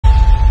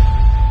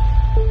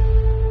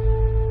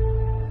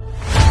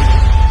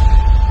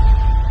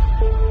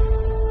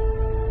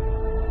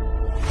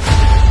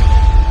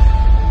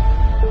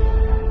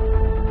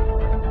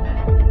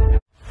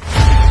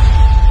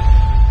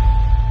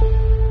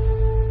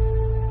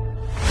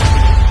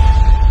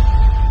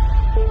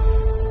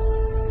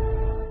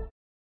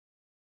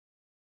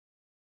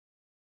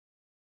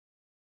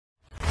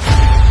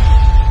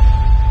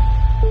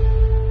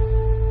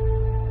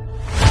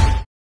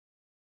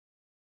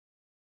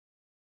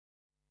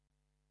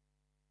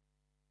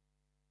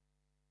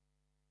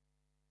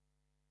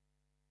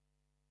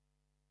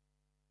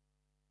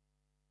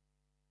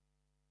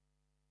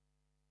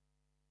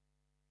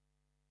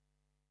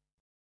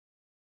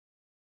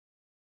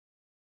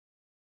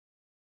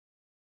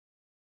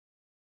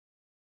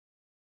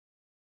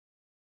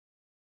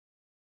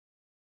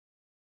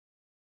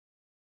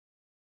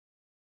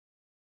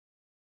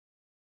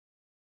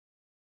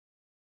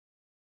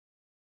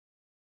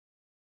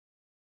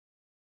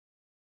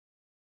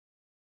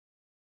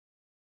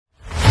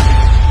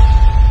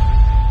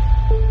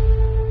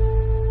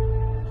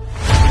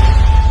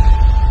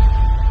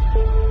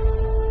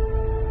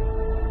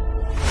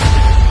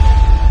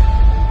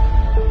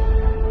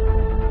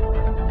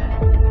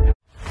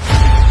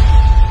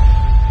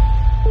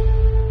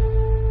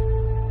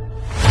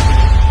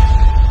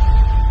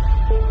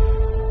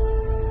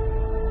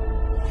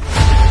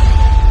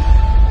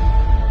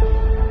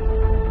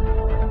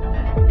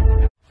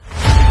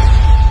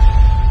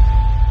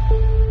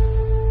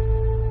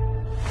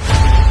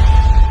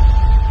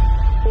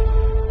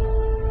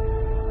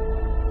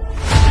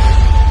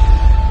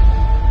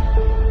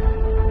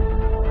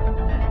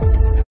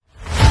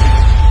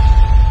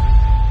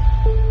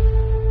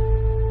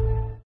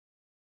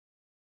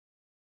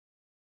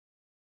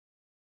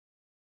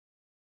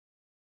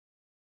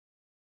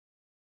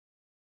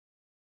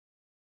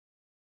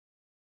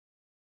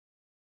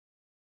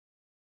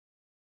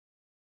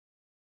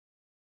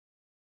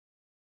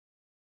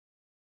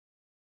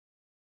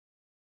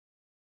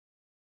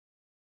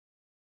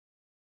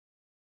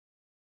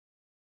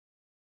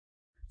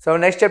So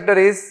next chapter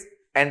is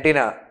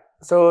antenna.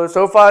 So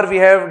far we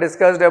have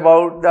discussed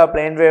about the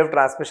plane wave,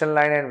 transmission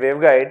line and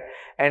waveguide,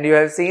 and you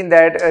have seen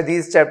that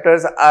these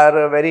chapters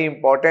are very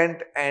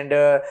important,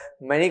 and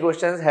many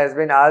questions has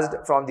been asked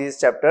from these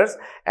chapters.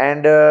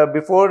 And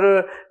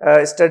before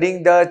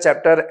studying the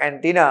chapter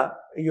antenna,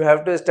 you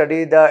have to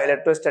study the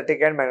electrostatic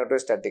and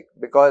magnetostatic,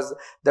 because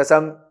the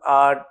some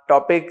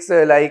topics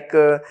like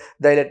the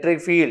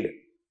electric field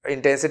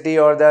intensity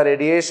or the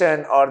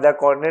radiation or the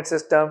coordinate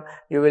system,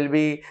 you will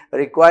be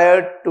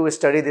required to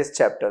study this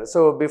chapter.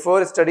 So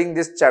before studying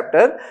this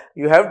chapter,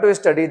 you have to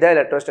study the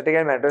electrostatic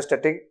and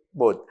magnetostatic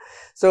both.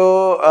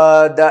 So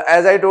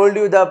as I told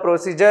you, the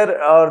procedure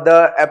or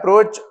the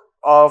approach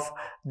of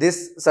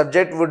this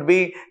subject would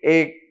be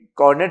a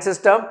coordinate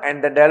system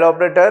and the del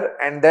operator,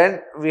 and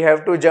then we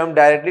have to jump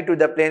directly to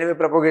the plane wave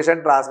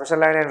propagation, transmission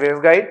line and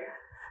waveguide.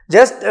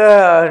 Just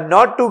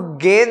not to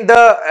gain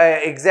the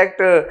exact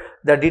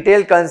the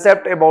detailed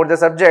concept about the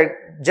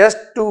subject, just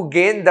to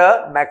gain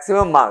the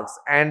maximum marks.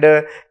 And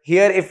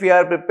here if we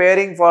are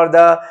preparing for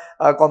the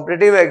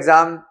competitive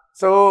exam,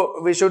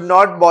 so we should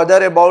not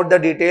bother about the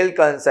detailed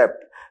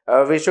concept.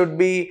 We should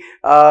be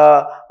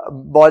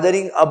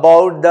bothering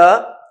about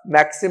the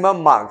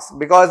maximum marks,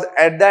 because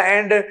at the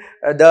end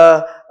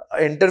the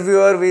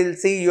interviewer will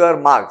see your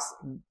marks.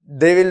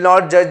 They will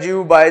not judge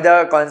you by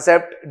the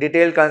concept,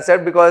 detailed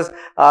concept, because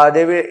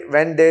they will,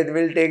 when they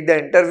will take the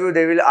interview,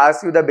 they will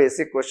ask you the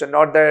basic question,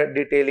 not the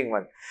detailing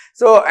one.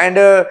 So,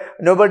 and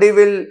nobody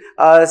will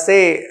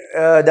say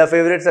the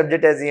favorite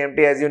subject as EMT.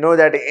 As you know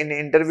that in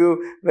interview,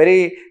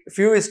 very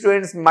few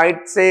students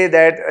might say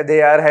that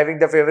they are having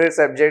the favorite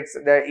subjects,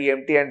 the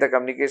EMT and the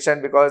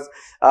communication, because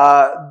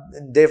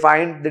they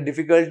find the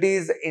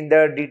difficulties in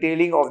the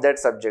detailing of that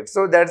subject.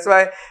 So that's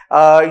why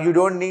you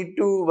don't need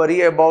to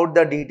worry about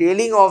the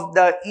detailing of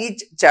the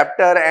each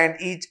chapter and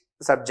each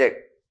subject.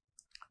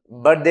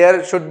 But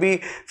there should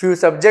be few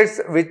subjects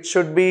which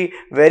should be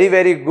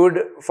very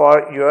good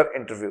for your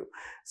interview.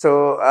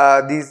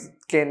 So these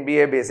can be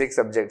a basic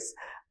subjects,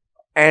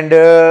 and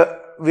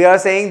we are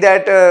saying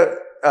that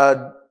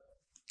the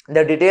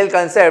detailed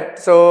concept.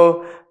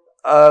 So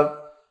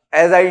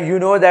as you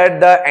know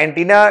that the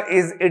antenna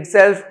is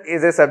itself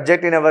is a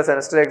subject in our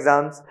semester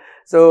exams.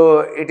 So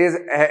it is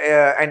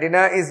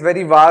antenna is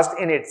very vast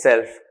in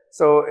itself.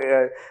 So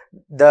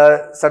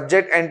the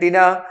subject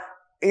antenna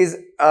is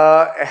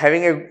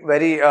having a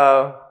very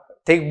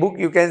thick book,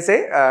 you can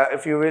say.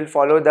 If you will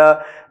follow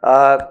the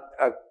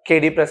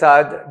K.D.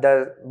 Prasad,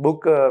 the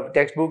book,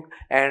 textbook,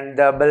 and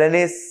the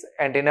Balanis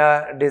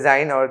antenna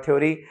design or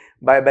theory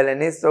by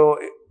Balanis. So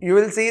you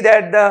will see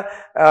that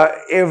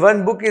the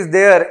one book is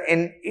there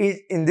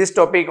in this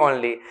topic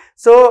only.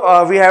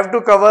 So we have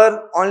to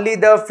cover only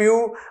the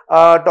few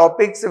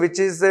topics which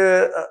is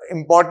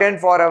important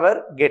for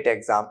our GATE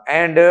exam.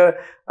 And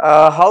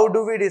how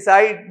do we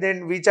decide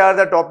then which are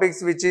the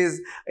topics which is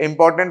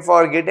important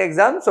for GATE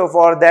exam? So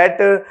for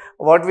that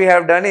what we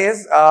have done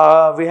is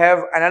we have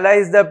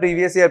analyzed the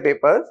previous year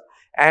papers,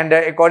 and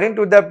according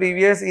to the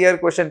previous year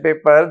question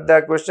paper,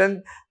 the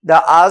question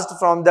asked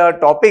from the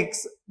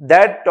topics,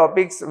 that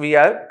topics we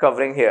are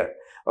covering here.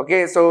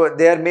 Okay, so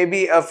there may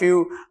be a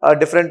few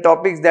different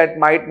topics that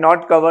might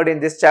not covered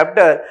in this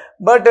chapter,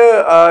 but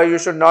you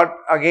should not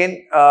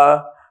again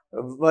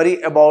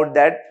worry about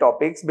that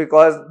topics,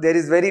 because there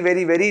is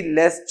very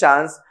less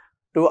chance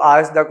to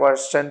ask the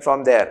question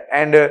from there.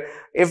 And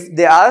if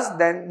they ask,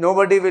 then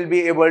nobody will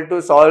be able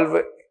to solve,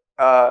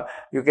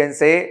 you can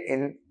say,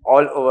 in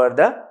all over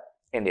the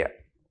India.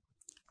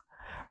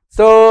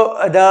 So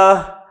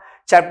the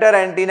chapter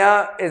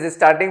antenna is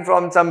starting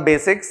from some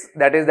basics,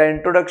 that is the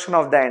introduction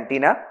of the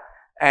antenna,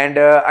 and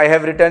I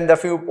have written the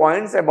few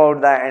points about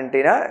the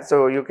antenna,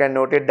 so you can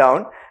note it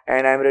down,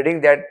 and I am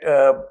reading that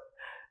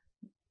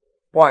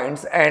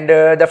points. And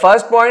the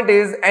first point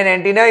is, an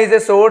antenna is a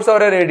source or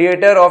a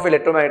radiator of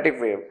electromagnetic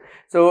wave.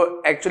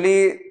 So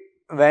actually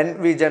when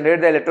we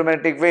generate the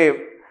electromagnetic wave,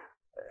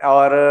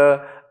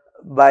 or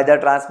by the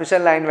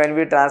transmission line, when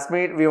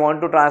we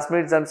want to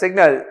transmit some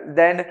signal,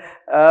 then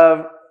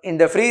in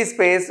the free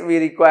space we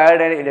require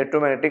an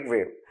electromagnetic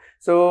wave.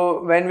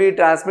 So when we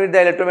transmit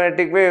the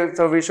electromagnetic wave,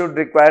 so we should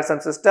require some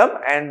system,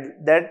 and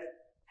that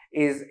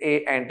is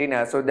a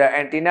antenna. So the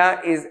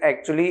antenna is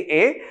actually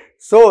a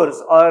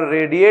source or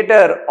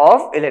radiator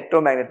of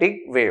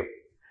electromagnetic wave.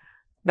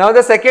 Now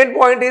the second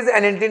point is,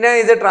 an antenna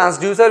is a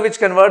transducer which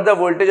converts the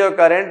voltage or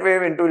current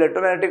wave into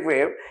electromagnetic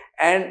wave,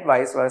 and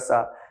vice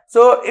versa.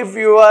 So if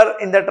you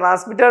are in the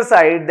transmitter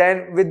side,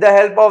 then with the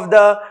help of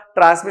the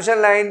transmission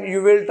line,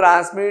 you will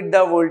transmit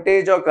the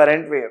voltage or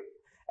current wave,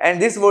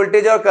 and this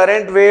voltage or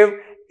current wave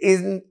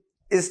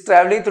is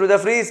traveling through the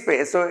free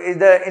space. So in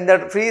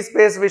the free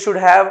space we should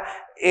have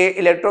a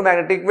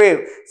electromagnetic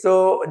wave.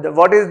 So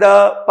what is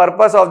the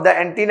purpose of the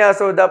antenna?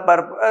 So the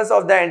purpose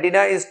of the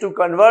antenna is to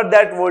convert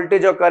that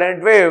voltage or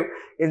current wave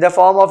in the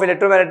form of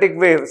electromagnetic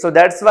wave. So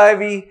that's why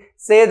we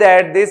say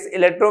that this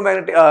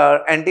electromagnetic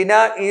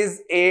antenna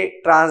is a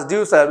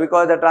transducer,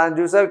 because the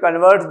transducer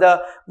converts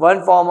the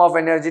one form of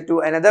energy to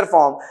another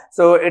form.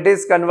 So it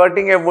is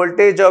converting a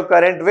voltage or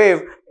current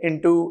wave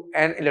into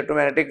an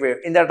electromagnetic wave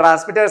in the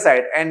transmitter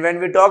side. And when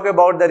we talk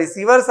about the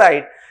receiver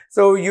side,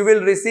 so you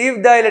will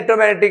receive the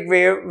electromagnetic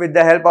wave with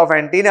the help of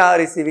antenna,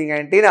 receiving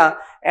antenna,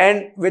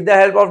 and with the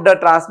help of the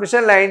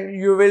transmission line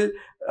you will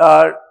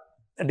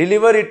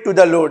deliver it to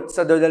the load.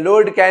 So the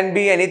load can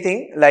be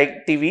anything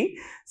like TV.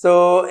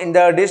 So in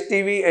the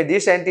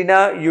dish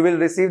antenna you will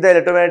receive the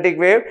electromagnetic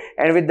wave,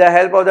 and with the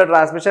help of the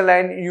transmission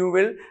line you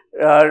will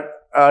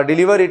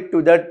deliver it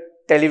to the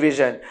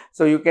television.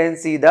 So you can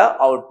see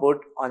the output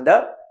on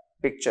the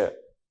picture,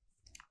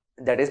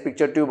 that is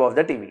picture tube of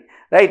the TV,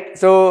 right?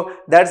 So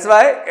that's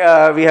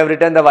why we have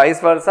written the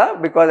vice versa,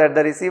 because at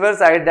the receiver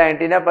side the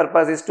antenna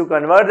purpose is to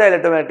convert the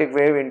electromagnetic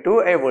wave into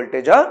a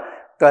voltage or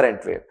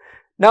current wave.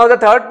 Now the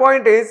third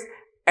point is,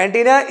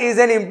 antenna is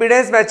an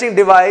impedance matching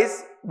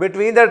device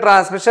between the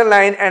transmission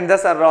line and the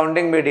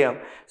surrounding medium.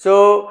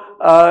 So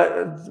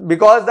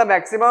because the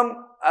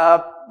maximum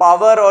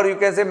power, or you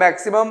can say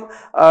maximum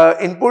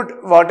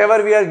input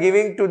whatever we are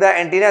giving to the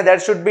antenna,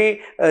 that should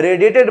be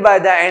radiated by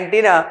the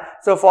antenna.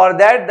 So for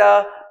that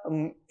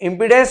the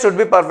impedance should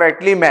be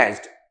perfectly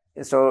matched.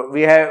 So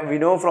we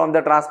know from the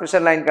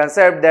transmission line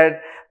concept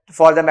that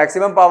for the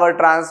maximum power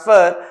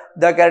transfer,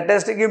 the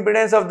characteristic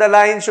impedance of the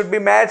line should be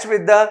matched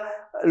with the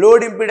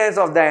load impedance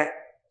of the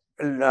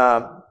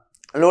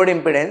load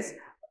impedance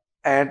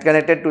and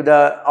connected to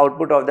the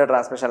output of the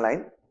transmission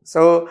line.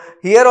 So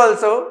here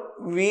also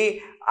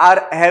we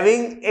are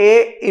having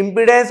a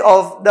impedance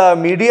of the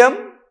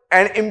medium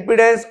and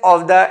impedance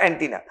of the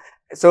antenna,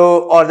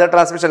 so or the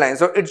transmission line.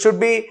 So it should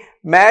be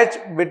matched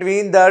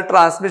between the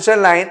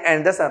transmission line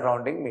and the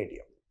surrounding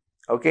medium.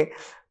 Okay,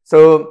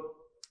 so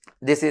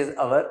this is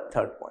our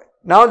third point.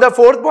 Now the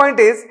fourth point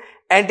is,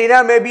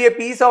 antenna may be a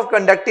piece of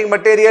conducting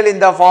material in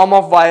the form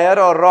of wire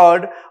or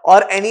rod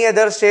or any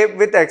other shape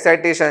with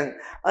excitation.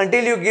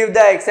 Until you give the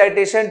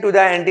excitation to the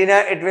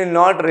antenna, it will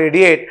not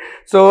radiate.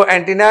 So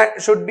antenna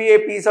should be a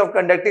piece of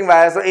conducting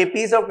wire. So a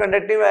piece of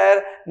conducting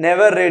wire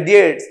never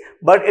radiates,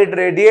 but it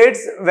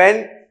radiates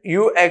when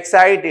you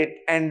excite it,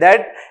 and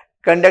that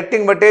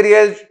conducting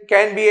material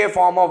can be a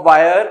form of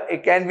wire,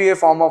 it can be a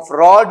form of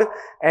rod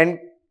and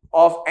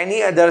of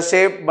any other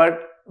shape, but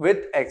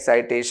with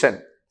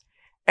excitation.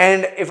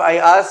 And if I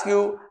ask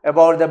you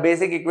about the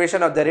basic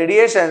equation of the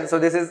radiation, so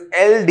this is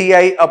L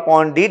di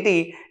upon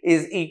dt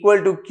is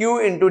equal to Q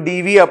into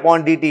dV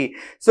upon dt.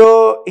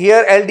 So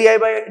here L di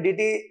by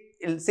dt,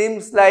 it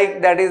seems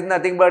like that is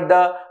nothing but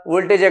the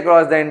voltage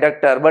across the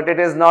inductor, but it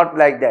is not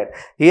like that.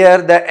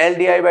 Here the L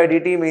di by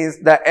dt means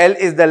the L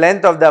is the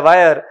length of the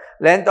wire,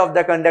 length of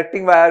the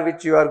conducting wire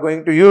which you are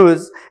going to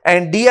use,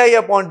 and di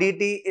upon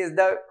dt is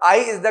the I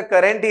is the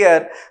current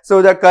here.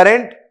 So the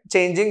current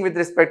changing with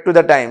respect to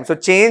the time. So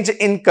change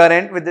in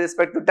current with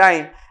respect to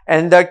time,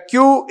 and the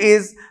Q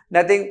is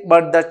nothing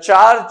but the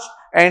charge,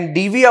 and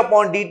dV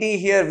upon dt,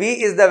 here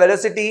V is the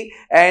velocity,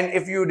 and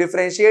if you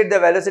differentiate the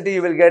velocity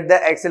you will get the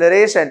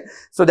acceleration.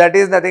 So that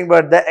is nothing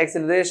but the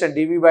acceleration.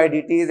 dV by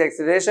dt is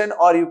acceleration,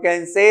 or you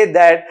can say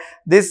that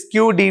this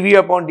Q dV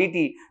upon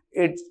dt,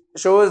 it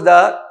shows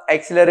the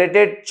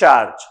accelerated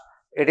charge.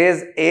 It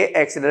is a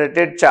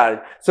accelerated charge.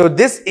 So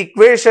this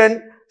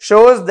equation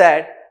shows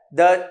that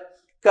the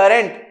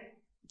current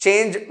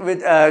change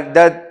with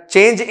the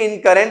change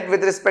in current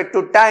with respect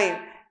to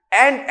time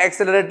and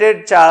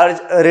accelerated charge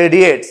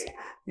radiates.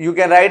 You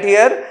can write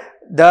here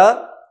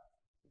the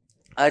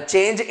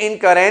change in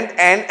current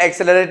and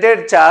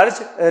accelerated charge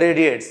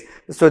radiates.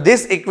 So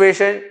this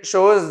equation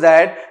shows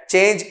that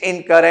change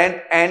in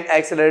current and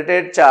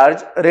accelerated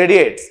charge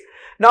radiates.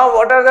 Now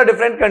what are the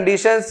different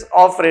conditions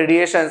of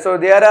radiation? So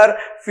there are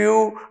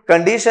few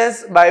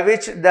conditions by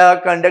which the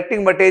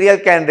conducting material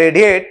can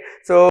radiate.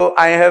 So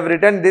I have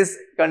written these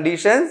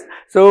conditions.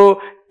 So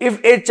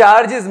if a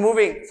charge is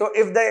moving, so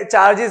if the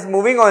charge is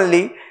moving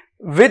only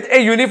with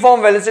a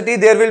uniform velocity,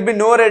 there will be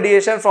no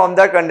radiation from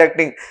the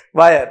conducting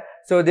wire.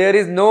 So there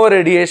is no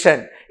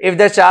radiation. If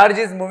the charge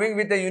is moving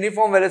with a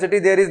uniform velocity,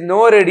 there is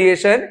no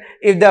radiation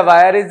if the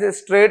wire is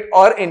straight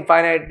or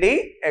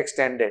infinitely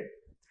extended.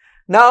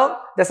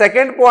 Now the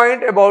second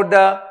point about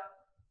the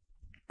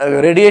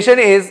radiation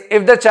is,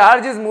 if the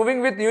charge is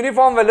moving with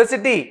uniform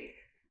velocity,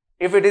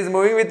 if it is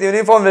moving with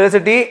uniform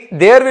velocity,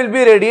 there will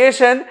be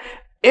radiation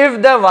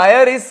if the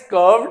wire is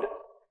curved,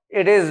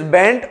 it is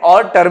bent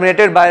or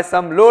terminated by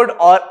some load,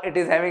 or it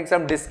is having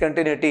some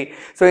discontinuity.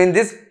 So in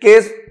this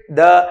case,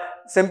 the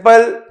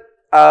simple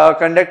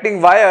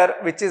conducting wire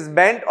which is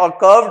bent or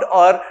curved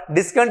or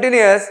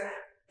discontinuous,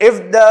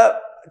 if the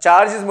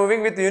charge is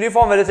moving with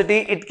uniform velocity,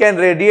 it can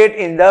radiate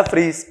in the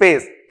free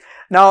space.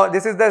 Now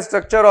this is the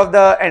structure of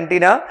the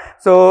antenna.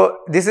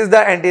 So this is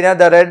the antenna,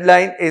 the red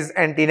line is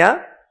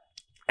antenna,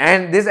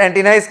 and this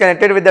antenna is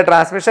connected with the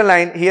transmission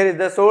line. Here is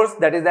the source,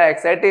 that is the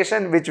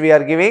excitation which we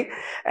are giving,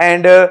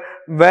 and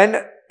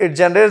when it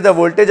generates the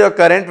voltage or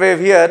current wave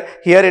here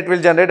it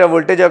will generate a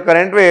voltage or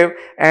current wave,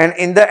 and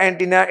in the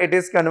antenna it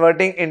is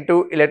converting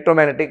into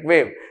electromagnetic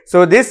wave.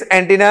 So this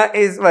antenna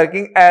is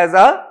working as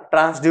a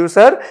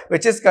transducer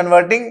which is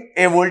converting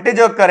a voltage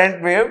or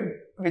current wave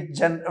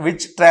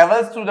which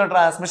travels through the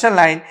transmission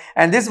line,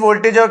 and this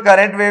voltage or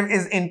current wave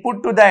is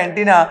input to the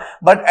antenna,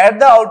 but at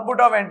the output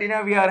of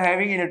antenna we are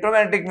having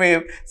electromagnetic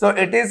wave, so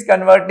it is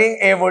converting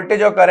a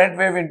voltage or current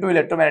wave into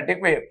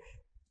electromagnetic wave.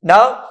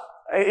 Now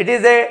it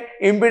is a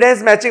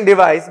impedance matching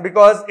device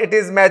because it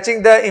is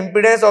matching the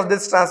impedance of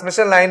this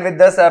transmission line with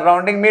the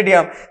surrounding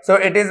medium. So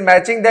it is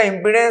matching the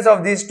impedance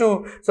of these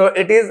two. So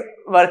it is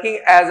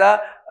working as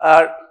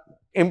a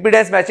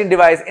impedance matching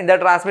device. In the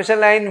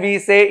transmission line we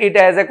say it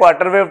as a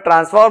quarter wave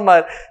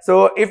transformer.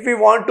 So if we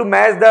want to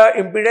match the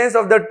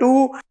impedance of the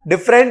two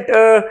different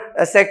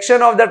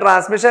section of the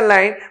transmission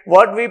line,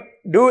 what we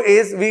do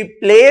is we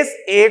place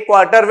a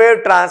quarter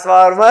wave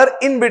transformer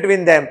in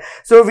between them.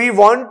 So we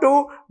want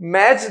to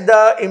match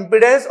the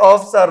impedance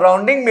of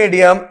surrounding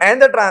medium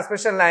and the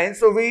transmission line.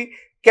 So we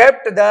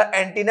kept the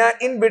antenna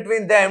in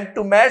between them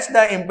to match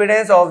the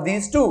impedance of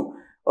these two.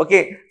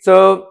 Okay,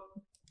 so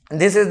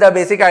this is the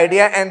basic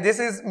idea, and this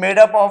is made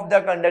up of the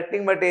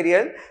conducting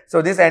material.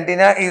 So this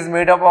antenna is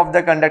made up of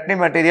the conducting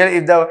material.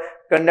 If the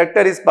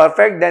conductor is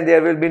perfect, then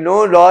there will be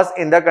no loss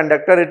in the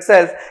conductor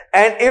itself,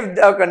 and if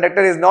the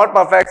conductor is not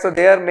perfect, so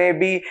there may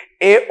be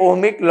a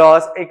ohmic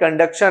loss, a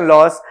conduction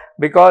loss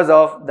because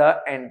of the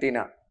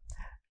antenna.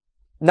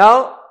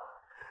 Now,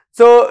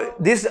 so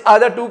these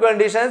are the two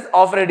conditions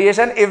of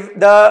radiation. If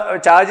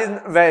the charge is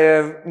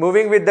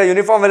moving with the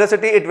uniform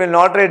velocity, it will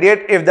not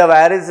radiate. If the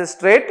wire is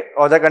straight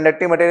or the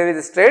conducting material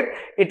is straight,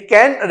 it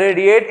can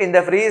radiate in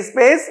the free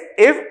space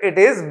if it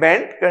is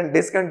bent,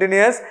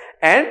 discontinuous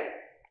and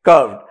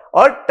curved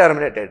or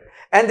terminated.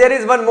 And there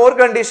is one more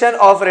condition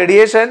of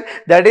radiation,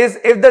 that is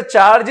if the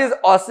charge is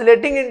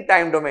oscillating in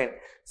time domain.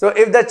 So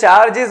if the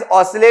charge is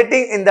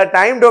oscillating in the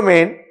time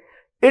domain,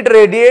 it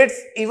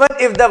radiates even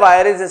if the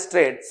wire is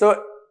straight.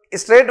 So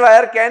straight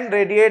wire can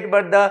radiate,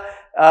 but the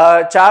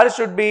charge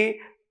should be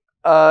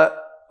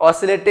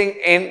oscillating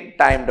in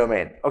time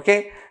domain.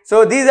 Okay,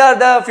 so these are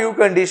the few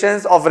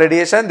conditions of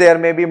radiation. There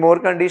may be more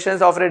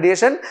conditions of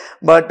radiation,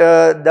 but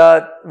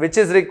which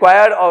is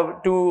required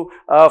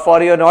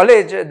for your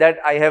knowledge, that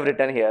I have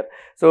written here.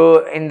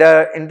 So in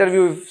the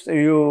interview,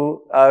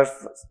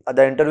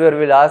 the interviewer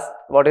will ask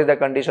what is the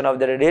condition of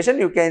the radiation.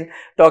 You can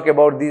talk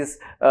about these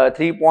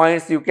 3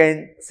 points. You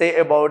can say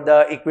about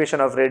the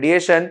equation of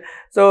radiation.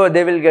 So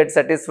they will get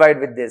satisfied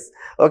with this.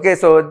 Okay,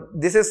 so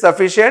this is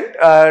sufficient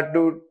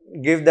to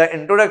give the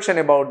introduction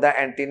about the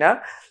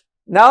antenna.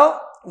 Now,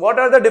 what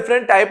are the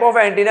different type of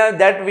antenna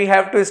that we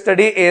have to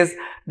study is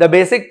the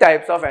basic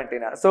types of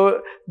antenna.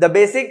 So the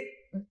basic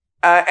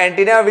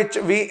antenna which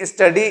we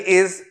study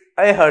is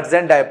a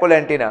Hertzian dipole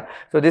antenna.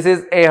 So this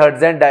is a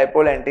Hertzian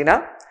dipole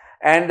antenna,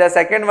 and the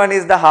second one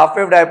is the half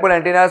wave dipole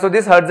antenna. So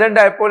this Hertzian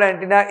dipole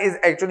antenna is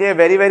actually a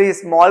very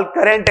small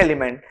current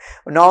element.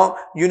 Now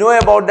you know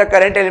about the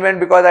current element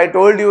because I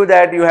told you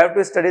that you have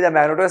to study the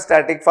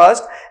magnetostatic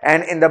first,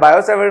 and in the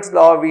Biot-Savart's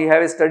law we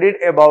have studied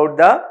about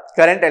the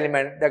current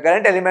element. The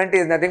current element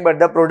is nothing but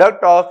the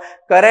product of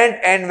current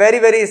and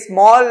very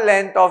small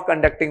length of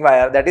conducting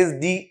wire, that is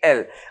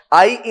DL.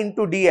 I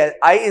into DL.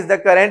 I is the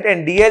current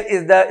and DL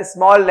is the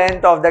small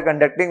length of the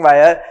conducting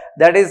wire,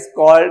 that is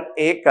called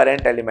a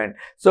current element.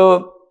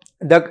 So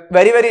the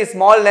very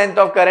small length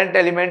of current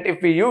element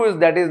if we use,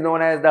 that is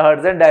known as the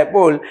Hertzian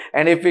dipole,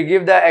 and if we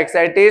give the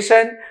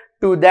excitation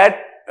to that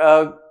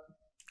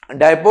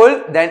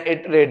dipole, then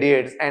it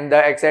radiates, and the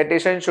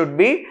excitation should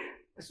be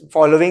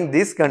following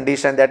this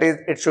condition, that is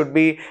it should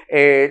be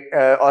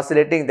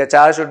oscillating, the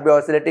charge should be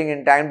oscillating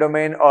in time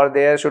domain, or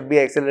there should be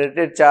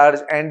accelerated charge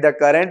and the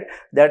current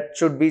that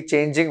should be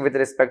changing with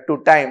respect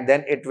to time,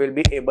 then it will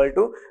be able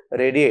to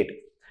radiate.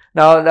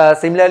 Now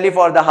similarly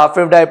for the half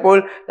wave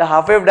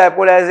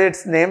dipole, as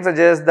its name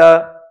suggests,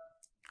 the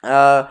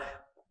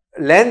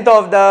length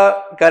of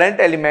the current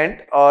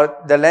element or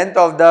the length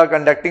of the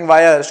conducting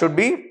wire should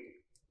be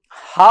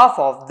half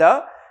of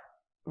the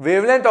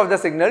wavelength of the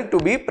signal to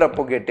be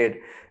propagated.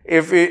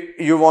 If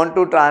you want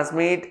to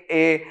transmit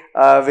a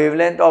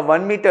wavelength of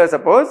 1 meter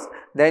suppose,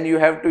 then you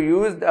have to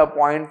use the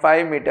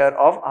 0.5 meter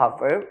of half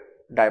wave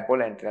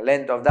dipole antenna,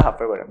 length of the half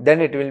wave dipole,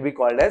 then it will be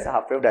called as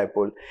half wave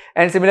dipole.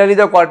 And similarly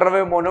the quarter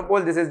wave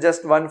monopole, this is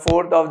just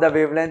 1/4 of the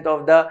wavelength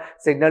of the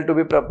signal to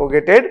be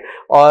propagated.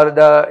 Or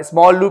the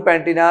small loop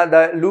antenna,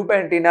 the loop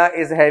antenna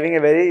is having a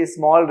very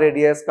small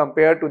radius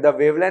compared to the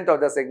wavelength of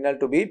the signal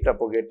to be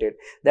propagated.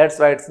 That's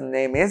why its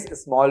name is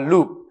small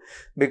loop,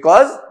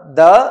 because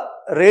the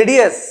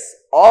radius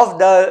of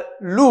the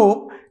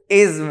loop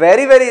is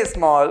very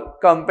small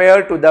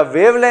compared to the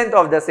wavelength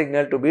of the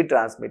signal to be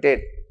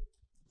transmitted.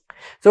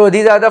 So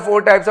these are the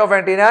 4 types of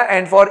antenna,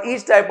 and for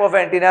each type of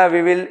antenna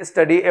we will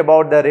study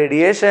about the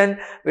radiation,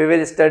 we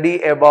will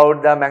study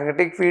about the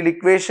magnetic field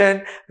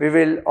equation, we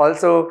will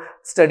also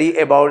study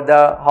about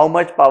the how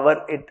much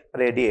power it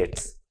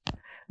radiates.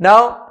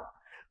 Now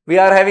we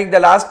are having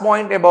the last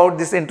point about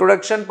this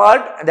introduction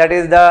part, that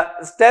is the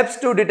steps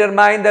to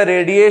determine the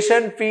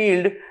radiation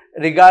field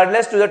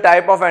regardless to the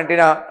type of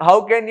antenna.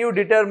 How can you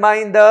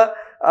determine the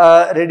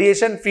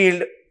radiation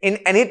field in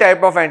any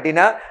type of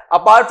antenna.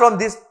 Apart from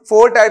these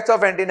 4 types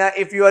of antenna,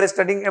 if you are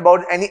studying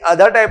about any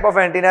other type of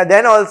antenna,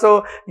 then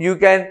also you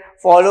can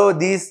follow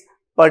these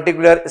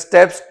particular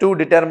steps to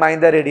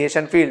determine the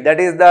radiation field. That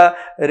is the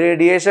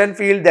radiation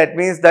field, that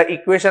means the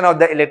equation of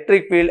the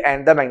electric field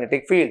and the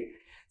magnetic field.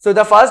 So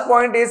the first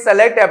point is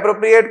select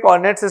appropriate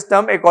coordinate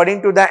system.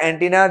 According to the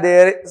antenna,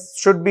 there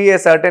should be a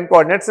certain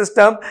coordinate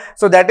system.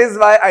 So that is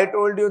why I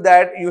told you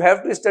that you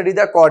have to study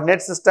the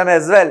coordinate system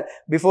as well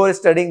before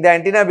studying the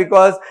antenna,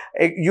 because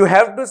you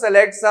have to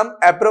select some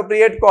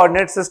appropriate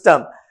coordinate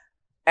system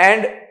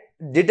and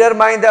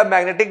determine the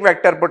magnetic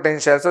vector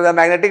potential. So the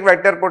magnetic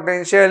vector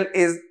potential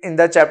is in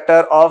the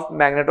chapter of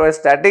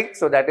magnetostatics.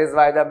 So that is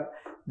why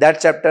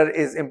that chapter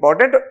is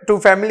important to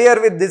familiar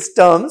with these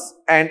terms,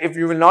 and if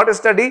you will not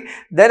study,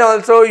 then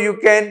also you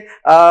can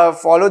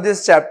follow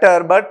this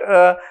chapter, but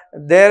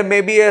there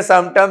may be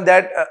some term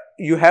that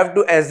you have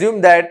to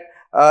assume that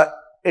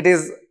it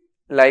is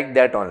like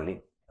that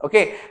only.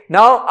 Okay.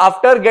 Now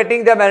after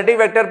getting the magnetic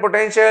vector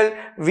potential,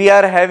 we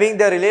are having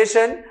the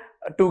relation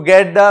to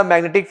get the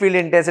magnetic field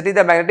intensity.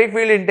 The magnetic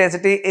field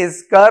intensity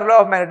is curl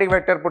of magnetic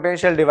vector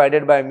potential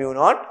divided by mu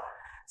naught.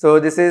 So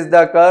this is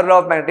the curl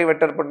of magnetic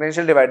vector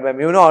potential divided by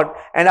mu naught,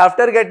 and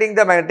after getting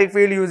the magnetic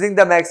field using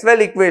the Maxwell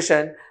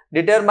equation,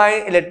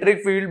 determine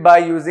electric field by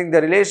using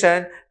the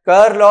relation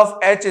curl of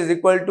H is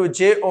equal to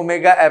j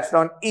omega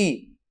epsilon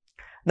E.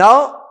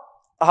 Now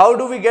how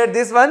do we get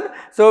this one?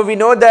 So we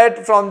know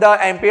that from the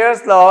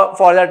Ampere's law,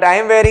 for the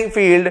time varying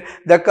field,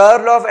 the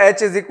curl of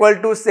H is equal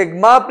to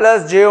sigma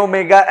plus j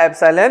omega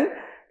epsilon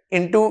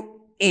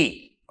into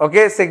E.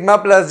 Okay, sigma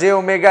plus j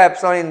omega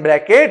epsilon in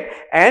bracket,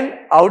 and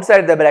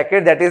outside the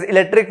bracket, that is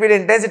electric field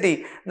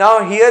intensity.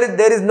 Now here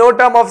there is no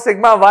term of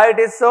sigma. Why it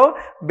is so?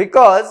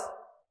 Because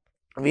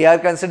we are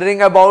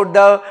considering about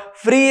the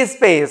free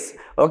space.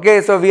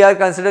 Okay, so we are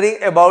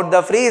considering about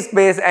the free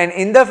space, and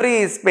in the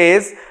free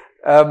space,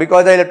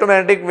 because the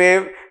electromagnetic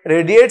wave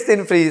radiates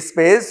in free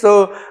space,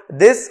 so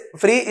this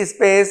free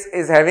space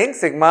is having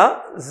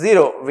sigma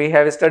 0. We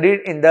have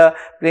studied in the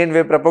plane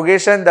wave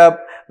propagation,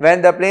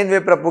 when the plane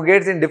wave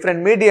propagates in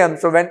different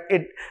mediums, so when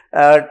it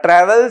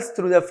travels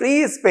through the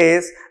free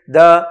space,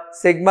 the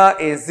sigma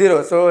is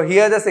 0. So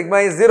here the sigma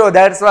is 0.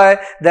 That's why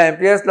the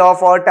Ampere's law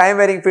for time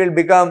varying field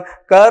become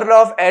curl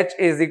of H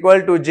is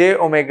equal to j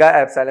omega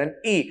epsilon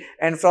E.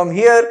 And from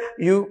here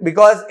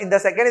because in the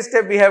second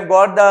step we have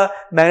got the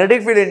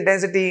magnetic field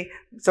intensity.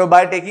 So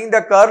by taking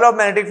the curl of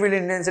magnetic field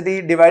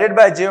intensity divided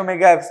by j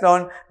omega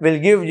epsilon will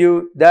give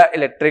you the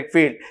electric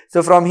field.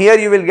 So from here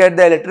you will get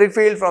the electric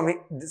field, from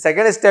the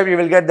second step you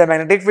will get the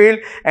magnetic field,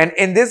 and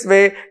in this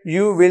way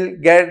you will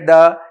get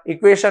the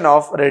equation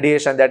of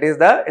radiation, that is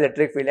the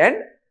electric field and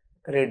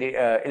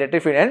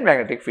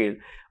magnetic field.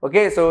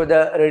 Okay, so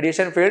the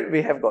radiation field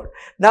we have got.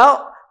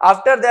 Now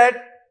after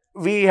that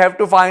we have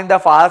to find the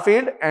far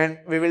field, and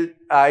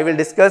I will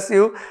discuss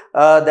you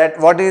that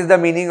what is the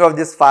meaning of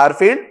this far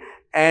field.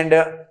 And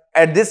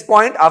at this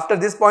point, after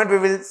this point, we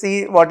will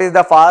see what is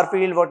the far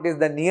field, what is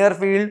the near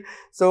field.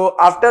 So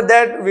after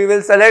that we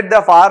will select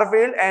the far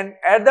field, and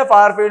at the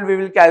far field we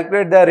will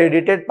calculate the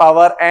radiated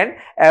power and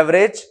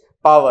average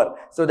power.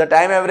 So the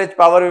time average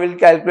power we will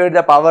calculate,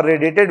 the power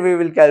radiated we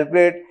will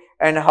calculate.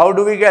 And how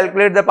do we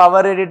calculate the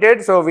power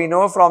radiated? So we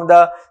know from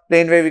the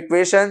plane wave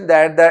equation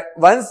that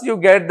once you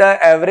get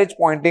the average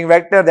Poynting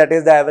vector, that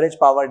is the average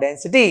power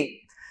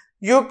density,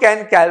 you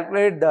can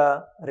calculate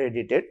the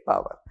radiated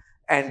power.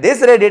 And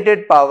this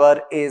radiated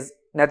power is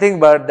nothing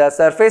but the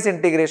surface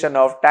integration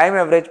of time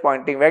average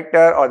Poynting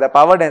vector or the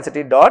power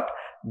density dot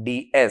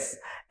ds.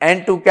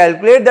 And to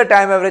calculate the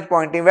time average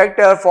Poynting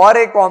vector for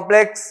a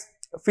complex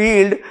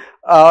field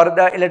or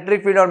the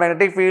electric field or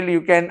magnetic field, you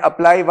can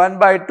apply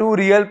 1/2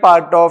 real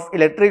part of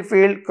electric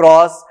field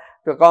cross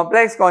the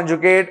complex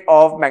conjugate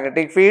of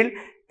magnetic field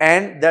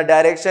and the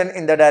direction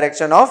in the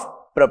direction of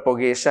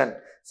propagation.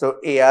 So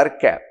AR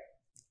cap.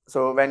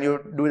 So when you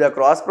do the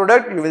cross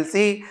product, you will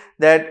see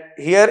that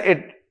here it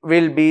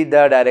will be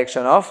the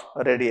direction of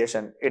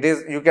radiation. It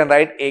is, you can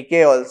write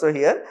AK also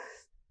here,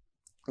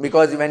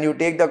 because when you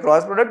take the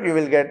cross product you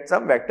will get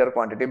some vector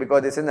quantity,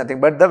 because this is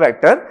nothing but the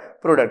vector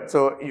product.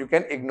 So you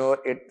can ignore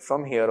it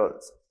from here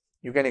also.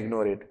 You can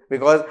ignore it,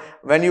 because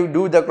when you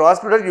do the cross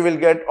product you will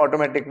get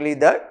automatically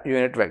the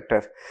unit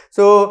vector.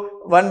 So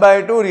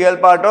 1/2 real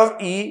part of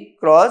E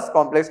cross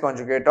complex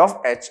conjugate of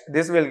H.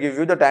 This will give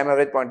you the time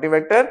average Poynting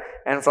vector,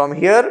 and from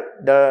here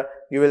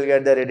you will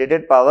get the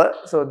radiated power.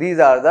 So these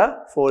are the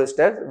 4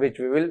 steps which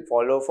we will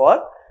follow for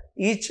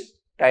each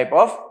type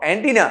of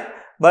antenna.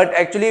 But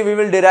actually we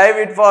will derive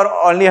it for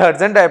only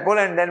Hertzian dipole,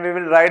 and then we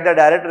will write the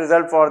direct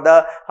result for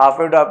the half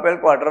wave, dipole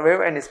wave, quarter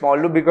wave and small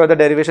loop, because the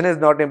derivation is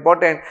not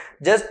important.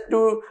 Just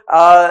to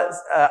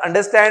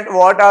understand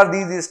what are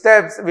these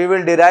steps, we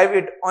will derive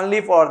it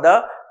only for the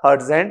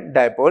Hertzian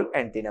dipole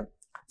antenna.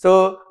 So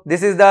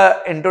this is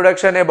the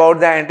introduction about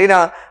the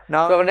antenna.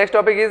 Now, so our next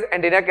topic is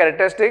antenna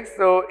characteristics.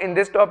 So in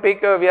this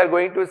topic, we are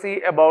going to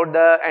see about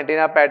the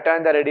antenna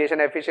pattern, the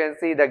radiation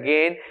efficiency, the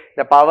gain,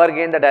 the power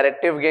gain, the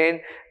directive gain,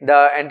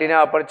 the antenna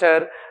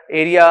aperture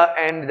area,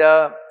 and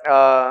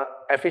the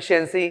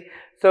efficiency.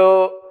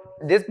 So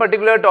this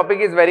particular topic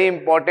is very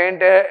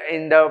important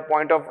in the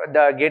point of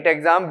the GATE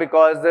exam,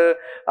 because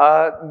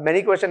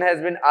many question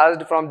has been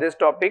asked from this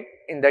topic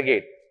in the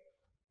GATE.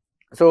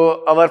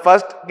 So our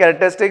first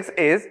characteristics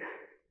is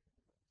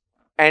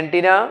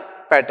antenna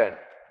pattern.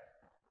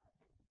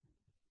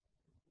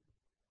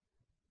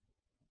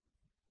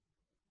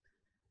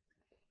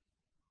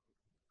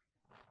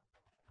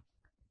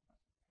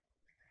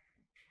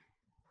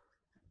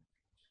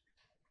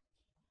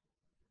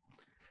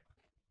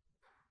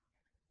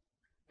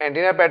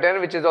 Antenna pattern,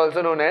 which is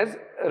also known as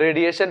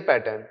radiation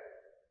pattern.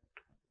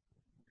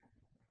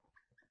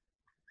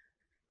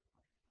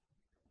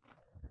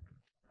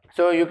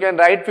 So you can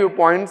write few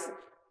points.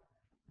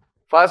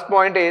 First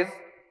point is,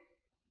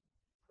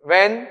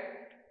 when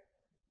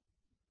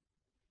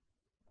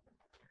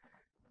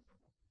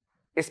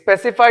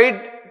specified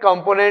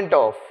component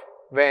of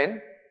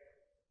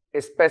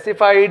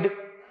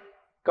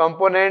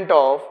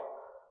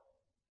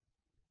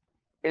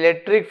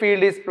electric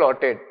field is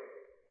plotted,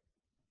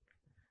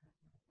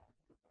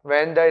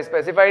 when the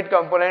specified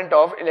component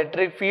of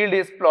electric field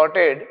is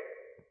plotted,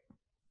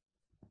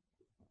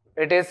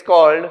 it is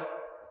called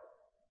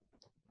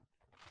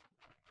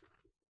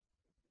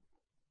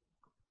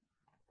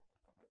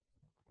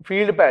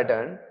field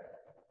pattern.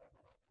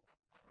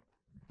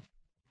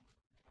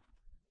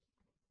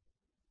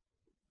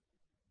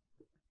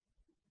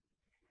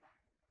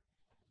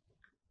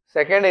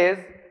 Second is,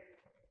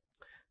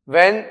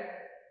 when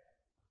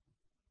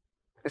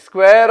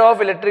square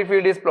of electric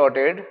field is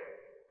plotted,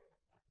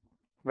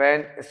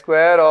 when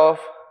square of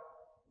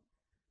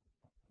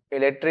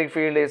electric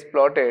field is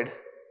plotted,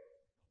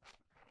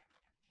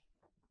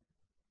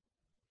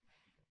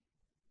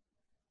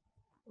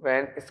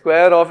 when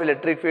square of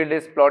electric field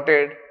is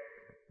plotted,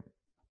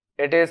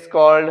 it is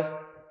called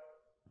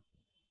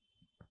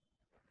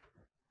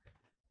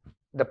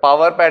the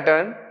power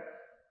pattern.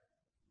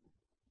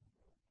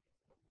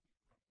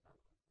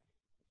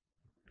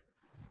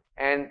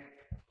 And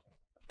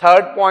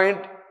third point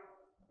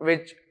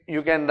which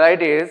you can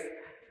write is,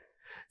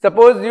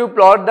 suppose you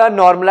plot the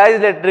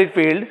normalized electric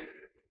field.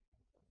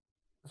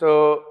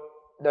 So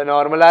the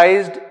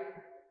normalized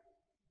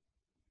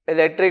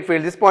electric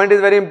field, this point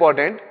is very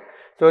important.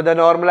 So the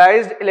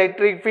normalized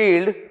electric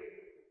field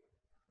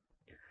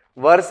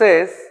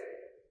versus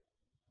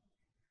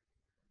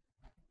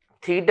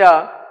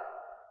theta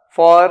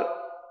for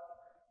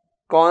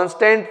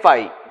constant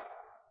phi.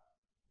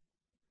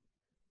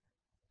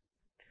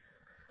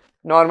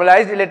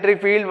 Normalized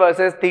electric field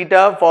versus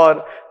theta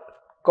for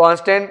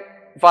constant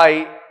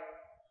phi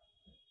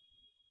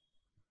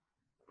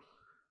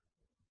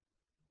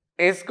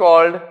is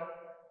called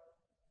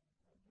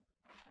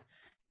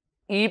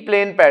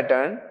E-plane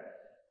pattern,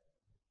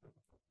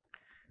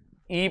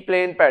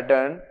 E-plane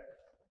pattern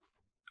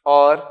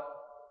or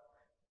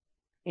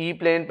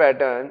E-plane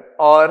pattern,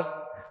 or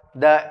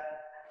the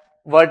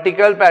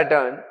vertical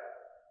pattern,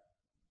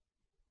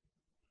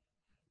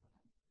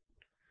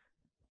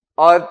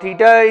 or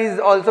theta is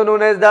also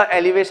known as the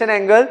elevation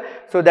angle.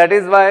 So that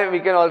is why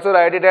we can also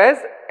write it as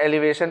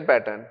elevation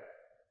pattern.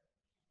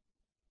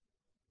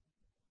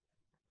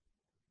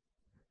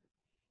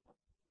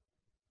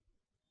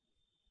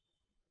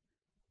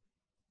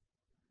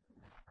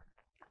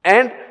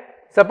 And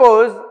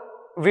suppose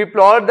we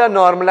plot the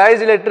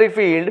normalized electric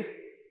field,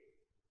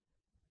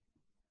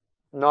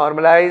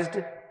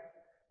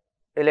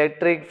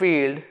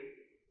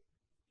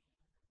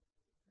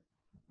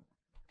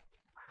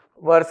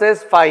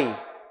 versus phi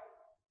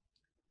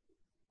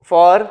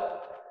for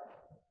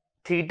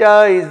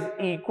theta is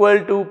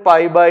equal to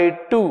pi by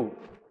 2.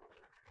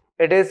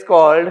 It is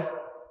called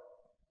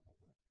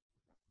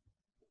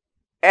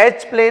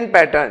H-plane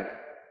pattern.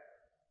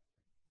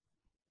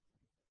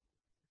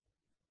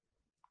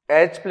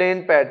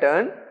 H-plane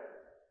pattern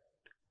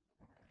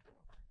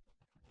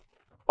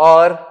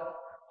or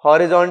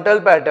horizontal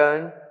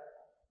pattern,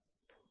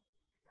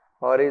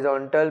 or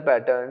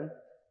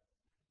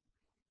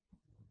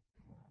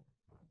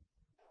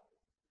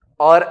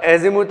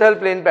azimuthal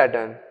plane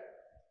pattern.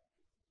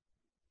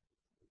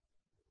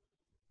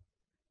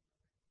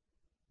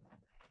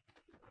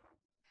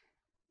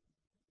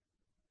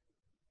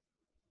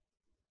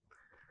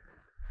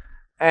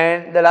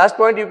 And the last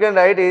point you can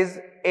write is,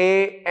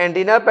 a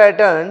antenna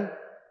pattern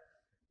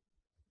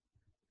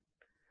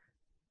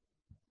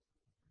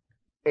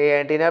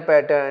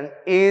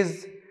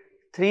is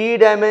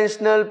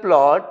three-dimensional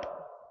plot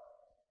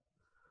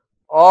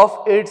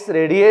of its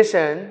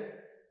radiation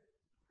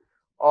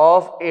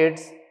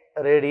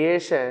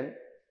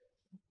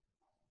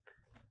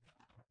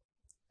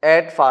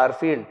at far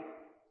field.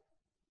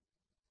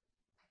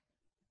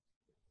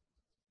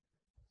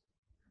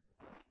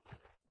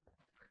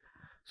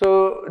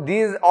 So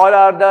these all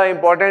are the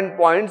important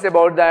points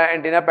about the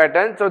antenna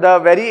pattern. So the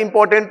very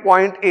important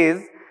point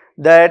is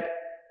that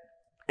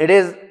it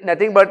is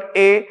nothing but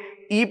a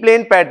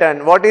E-plane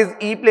pattern. What is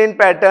E-plane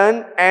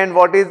pattern and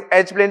what is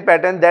H-plane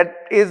pattern? That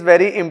is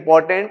very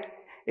important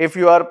if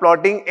you are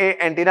plotting a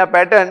antenna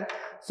pattern.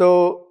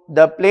 So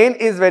the plane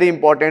is very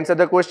important. So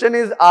the question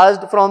is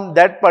asked from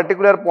that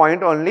particular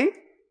point only.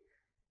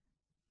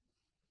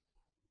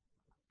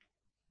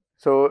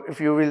 So if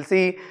you will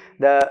see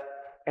the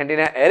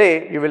antenna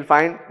array, you will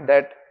find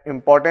that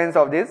importance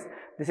of this.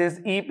 This is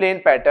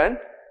E-plane pattern.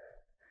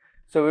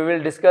 So we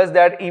will discuss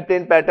that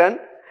E-plane pattern,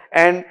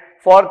 and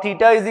for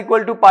theta is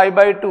equal to pi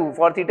by 2,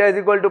 for theta is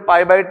equal to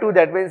pi by 2,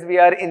 that means we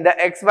are in the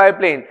xy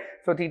plane.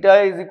 So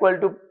theta is equal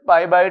to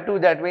pi by 2,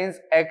 that means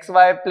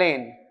xy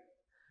plane.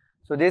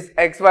 So this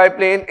xy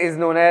plane is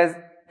known as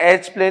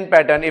H-plane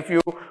pattern. If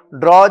you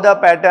draw the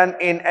pattern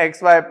in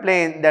xy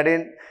plane, that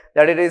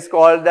it is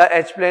called the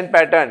H-plane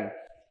pattern,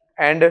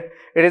 and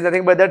it is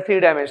nothing but the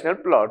three-dimensional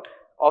plot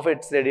of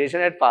its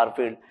radiation at far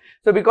field.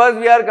 So because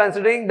we are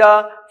considering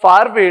the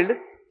far field,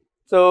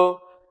 so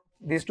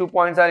these 2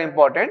 points are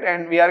important,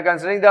 and we are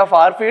considering the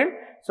far field.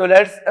 So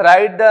let's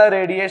write the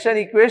radiation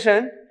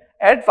equation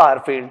at far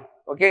field.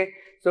 Okay.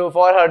 So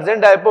for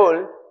Hertzian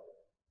dipole,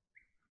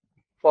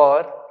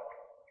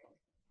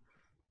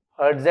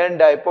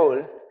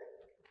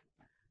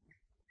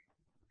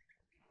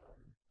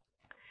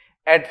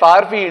 at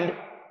far field,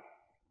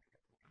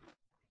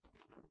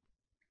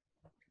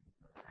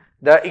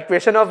 the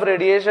equation of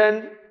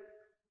radiation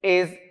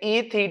is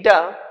E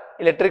theta,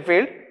 electric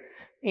field,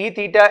 E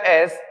theta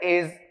S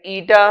is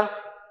eta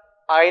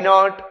I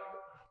naught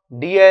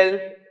dl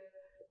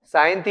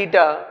sin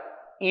theta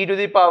e to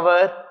the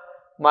power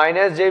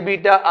minus j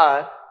beta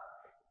r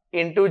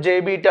into j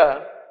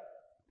beta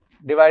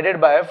divided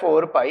by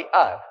 4 pi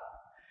r.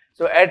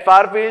 So at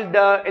far field,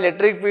 the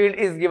electric field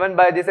is given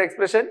by this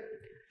expression.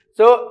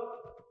 So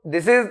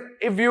this is,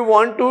 if you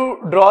want to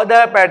draw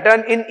the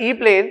pattern in E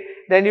plane,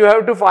 then you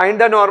have to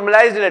find the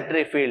normalized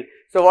electric field.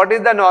 So what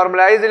is the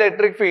normalized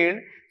electric field?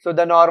 So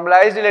the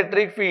normalized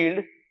electric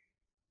field,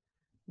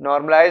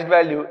 normalized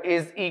value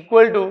is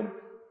equal to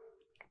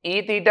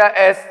E theta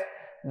S,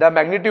 the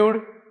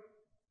magnitude,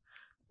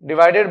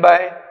 divided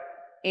by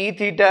E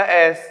theta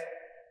S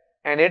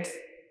and its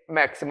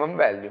maximum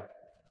value.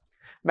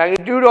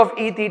 Magnitude of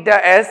E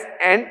theta S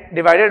and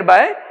divided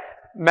by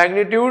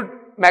magnitude,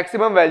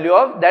 maximum value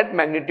of that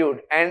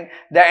magnitude, and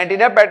the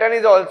antenna pattern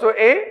is also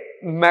a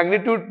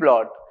magnitude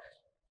plot.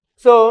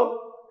 So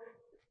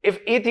if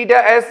E theta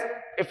S,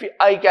 if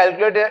I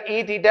calculate the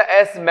E theta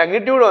S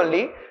magnitude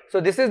only,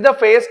 so this is the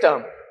phase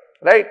term,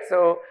 right?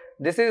 So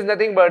this is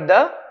nothing but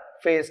the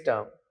phase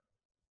term.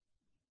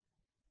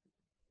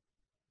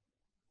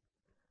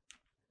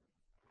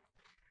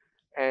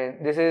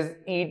 And this is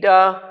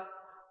eta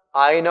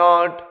I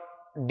naught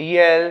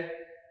dl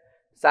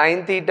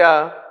sin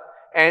theta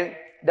and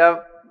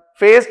the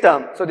phase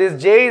term. So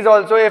this J is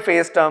also a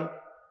phase term.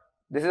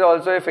 This is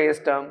also a phase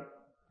term.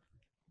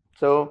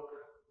 So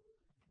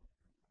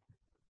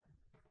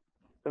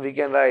we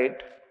can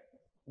write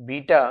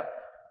beta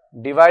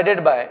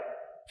divided by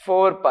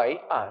 4 pi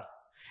r.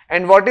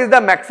 And what is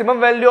the maximum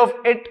value of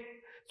it?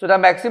 So the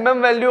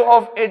maximum value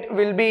of it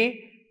will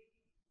be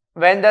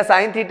when the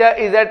sin theta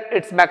is at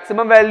its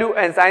maximum value,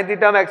 and sin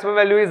theta maximum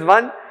value is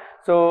 1.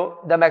 So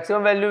the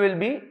maximum value will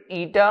be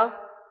eta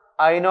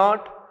I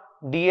naught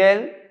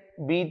dl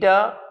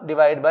beta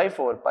divided by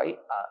 4 pi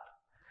r.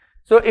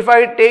 So if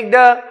I take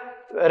the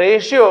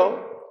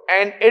ratio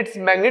and its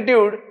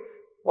magnitude,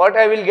 what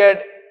I will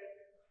get?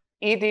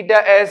 E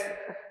theta S,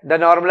 the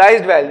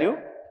normalized value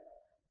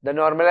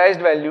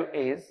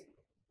is,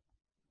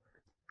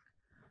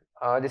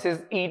 this is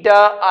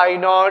eta I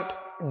naught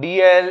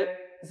dl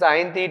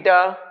sin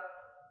theta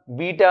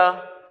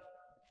beta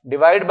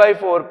divided by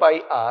 4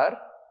 pi r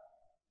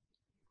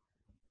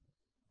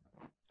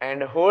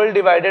and whole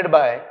divided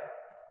by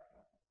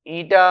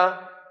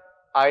eta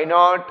I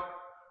naught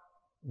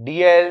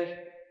dl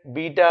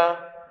beta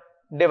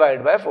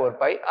divided by 4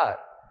 pi r.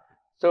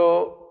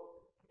 So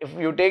if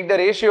you take the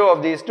ratio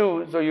of these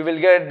two, so you will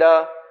get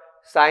the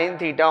sin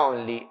theta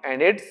only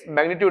and its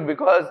magnitude,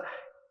 because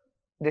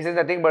this is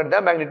nothing but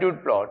the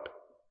magnitude plot.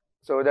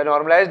 So the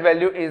normalized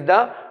value is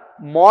the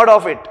mod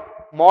of it,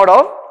 mod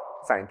of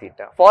sin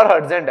theta for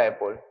Hertzian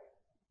dipole.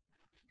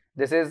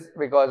 This is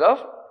because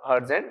of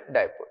Hertzian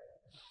dipole.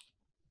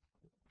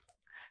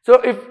 So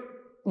if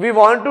we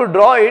want to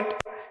draw it,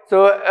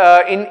 so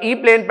in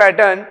E-plane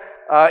pattern,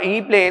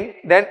 E-plane,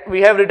 then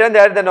we have written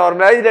that the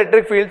normalized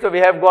electric field, so we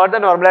have got the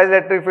normalized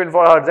electric field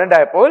for Hertzian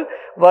dipole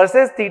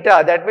versus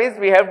theta. That means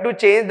we have to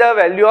change the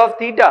value of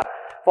theta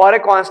for a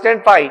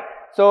constant phi.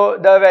 So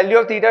the value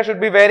of theta should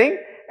be varying,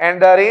 and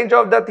the range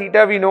of the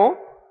theta we know,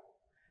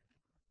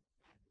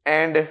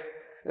 and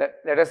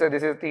let us say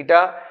this is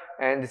theta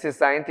and this is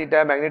sin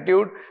theta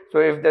magnitude. So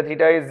if the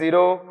theta is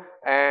 0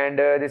 and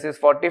this is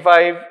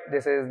 45,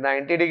 this is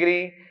 90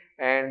 degree,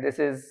 and this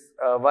is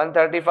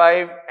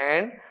 135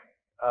 and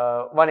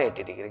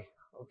 180 degree.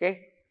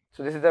 Okay,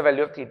 so this is the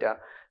value of theta.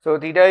 So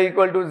theta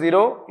equal to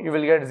 0, you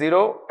will get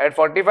 0. At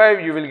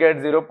 45, you will get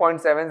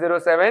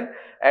 0.707.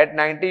 At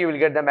 90, you will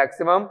get the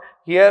maximum.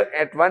 Here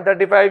at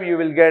 135, you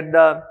will get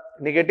the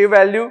negative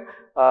value,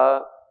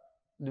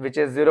 which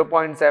is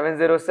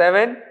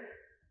 0.707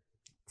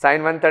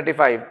 sin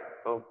 135.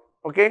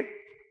 Okay.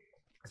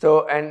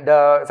 So, and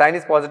the sign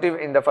is positive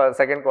in the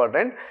second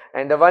quadrant,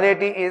 and the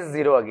 180 is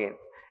 0 again.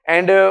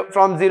 And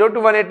from 0 to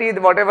 180,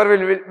 whatever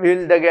we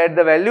will get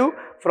the value.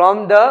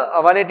 From the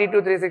 180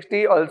 to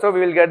 360 also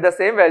we will get the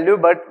same value,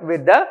 but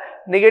with the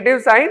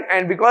negative sign,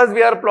 and because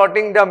we are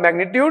plotting the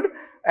magnitude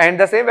and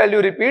the same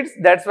value repeats,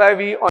 that's why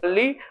we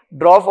only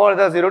draw for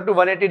the 0 to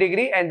 180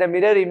 degree, and the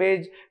mirror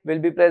image will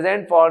be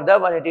present for the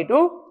 180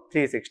 to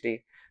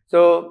 360.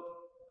 So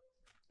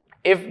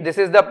if this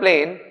is the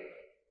plane,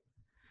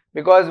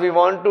 because we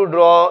want to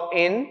draw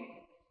in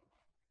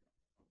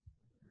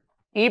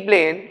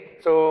E-plane,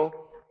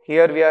 so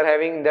here we are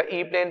having the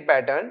E-plane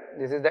pattern.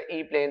 This is the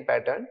E-plane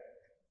pattern.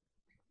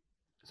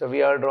 So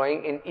we are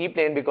drawing in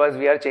E-plane because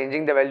we are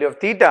changing the value of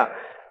theta.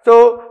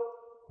 So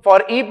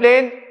for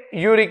E-plane,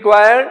 you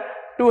require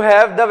to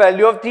have the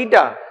value of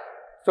theta.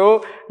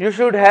 So you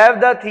should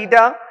have the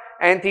theta,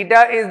 and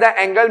theta is the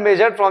angle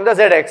measured from the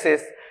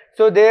z-axis.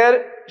 So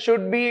there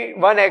should be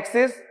one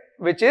axis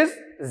which is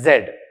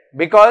z,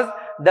 because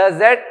the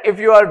z, if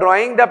you are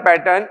drawing the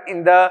pattern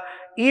in the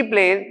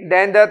E-plane,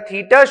 then the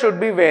theta should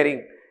be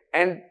varying.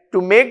 And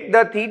to make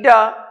the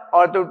theta,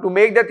 or to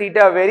make the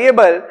theta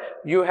variable,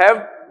 you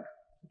have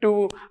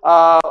to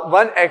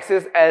one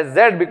axis as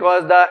z,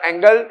 because the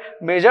angle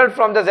measured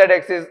from the z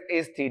axis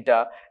is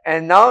theta.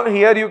 And now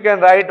here you can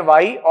write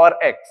y or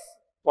x,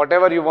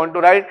 whatever you want to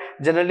write.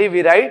 Generally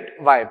we write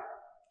y,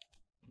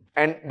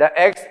 and the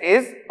x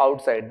is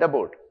outside the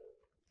board.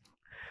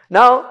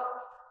 Now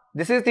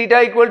this is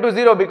theta equal to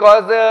 0,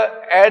 because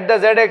at the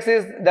z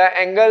axis the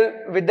angle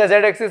with the z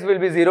axis will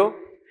be 0,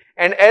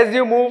 and as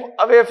you move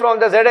away from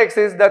the z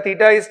axis, the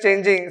theta is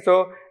changing.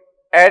 So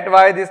at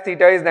y this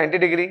theta is 90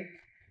 degree.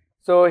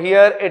 So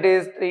here it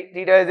is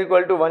theta is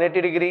equal to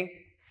 180 degree,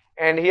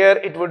 and here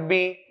it would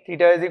be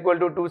theta is equal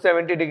to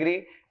 270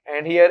 degree,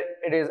 and here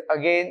it is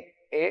again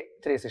a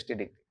 360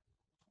 degree.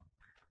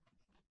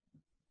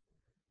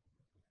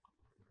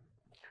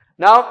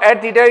 Now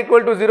at theta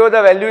equal to 0,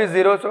 the value is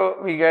 0, so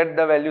we get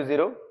the value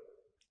 0.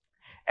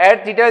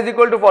 At theta is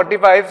equal to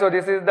 45, so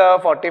this is the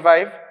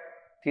 45,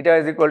 theta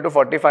is equal to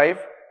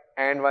 45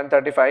 and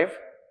 135.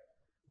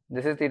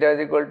 This is theta is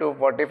equal to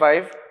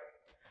 45,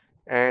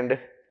 and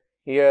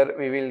here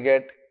we will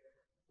get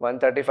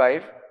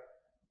 135.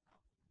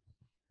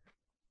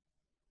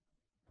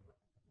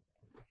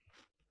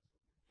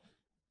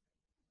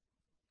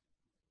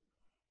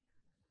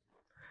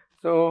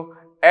 So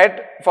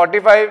at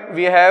 45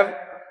 we have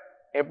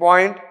a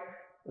point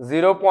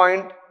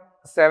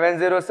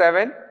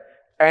 0.707,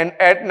 and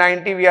at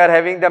 90 we are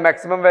having the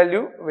maximum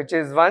value, which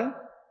is 1,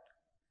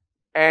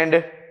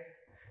 and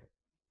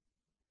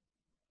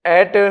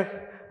at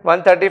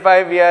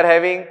 135 we are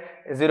having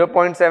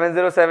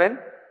 0.707,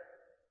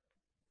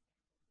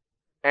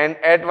 and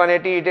at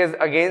 180 it is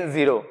again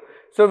 0.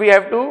 So we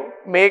have to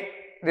make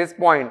this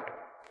point,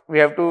 we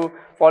have to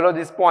follow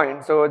this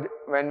point. So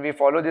when we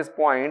follow this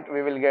point,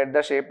 we will get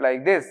the shape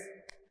like this.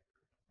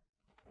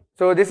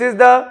 So this is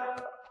the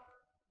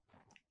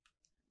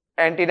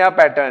antenna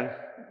pattern.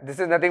 This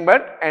is nothing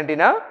but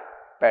antenna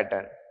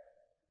pattern.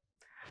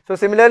 So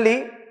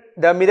similarly,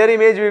 the mirror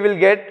image we will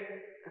get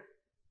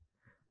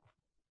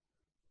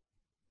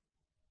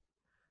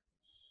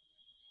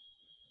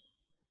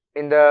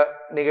in the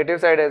negative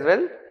side as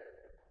well,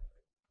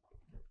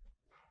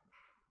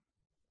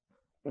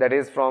 that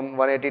is from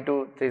 180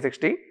 to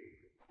 360.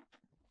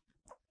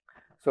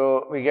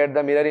 So we get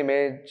the mirror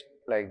image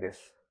like this.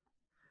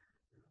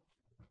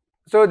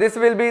 So this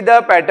will be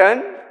the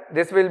pattern,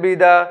 this will be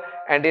the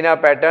antenna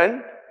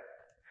pattern,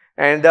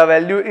 and the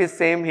value is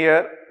same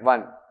here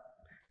 1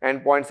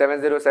 and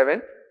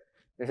 0.707.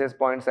 This is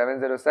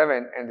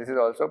 0.707, and this is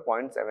also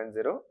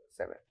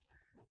 0.707.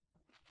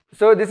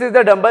 So this is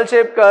the dumbbell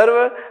shaped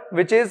curve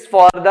which is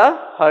for the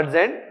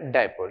Hertzian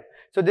dipole.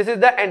 So this is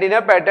the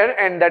antenna pattern,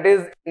 and that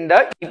is in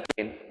the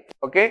E-plane.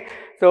 Okay,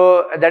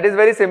 so that is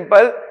very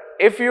simple.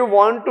 If you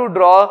want to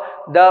draw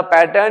the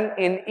pattern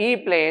in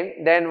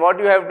E-plane, then what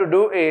you have to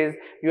do is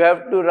you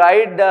have to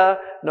write the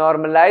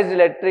normalized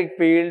electric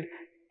field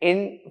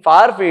in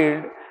far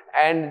field,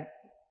 and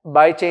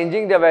by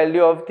changing the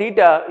value of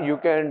theta you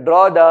can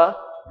draw the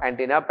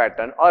antenna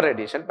pattern or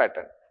radiation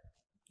pattern.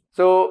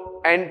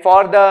 So, and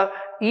for the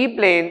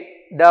E-plane,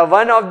 the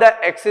one of the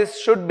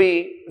axis should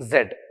be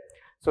z.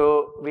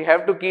 So we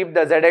have to keep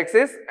the z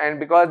axis, and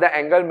because the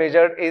angle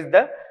measured is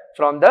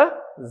from the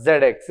z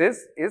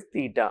axis is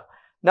theta.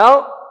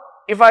 Now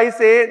if I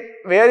say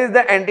where is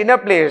the antenna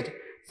placed,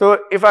 so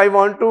if I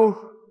want to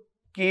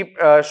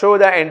show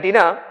the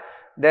antenna,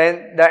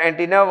 then the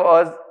antenna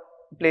was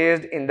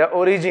placed in the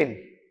origin.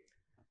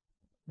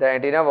 The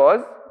antenna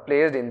was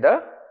placed in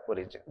the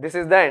origin. This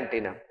is the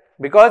antenna,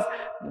 because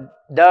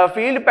the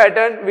field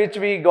pattern which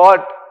we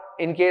got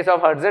in case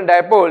of Hertzian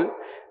dipole,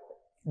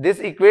 This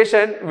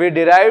equation we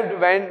derived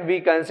when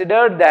we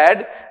considered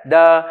that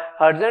the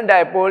Hudson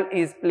dipole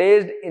is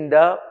placed in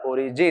the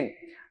origin.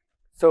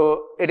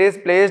 So it is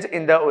placed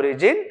in the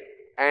origin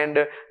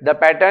and the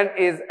pattern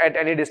is at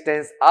any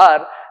distance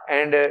r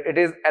and it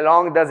is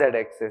along the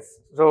z-axis.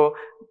 So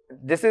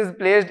this is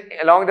placed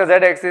along the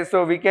z-axis,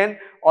 so we can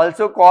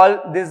also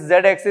call this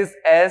z-axis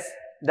as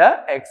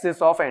the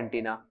axis of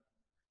antenna.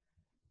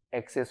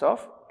 Axis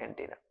of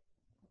antenna.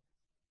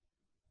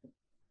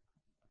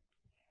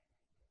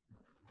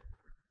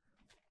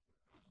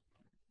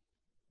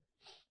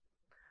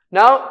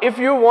 Now, if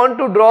you want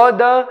to draw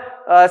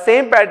the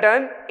same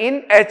pattern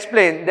in H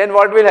plane, then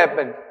what will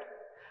happen?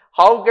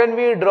 How can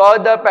we draw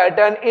the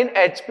pattern in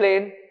H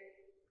plane?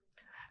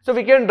 So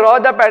we can draw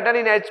the pattern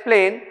in H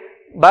plane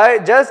by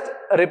just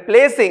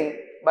replacing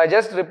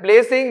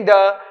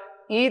the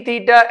E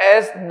theta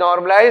as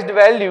normalized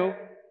value.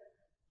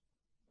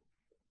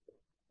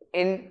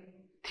 In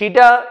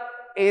theta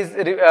is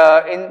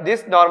in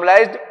this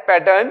normalized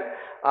pattern,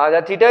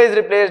 the theta is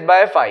replaced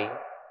by phi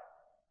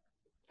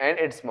and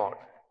its mod.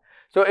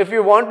 So if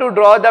you want to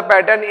draw the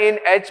pattern in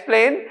H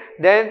plane,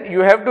 then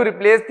you have to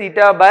replace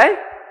theta by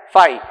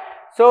phi.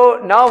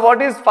 So now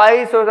what is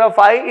phi? So the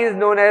phi is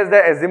known as the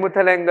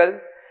azimuthal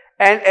angle,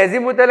 and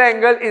azimuthal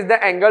angle is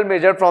the angle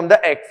measured from the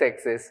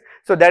x-axis.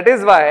 So that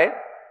is why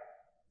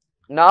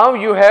now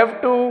you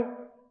have to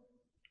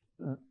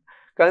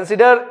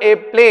consider a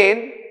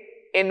plane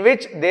in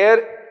which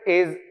there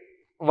is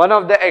one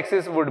of the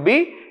axis would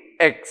be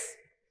x.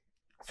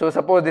 So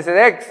suppose this is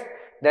x,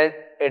 then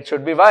it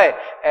should be y.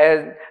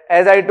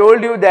 As I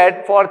told you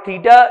that for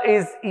theta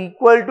is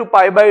equal to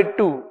pi by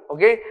 2,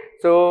 okay.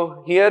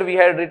 So here we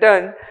had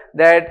written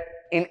that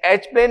in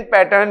H plane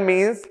pattern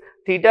means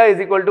theta is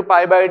equal to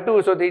pi by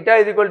 2. So theta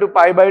is equal to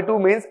pi by 2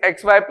 means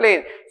xy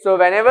plane. So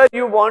whenever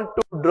you want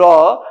to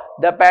draw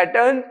the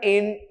pattern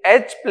in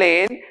H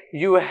plane,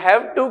 you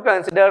have to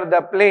consider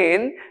the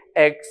plane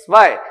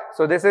xy.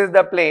 So this is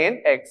the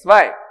plane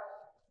xy.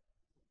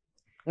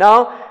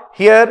 Now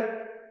here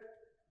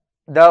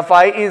the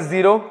phi is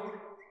 0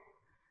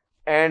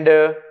 and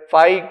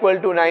phi equal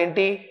to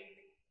 90.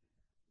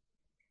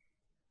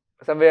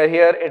 Somewhere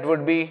here it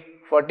would be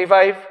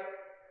 45.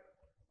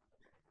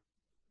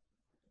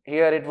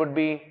 Here it would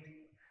be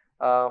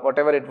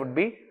whatever it would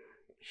be.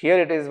 Here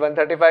it is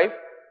 135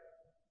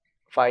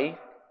 phi.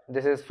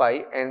 This is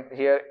phi, and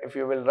here if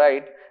you will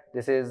write,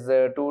 this is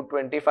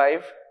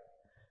 225.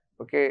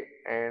 Okay,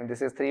 and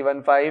this is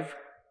 315.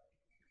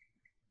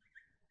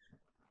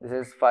 This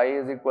is phi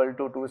is equal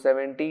to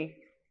 270,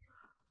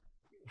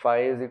 phi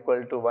is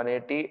equal to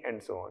 180,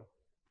 and so on.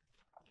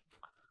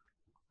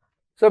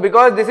 So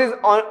because this is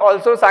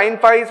also sin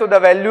phi, so the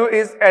value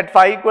is at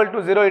phi equal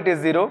to 0, it is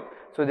 0.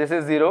 So this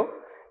is 0,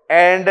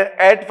 and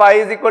at phi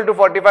is equal to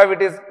 45,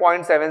 it is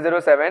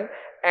 0.707,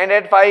 and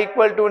at phi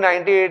equal to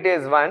 90, it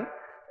is 1,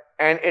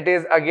 and it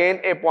is again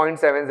a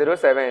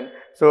 0.707.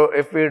 So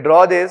if we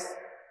draw this,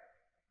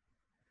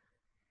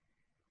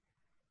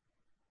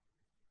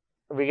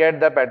 we get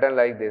the pattern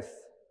like this.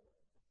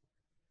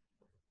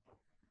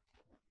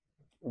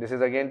 This is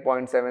again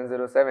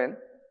 0.707.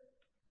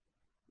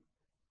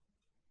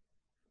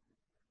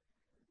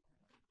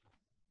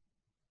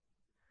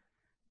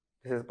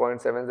 This is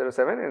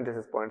 0.707 and this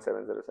is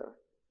 0.707.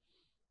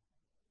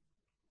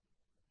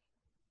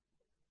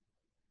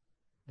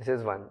 This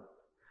is 1.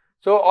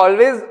 So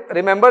always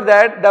remember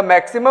that the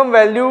maximum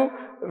value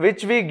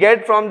which we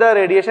get from the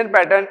radiation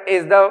pattern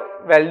is the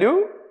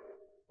value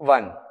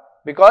 1,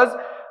 because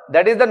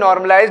that is the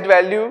normalized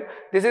value.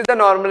 This is the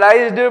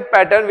normalized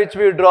pattern which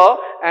we draw,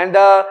 and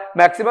the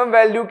maximum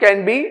value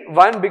can be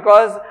 1,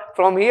 because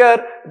from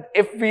here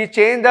if we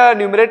change the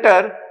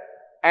numerator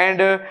and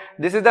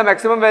this is the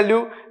maximum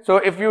value, so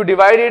if you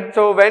divide it,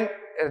 so when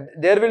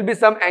there will be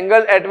some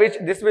angle at which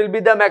this will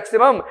be the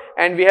maximum,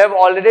 and we have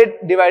already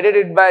divided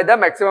it by the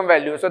maximum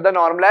value. So the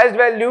normalized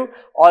value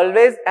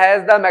always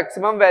has the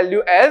maximum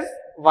value as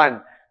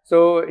 1.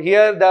 So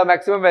here the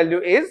maximum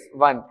value is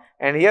 1,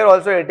 and here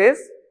also it is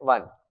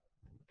 1.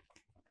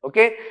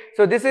 Okay,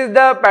 so this is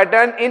the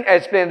pattern in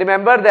H plane.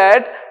 Remember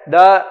that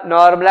the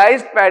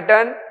normalized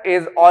pattern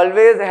is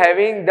always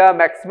having the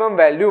maximum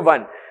value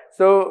 1.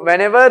 So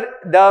whenever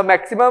the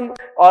maximum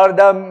or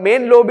the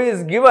main lobe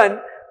is given,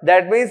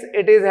 that means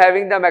it is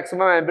having the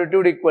maximum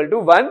amplitude equal to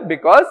 1,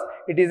 because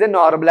it is a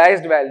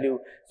normalized value.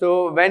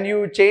 So when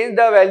you change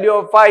the value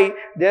of phi,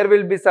 there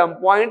will be some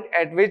point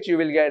at which you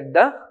will get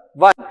the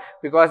 1,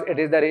 because it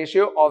is the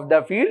ratio of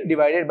the field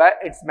divided by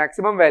its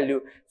maximum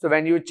value. So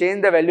when you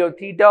change the value of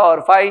theta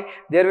or phi,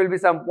 there will be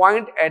some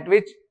point at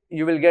which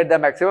you will get the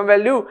maximum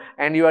value,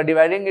 and you are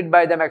dividing it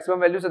by the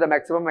maximum value, so the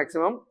maximum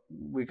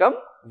become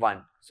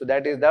 1. So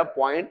that is the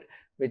point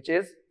which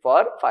is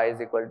for phi is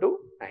equal to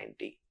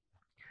 90.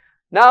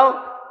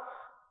 Now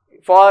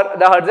for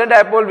the Hudson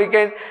dipole, we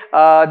can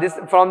this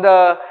from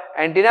the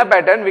antenna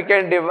pattern we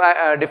can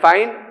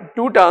define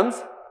two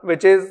terms,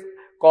 which is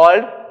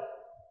called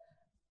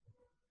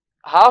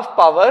half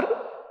power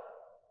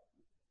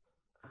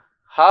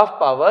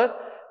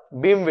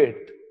beam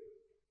width.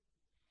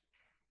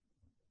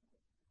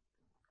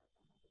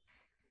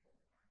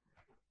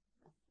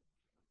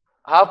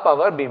 half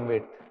power beam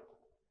width,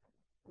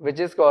 which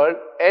is called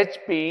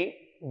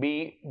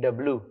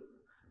HPBW,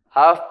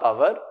 half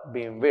power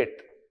beam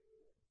width.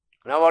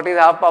 Now what is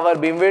half power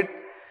beam width?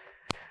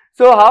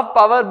 So half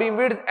power beam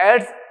width,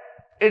 as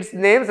its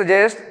name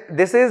suggests,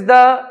 this is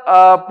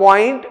the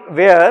point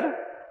where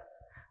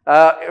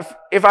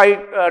if I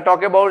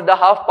talk about the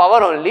half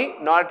power only,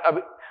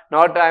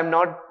 I am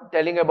not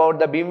telling about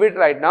the beam width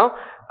right now.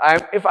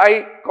 If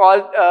I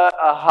call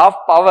a half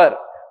power,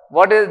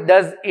 what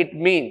does it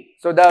mean?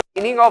 So the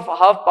meaning of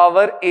half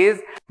power is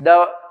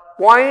the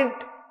point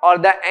or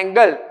the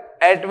angle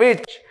at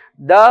which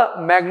the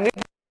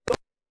magnitude of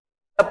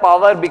the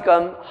power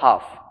become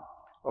half.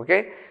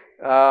 Okay,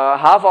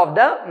 half of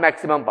the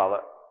maximum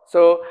power.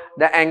 So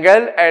the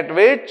angle at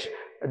which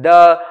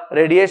the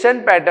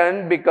radiation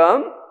pattern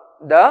become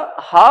the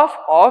half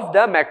of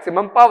the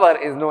maximum power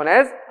is known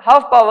as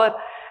half power,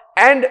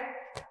 and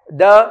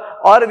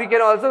or we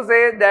can also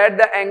say that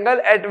the angle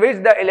at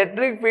which the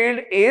electric field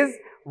is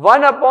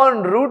 1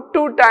 upon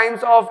 √2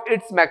 times of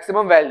its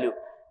maximum value.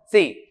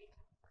 See,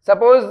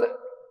 suppose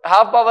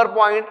half power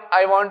point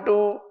I want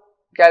to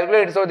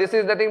calculate, so this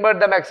is nothing but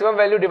the maximum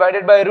value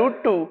divided by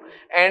 √2,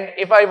 and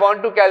if I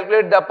want to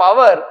calculate the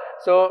power,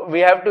 so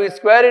we have to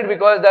square it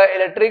because the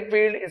electric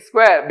field is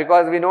square,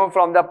 because we know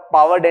from the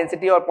power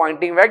density or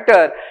Poynting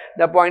vector,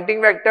 the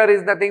Poynting vector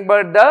is nothing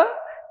but the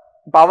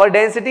power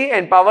density,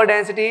 and power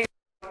density,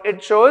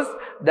 it shows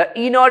the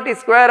E0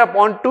 square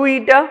upon 2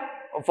 eta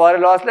for a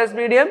lossless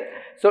medium.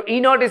 So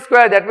E0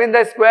 square, that means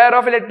the square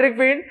of electric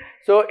field.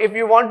 So if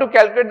you want to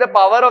calculate the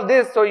power of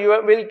this, so you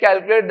will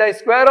calculate the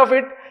square of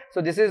it. So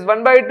this is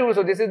 1 by 2.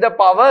 So this is the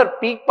power,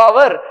 peak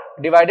power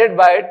divided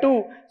by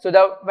 2.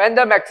 So when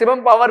the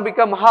maximum power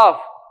become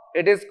half,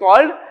 it is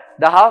called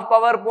the half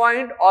power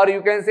point, or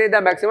you can say the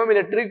maximum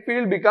electric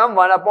field become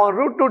 1 upon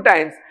 √2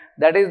 times.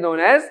 That is known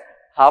as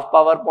half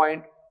power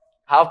point,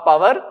 half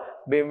power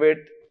beam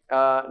width.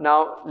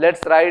 Now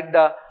let's write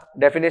the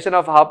definition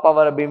of half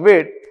power beam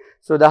width.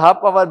 So the half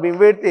power beam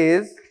width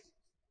is,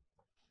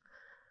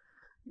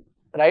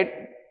 right,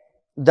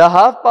 the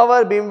half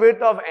power beam width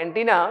of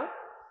antenna,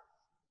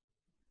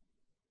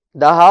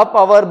 the half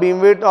power beam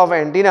width of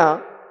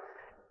antenna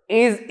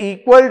is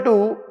equal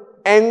to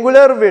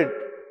angular width.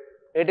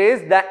 It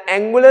is the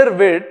angular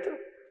width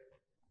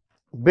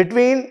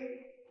between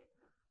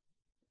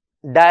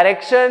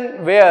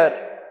direction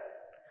where,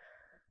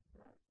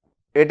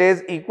 it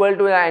is equal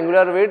to the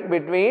angular width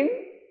between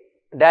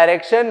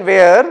direction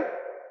where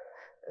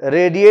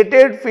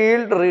radiated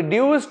field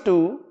reduces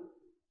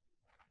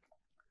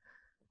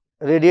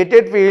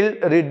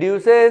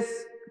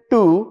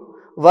to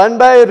 1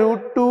 by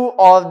 √2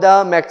 of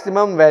the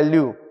maximum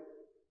value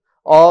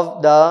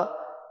of the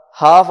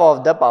half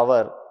of the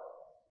power.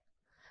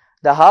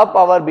 The half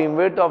power beam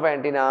width of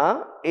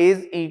antenna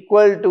is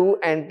equal to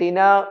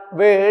antenna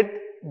width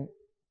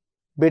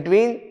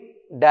between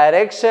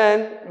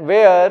direction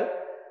where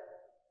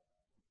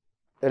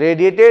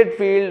radiated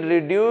field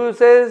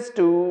reduces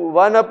to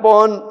 1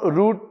 upon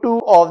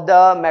 √2 of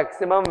the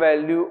maximum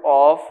value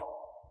of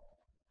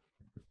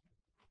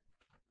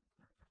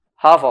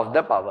half of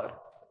the power.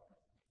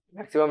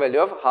 Maximum value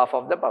of half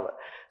of the power.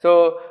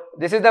 So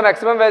this is the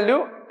maximum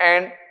value,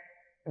 and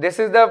this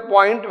is the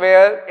point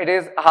where it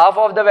is half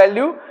of the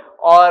value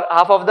or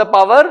half of the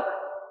power,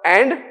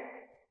 and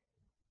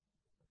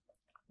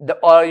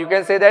or you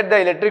can say that the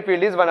electric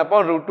field is 1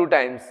 upon √2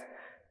 times.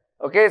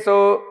 Okay,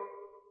 so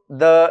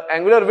the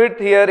angular width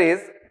here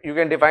is, you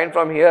can define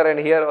from here and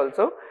here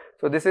also.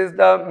 So this is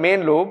the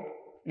main lobe.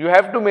 You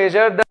have to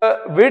measure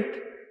the width,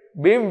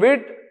 beam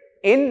width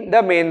in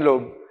the main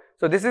lobe.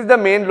 So this is the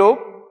main lobe,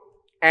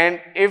 and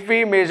if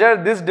we measure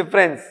this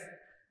difference,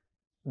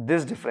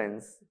 this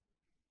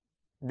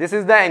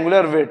is the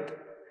angular width.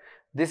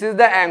 This is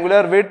the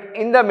angular width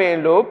in the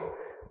main lobe,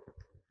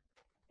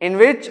 in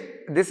which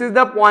this is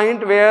the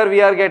point where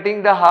we are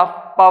getting the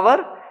half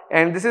power,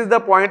 and this is the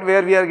point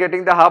where we are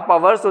getting the half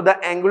power. So the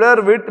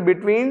angular width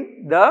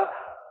between the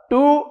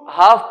two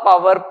half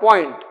power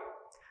point,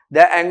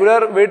 the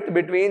angular width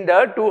between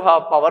the two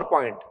half power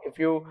point. If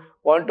you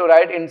want to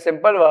write in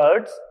simple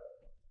words,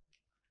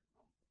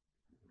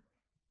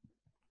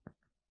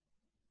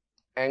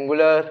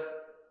 angular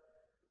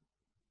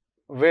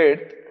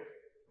width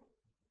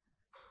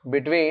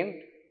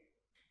between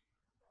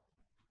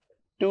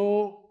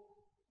two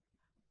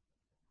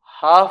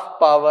half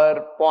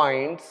power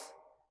points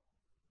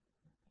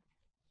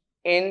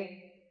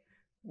in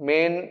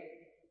main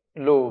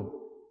lobe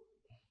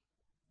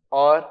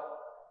or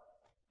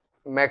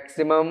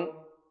maximum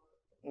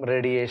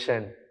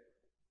radiation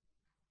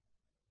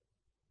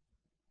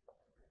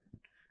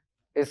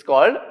is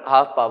called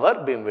half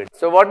power beam width.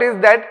 So what is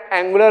that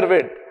angular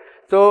width?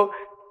 So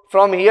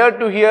from here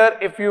to here,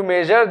 if you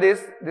measure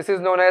this, this is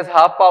known as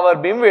half power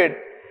beam width,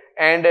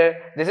 and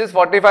this is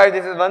 45,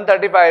 this is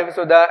 135,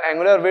 so the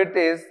angular width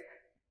is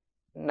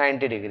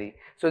 90 degree.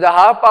 So the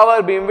half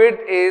power beam width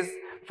is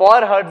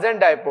for Hertzian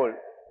dipole,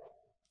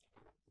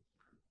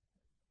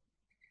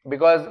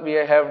 because we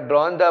have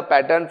drawn the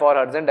pattern for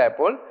Hertzian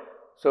dipole.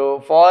 So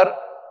for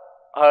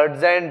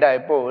Hertzian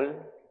dipole,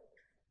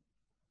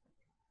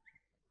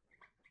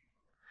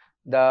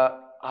 the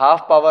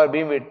half power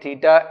beam width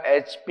theta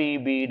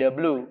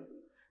HPBW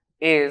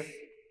is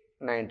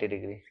 90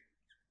 degree.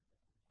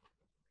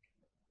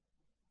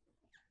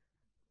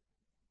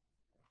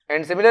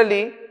 And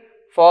similarly,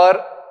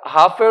 for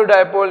half wave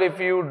dipole, if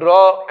you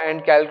draw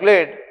and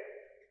calculate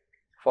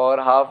for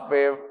half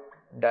wave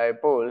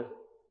dipole,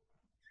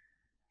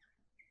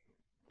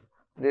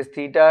 this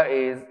theta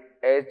is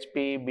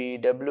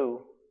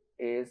HPBW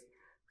is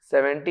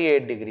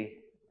 78 degree.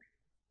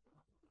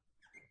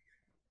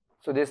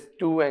 So these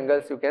two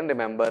angles you can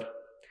remember.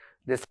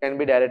 This can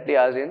be directly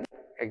asked in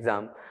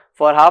exam.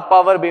 For half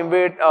power beam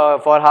width,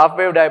 for half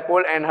wave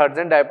dipole and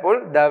Hertzian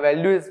dipole, the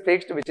value is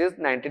fixed, which is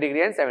 90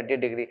 degree and 70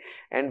 degree.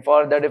 And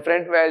for the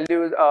different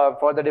values,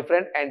 for the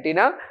different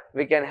antenna,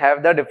 we can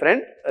have the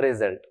different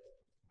result.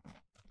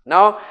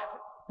 Now,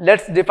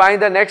 let's define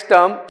the next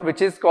term,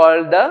 which is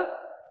called the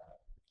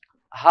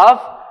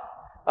half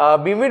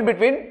beam width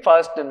between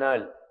first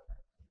null.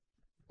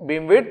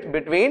 Beam width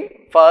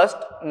between first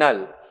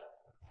null.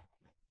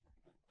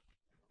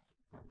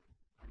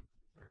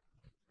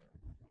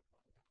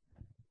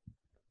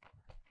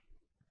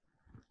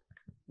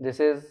 This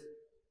is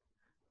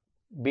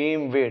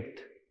beam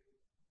width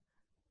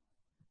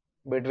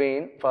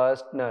between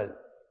first null.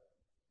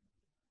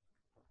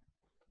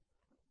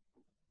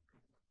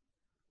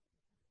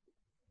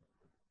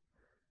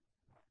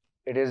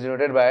 It is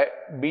denoted by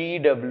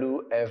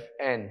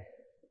BWFN.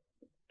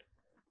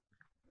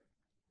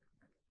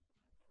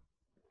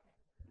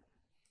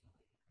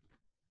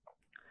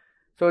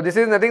 So this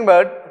is nothing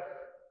but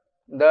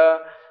the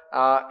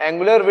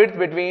angular width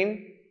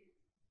between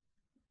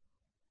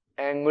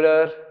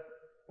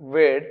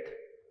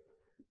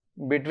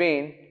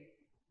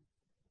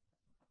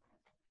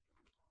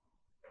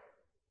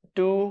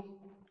two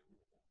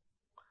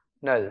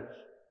nulls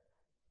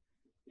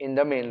in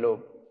the main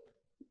lobe.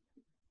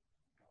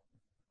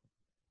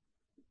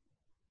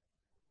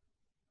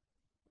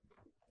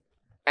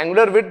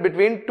 Angular width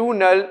between two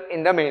null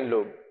in the main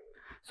lobe.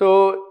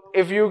 So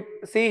if you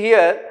see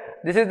here,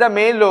 this is the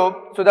main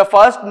lobe. So the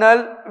first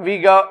null we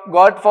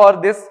got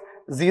for this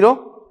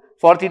 0.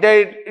 For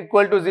theta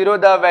equal to 0,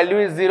 the value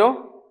is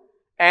 0.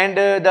 And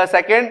the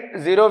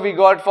second 0 we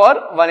got for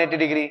 180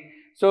 degree.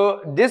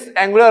 So this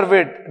angular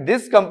width,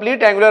 this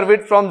complete angular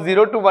width from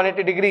 0 to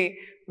 180 degree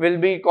will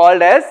be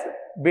called as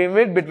beam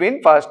width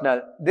between first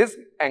null. This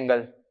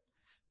angle.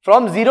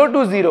 From 0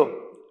 to 0.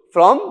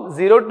 From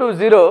 0 to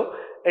 0,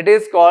 it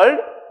is called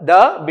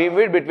the beam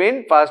width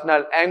between first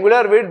null.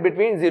 Angular width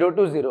between 0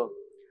 to 0.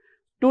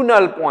 Two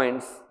null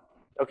points.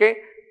 Okay.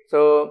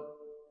 So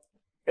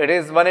it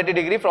is 180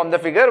 degree from the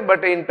figure,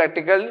 but in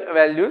practical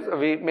values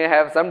we may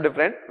have some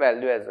different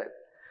value as well.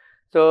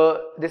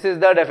 So this is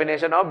the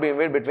definition of beam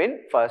width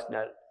between first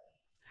null.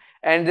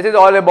 And this is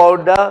all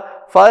about the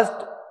first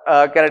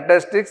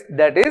characteristics,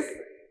 that is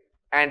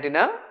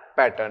antenna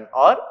pattern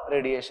or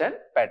radiation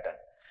pattern.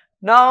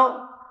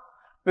 Now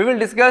we will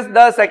discuss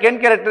the second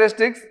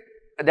characteristics,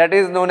 that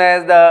is known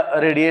as the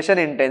radiation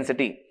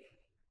intensity.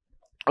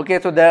 Okay,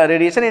 so the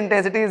radiation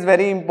intensity is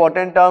very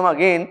important term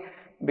again,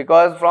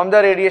 because from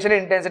the radiation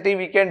intensity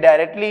we can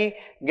directly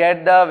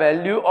get the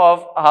value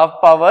of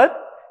half power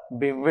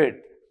beam width.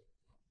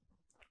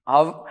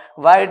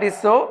 Why it is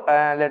so?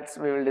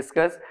 We will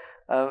discuss.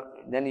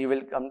 Then you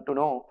will come to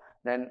know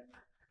then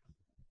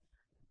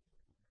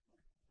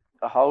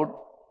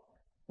how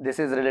this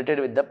is related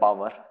with the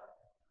power.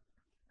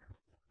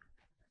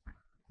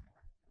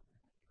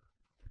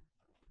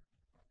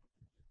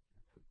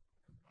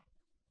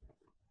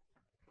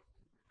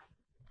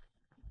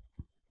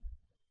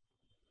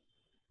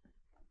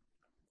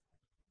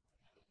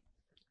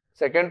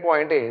 Second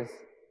point is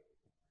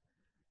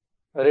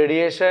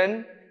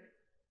radiation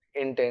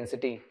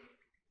intensity.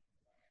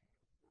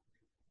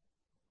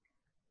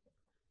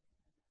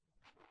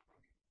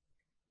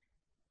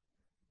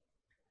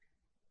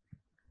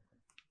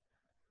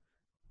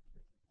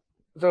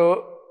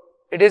 So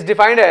it is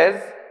defined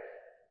as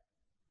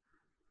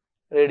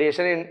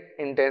radiation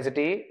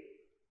intensity.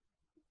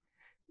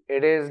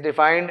 It is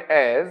defined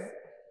as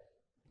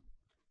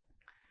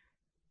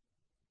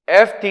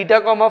F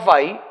theta comma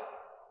phi,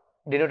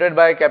 denoted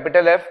by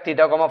capital F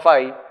theta comma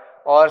phi,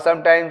 or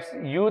sometimes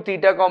U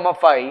theta comma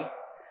phi,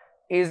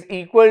 is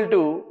equal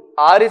to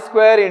R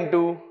square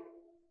into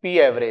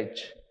P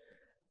average.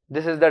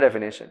 This is the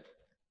definition.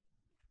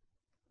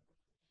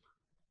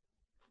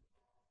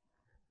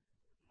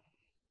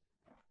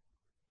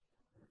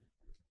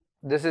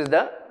 This is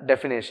the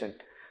definition.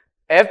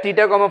 F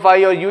theta comma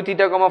phi or U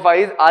theta comma phi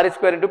is R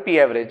square into P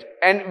average.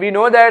 And we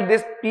know that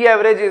this P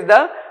average is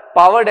the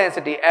power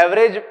density,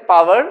 average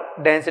power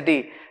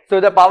density. So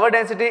the power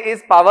density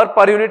is power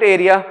per unit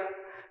area.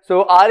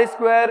 So R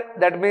square,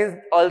 that means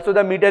also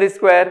the meter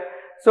square.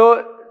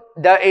 So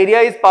the area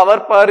is power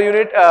per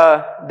unit,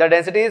 the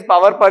density is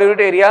power per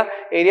unit area.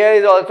 Area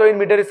is also in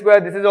meter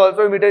square. This is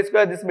also in meter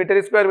square. This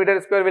meter square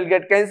will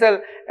get cancelled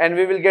and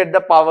we will get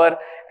the power.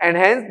 And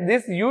hence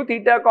this U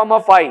theta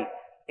comma phi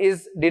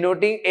is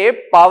denoting a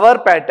power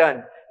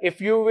pattern.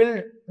 If you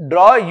will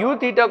draw u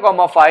theta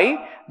comma phi,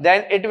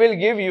 then it will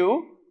give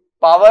you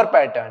power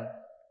pattern.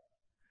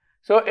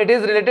 So it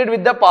is related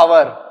with the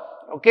power.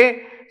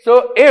 Okay.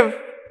 So if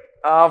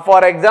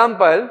for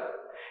example,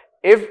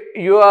 if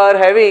you are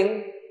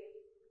having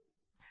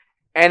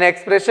an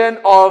expression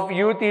of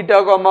u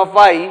theta comma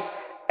phi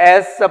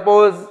as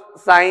suppose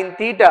sin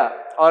theta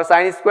or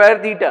sin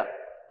square theta,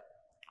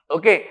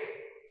 okay,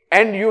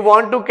 and you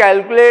want to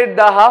calculate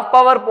the half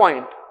power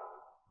point.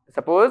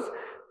 Suppose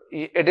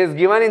it is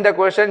given in the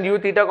question u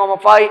theta comma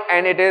phi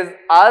and it is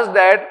asked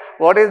that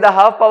what is the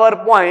half power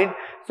point.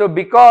 So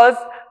because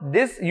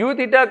this u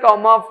theta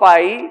comma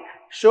phi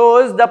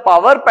shows the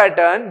power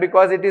pattern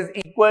because it is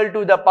equal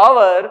to the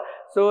power,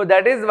 so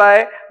that is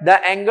why the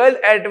angle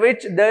at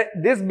which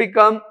this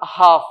become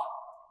half,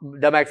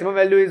 the maximum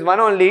value is 1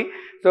 only,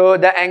 so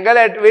the angle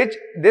at which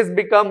this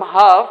become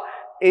half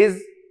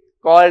is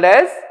called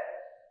as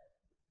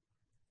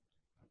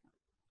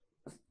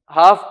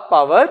half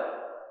power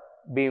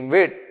beam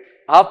width,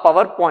 half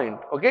power point.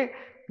 Okay,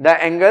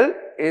 the angle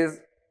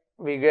is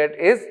we get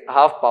is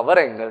half power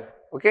angle.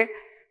 Okay,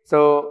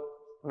 so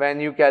when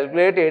you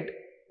calculate it,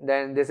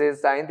 then this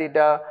is sin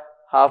theta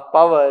half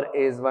power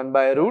is 1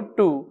 by root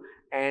 2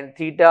 and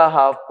theta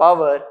half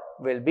power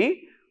will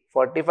be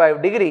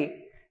 45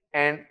 degree,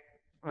 and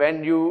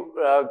when you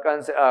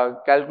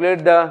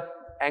calculate the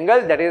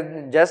angle, that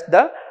is just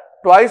the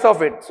twice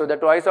of it, so the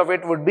twice of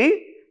it would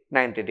be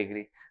 90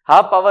 degree.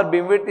 Half power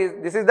beam width is,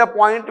 this is the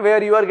point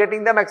where you are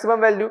getting the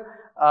maximum value,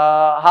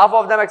 half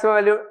of the maximum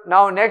value.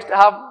 Now next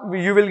half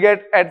you will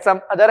get at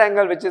some other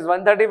angle which is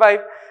 135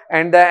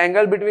 and the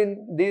angle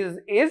between these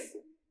is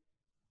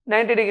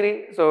 90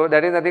 degree. So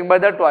that is nothing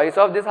but the twice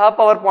of this half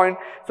power point.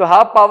 So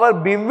half power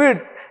beam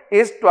width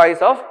is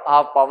twice of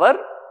half power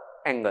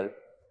angle.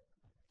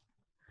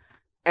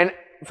 And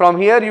from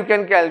here you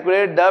can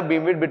calculate the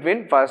beam width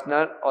between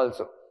fastener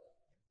also.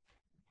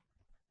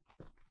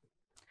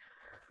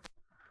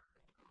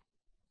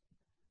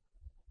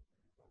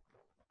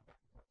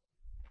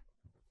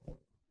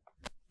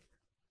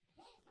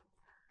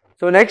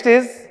 So next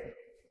is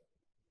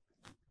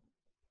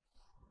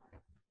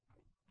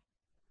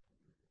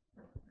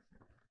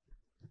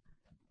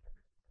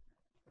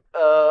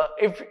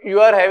if you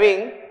are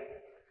having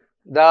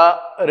the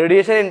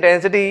radiation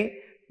intensity,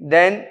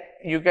 then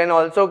you can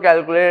also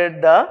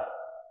calculate the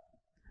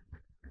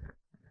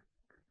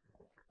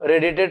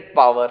radiated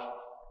power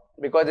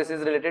because this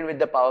is related with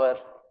the power.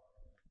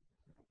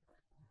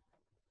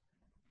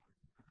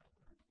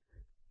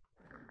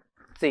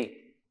 See,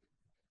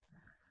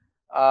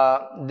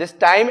 this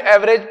time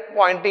average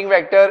pointing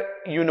vector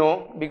you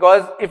know,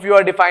 because if you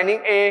are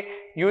defining a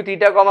u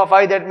theta comma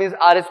phi, that means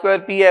r square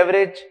p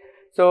average.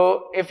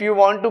 So if you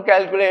want to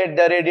calculate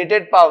the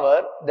radiated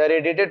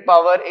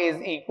power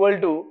is equal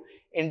to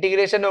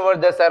integration over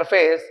the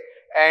surface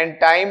and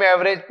time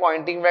average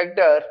pointing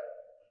vector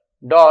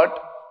dot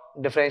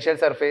differential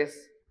surface.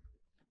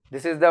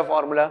 This is the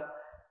formula.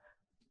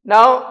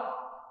 Now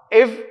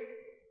if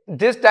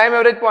this time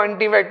average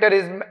pointing vector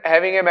is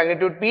having a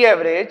magnitude p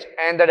average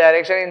and the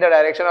direction in the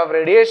direction of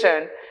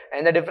radiation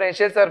and the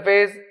differential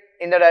surface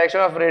in the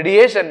direction of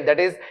radiation, that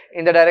is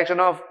in the direction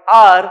of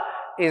r,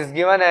 is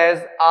given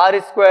as r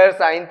square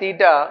sin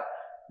theta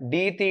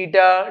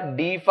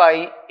d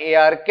phi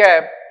ar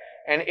cap,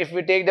 and if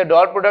we take the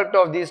dot product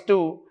of these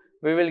two,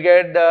 we will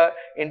get the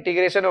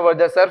integration over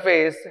the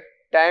surface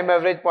time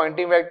average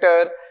pointing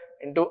vector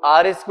into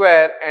r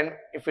square, and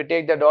if we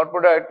take the dot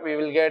product we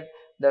will get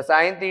the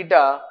sin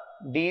theta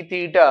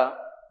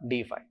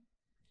d phi,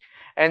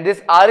 and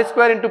this r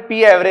square into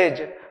p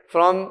average,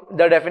 from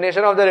the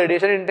definition of the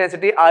radiation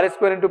intensity, r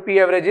square into p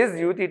average is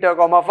u theta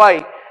comma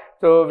phi.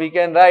 So we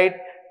can write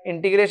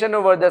integration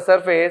over the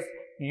surface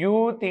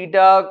u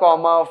theta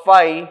comma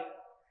phi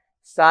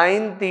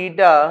sin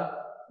theta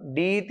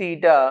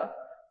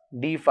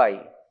d phi,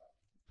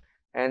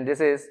 and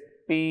this is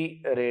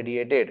p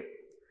radiated.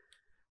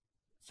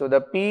 So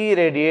the p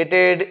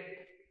radiated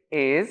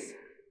is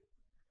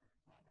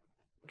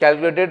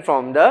calculated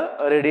from the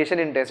radiation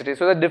intensity.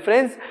 So the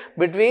difference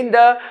between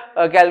the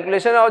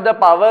calculation of the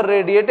power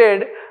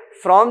radiated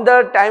from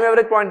the time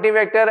average pointing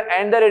vector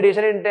and the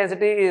radiation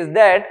intensity is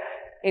that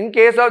in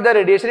case of the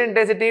radiation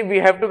intensity we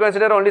have to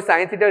consider only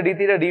sin theta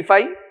d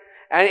phi,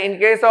 and in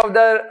case of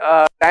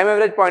the time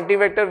average pointing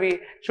vector we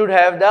should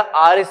have the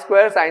r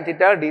square sin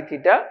theta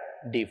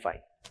d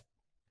phi.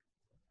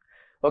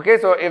 Okay,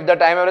 so if the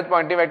time average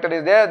pointing vector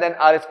is there, then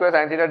r square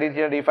sin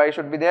theta d phi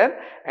should be there,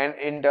 and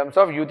in terms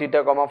of u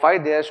theta comma phi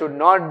there should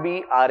not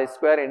be r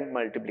square in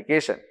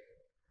multiplication.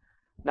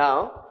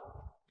 Now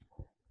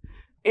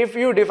if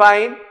you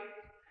define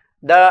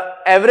the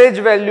average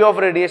value of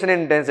radiation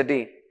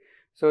intensity,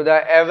 so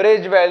the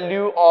average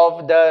value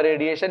of the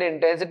radiation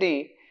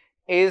intensity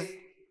is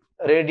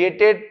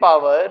radiated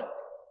power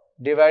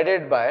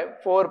divided by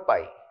 4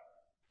 pi.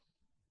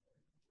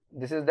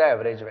 This is the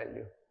average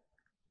value.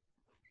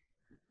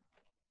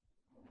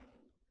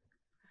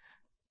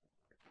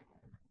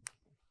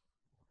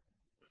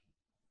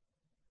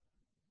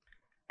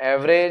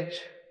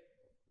 average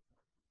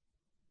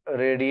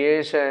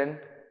radiation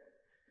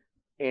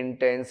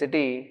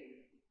intensity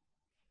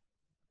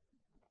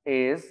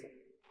is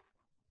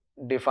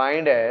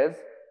defined as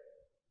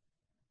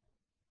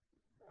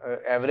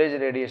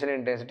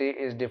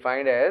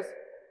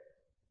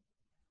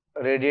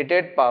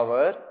radiated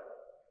power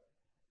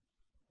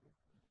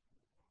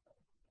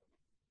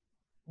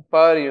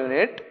per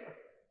unit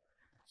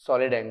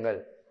solid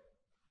angle.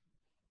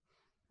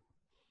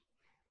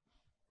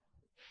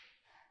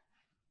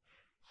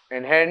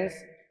 And hence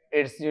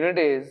its unit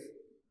is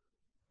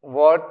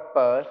watt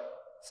per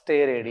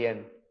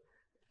stay-radian.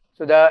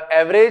 So the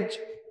average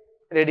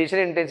radiation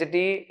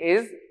intensity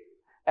is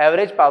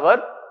average power,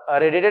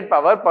 radiated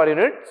power per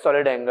unit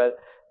solid angle,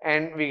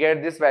 and we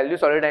get this value.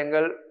 Solid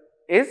angle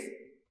is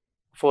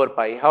 4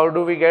 pi. How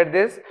do we get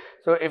this?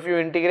 So if you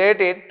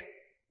integrate it,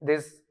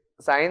 this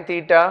sin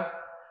theta,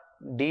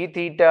 d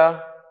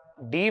theta,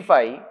 d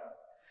phi,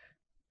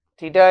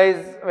 theta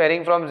is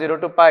varying from 0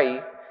 to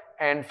pi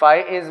and phi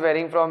is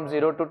varying from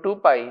 0 to 2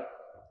 pi.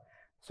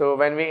 So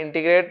when we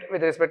integrate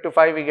with respect to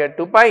phi, we get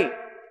 2 pi,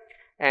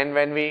 and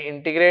when we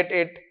integrate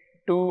it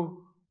to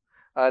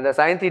the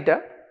sin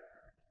theta,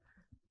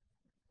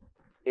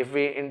 if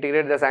we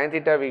integrate the sin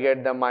theta, we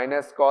get the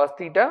minus cos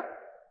theta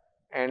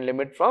and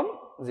limit from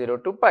 0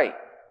 to pi.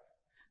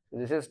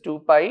 This is 2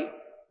 pi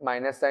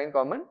minus sin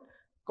common,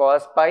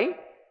 cos pi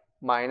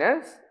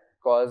minus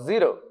cos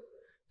 0.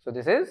 So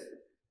this is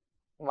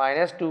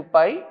minus 2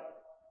 pi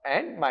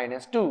and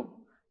minus 2,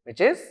 which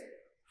is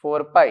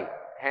 4 pi.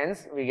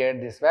 Hence we get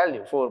this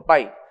value 4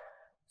 pi.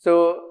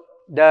 So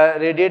the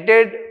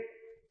radiated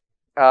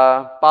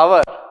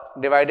power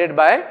divided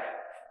by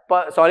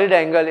solid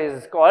angle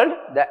is called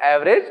the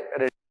average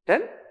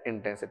radiation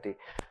intensity.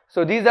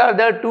 So these are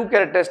the two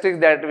characteristics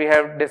that we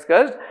have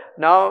discussed.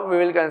 Now we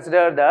will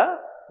consider the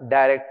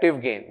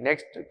directive gain.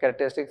 Next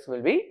characteristics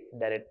will be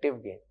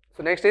directive gain.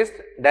 So next is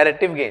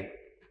directive gain.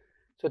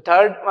 So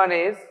third one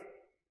is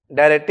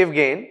directive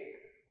gain.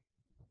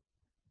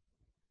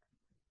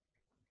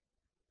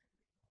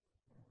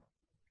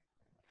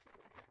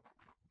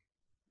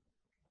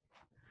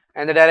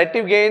 And the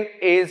directive gain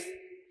is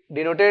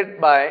denoted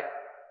by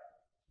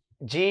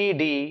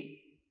GD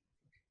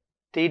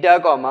theta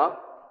comma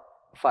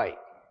phi.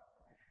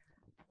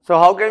 So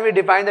how can we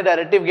define the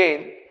directive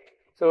gain?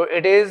 So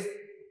it is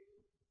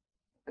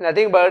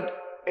nothing but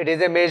it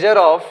is a measure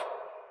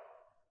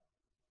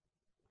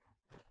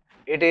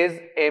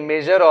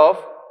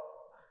of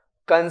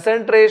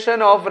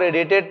concentration of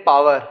radiated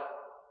power.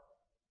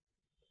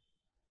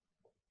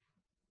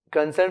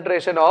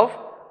 Concentration of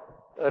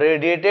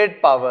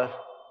radiated power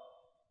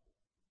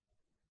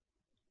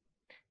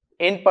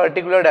in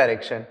particular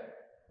direction.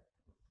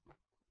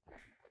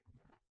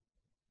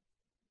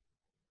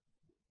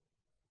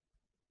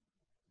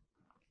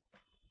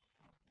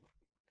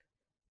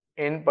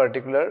 In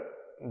particular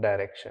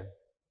direction.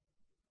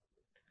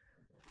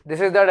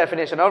 This is the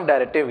definition of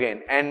directive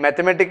gain, and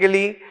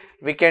mathematically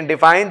we can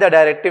define the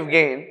directive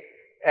gain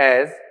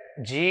as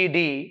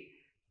GD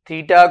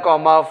theta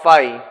comma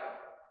phi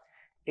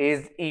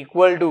is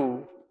equal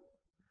to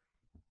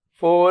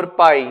 4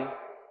 pi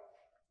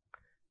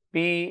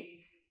P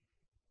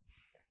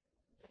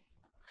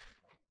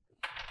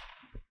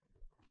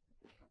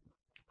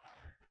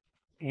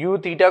U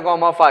theta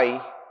comma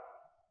phi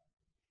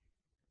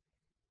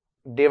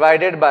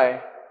divided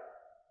by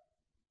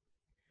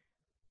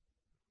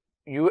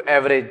U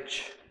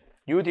average.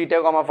 U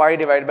theta comma phi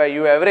divided by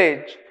U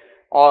average,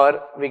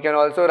 or we can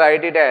also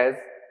write it as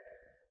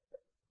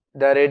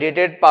the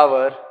radiated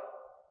power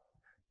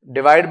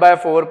divided by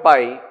 4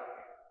 pi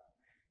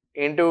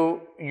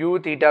into U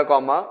theta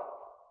comma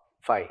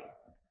phi.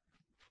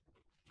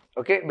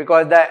 Okay,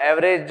 because the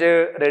average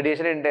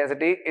radiation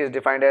intensity is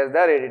defined as the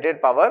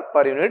radiated power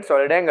per unit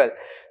solid angle.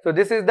 So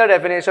this is the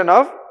definition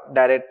of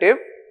directive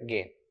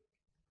gain.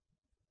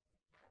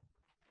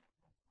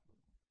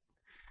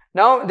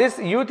 Now this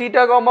U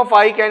theta comma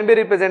phi can be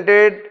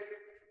represented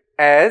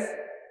as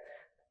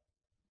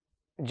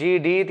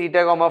GD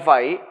theta comma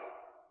phi.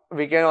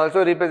 We can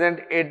also represent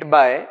it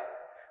by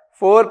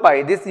 4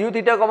 pi. This U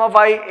theta comma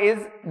phi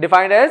is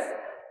defined as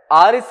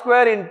R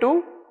square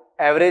into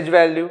average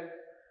value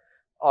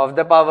of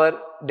the power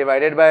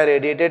divided by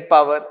radiated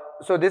power.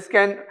 So this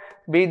can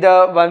be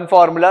the one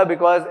formula,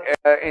 because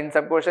in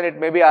some question it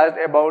may be asked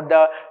about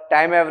the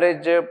time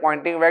average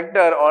Poynting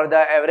vector or the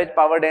average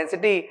power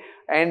density,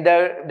 and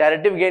the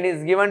directive gain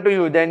is given to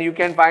you. Then you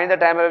can find the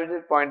time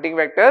average Poynting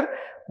vector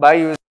by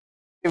using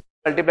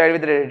multiplied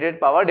with radiated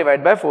power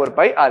divided by 4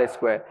 pi R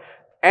square.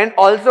 And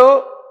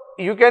also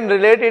you can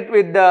relate it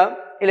with the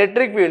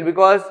electric field,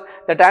 because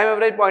the time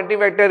average Poynting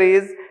vector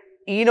is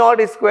E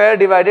naught square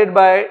divided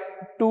by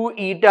 2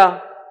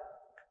 eta.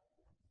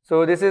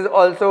 So this is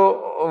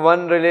also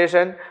one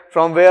relation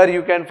from where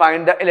you can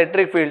find the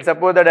electric field.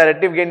 Suppose the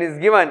directive gain is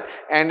given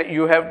and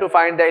you have to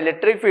find the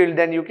electric field,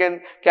 then you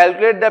can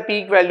calculate the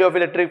peak value of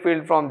electric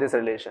field from this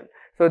relation.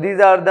 So these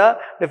are the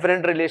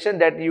different relations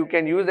that you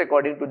can use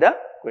according to the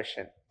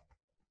question.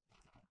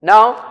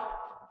 Now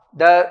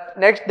the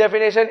next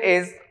definition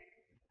is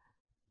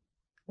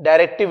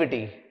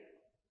directivity.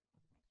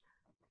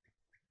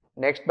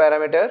 Next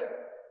parameter,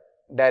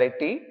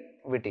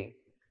 directivity.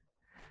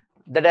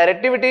 The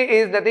directivity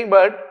is nothing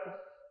but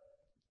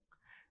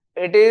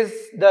it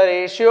is the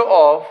ratio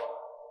of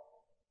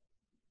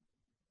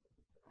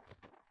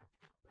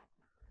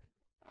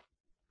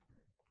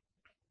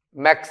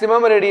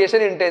maximum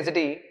radiation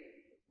intensity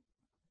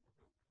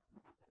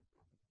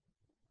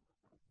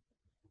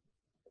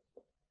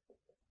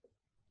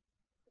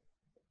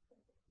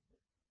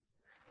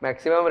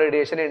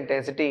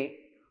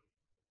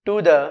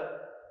to the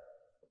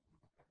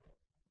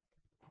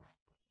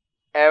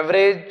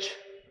average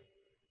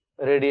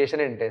radiation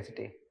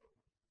intensity.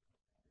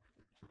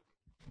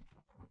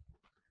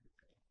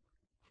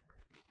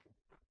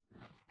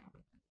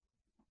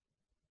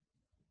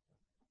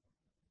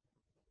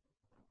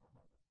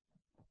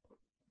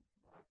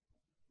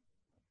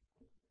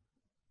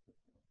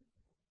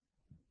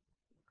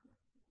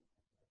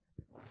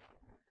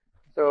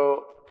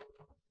 So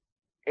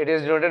it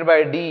is denoted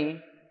by D,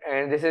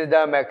 and this is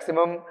the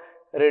maximum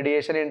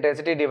radiation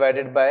intensity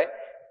divided by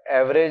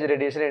average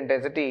radiation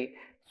intensity.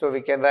 So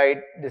we can write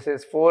this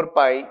is 4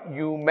 pi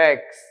U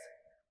max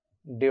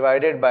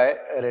divided by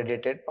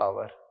radiated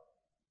power.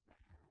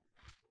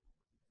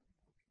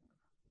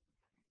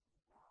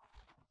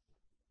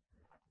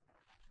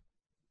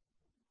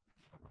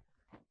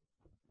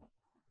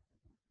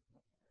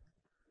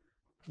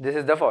 This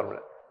is the formula.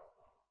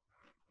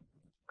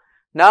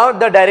 Now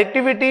the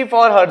directivity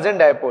for Hertzian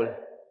dipole.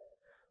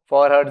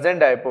 For Hertzian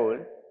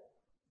dipole,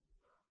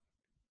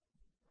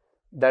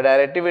 the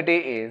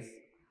directivity is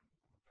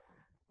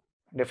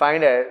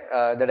defined as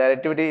the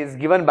directivity is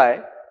given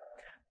by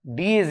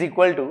D is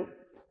equal to,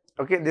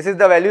 okay, this is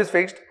the value is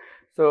fixed.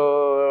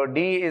 So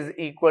D is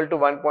equal to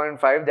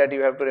 1.5, that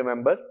you have to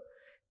remember.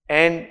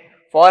 And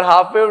for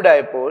half wave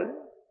dipole,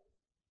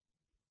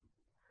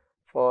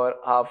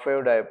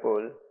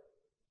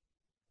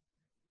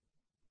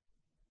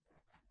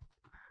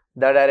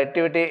 the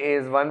directivity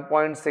is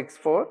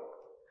 1.64,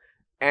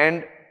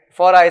 and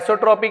for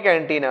isotropic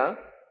antenna,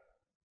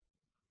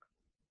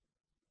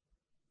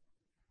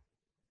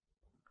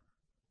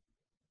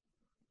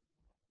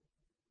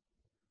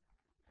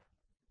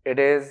 it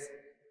is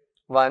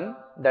 1,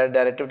 that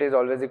directivity is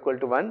always equal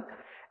to 1.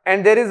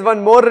 And there is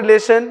one more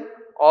relation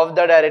of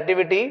the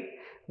directivity.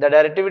 The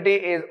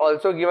directivity is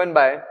also given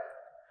by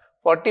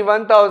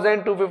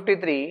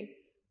 41,253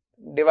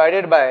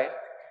 divided by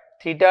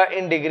theta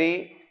in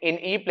degree in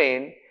E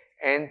plane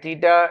and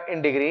theta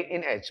in degree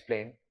in H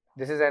plane.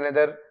 This is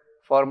another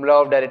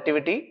formula of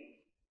directivity.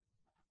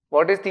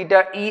 What is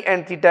theta E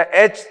and theta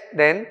H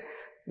then?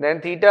 Then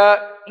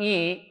theta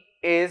E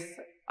is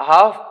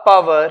half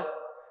power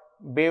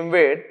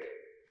beamwidth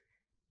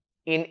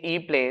in E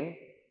plane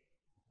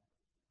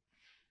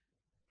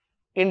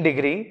in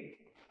degree,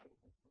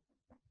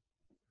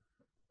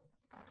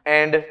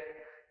 and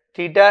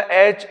theta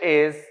H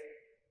is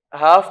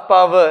half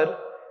power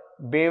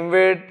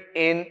beamwidth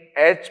in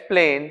H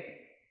plane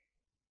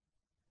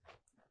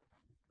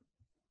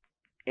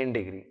in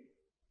degree.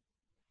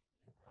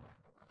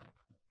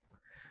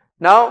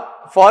 Now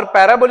for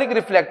parabolic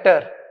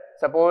reflector,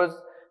 suppose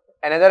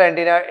another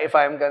antenna, if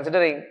I am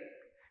considering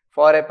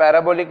for a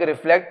parabolic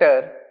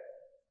reflector,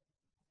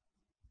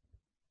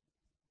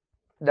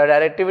 the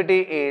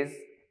directivity is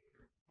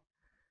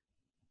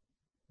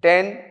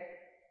 10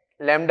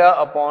 lambda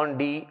upon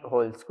D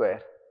whole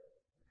square.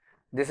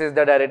 This is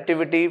the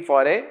directivity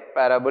for a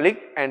parabolic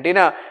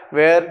antenna,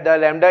 where the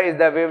lambda is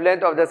the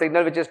wavelength of the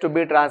signal which is to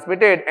be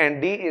transmitted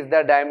and D is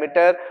the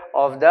diameter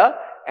of the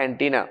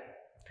antenna.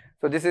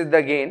 So this is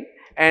the gain,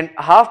 and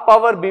half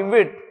power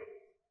beamwidth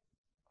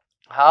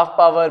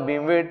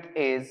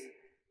is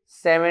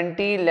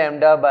 70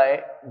 lambda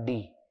by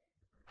D.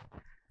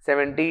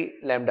 70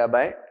 lambda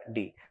by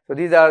D. So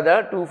these are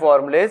the two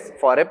formulas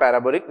for a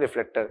parabolic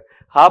reflector.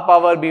 Half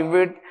power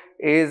beamwidth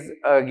is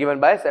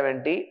given by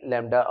 70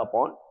 lambda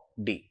upon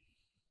D.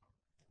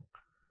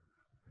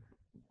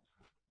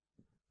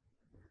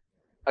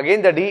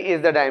 Again, the D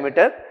is the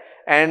diameter,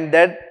 and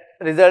that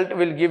result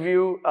will give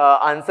you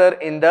answer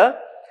in the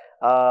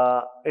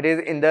it is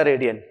in the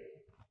radian,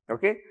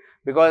 okay,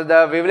 because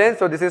the wavelength,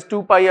 so this is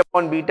 2 pi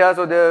upon beta,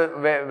 so the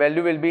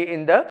value will be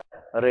in the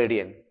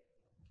radian.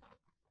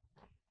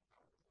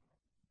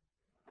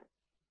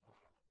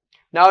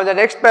 Now the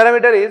next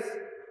parameter is,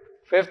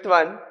 fifth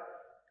one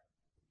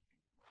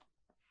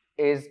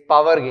is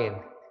power gain,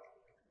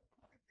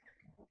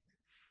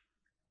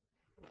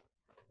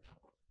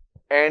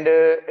 and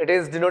it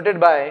is denoted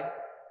by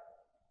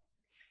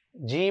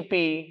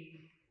Gp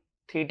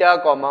theta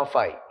comma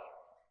phi.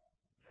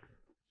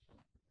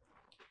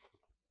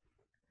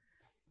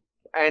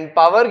 And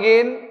power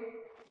gain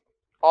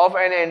of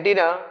an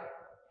antenna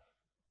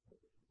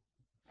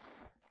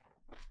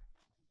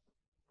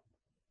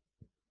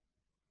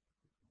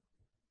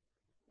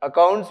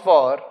accounts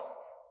for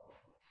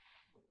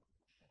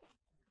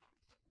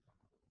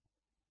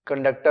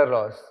conduction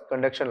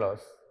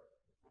loss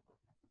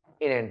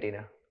in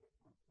antenna.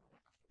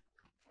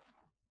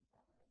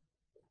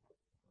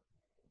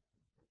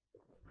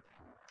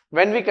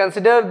 When we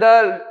consider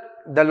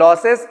the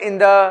losses in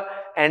the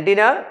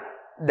antenna,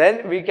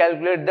 then we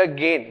calculate the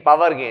gain,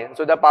 power gain.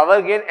 So the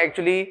power gain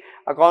actually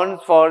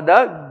accounts for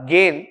the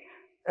gain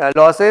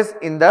losses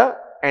in the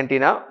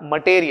antenna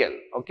material.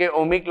 Okay,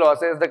 ohmic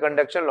losses, the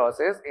conduction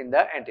losses in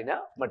the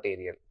antenna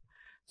material.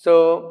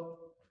 So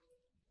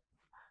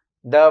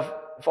the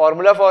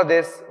formula for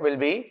this will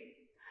be,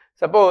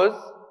 suppose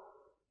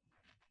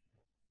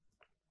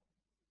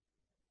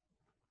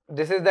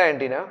this is the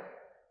antenna.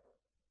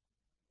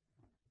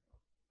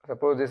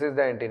 Suppose this is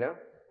the antenna.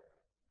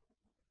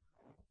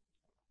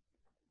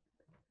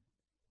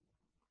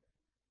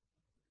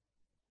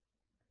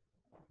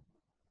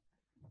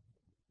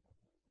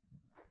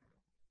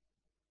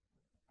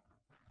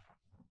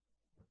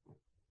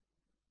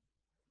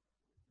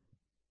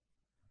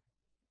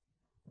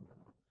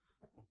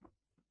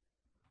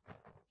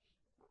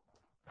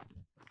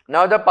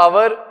 Now the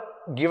power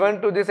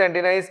given to this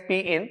antenna is P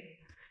in,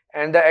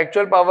 and the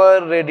actual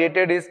power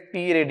radiated is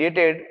P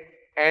radiated,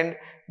 and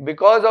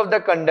because of the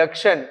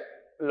conduction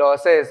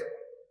losses,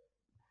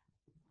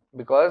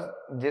 because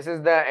this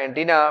is the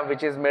antenna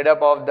which is made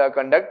up of the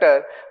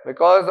conductor,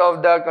 because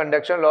of the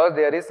conduction loss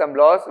there is some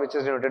loss which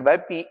is denoted by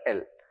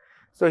PL.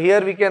 So here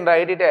we can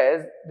write it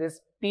as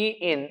this P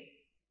in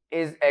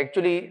is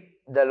actually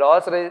the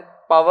loss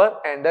power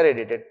and the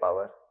radiated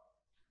power.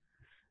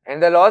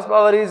 And the loss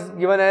power is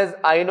given as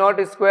I naught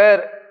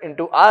square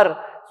into R.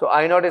 So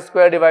I naught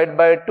square divided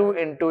by 2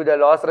 into the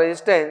loss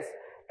resistance,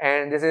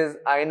 and this is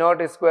I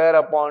naught square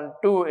upon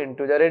 2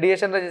 into the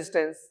radiation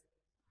resistance.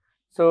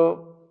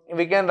 So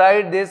we can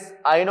write this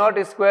I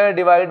naught square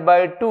divided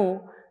by 2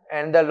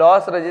 and the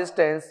loss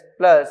resistance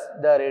plus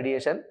the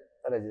radiation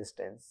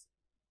resistance.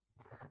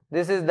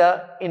 This is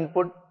the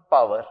input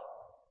power.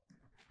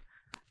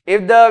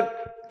 If the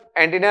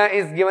antenna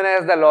is given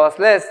as the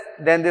lossless,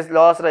 then this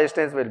loss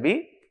resistance will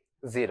be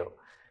 0.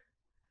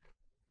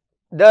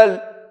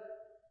 The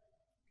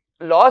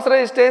loss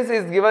resistance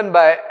is given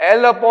by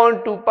L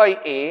upon 2 pi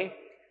A,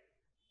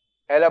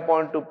 L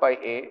upon 2 pi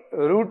A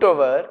root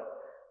over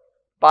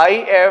pi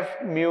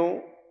F mu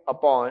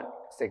upon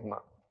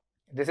sigma.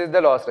 This is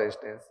the loss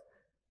resistance.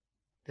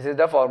 This is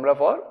the formula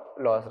for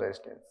loss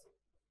resistance,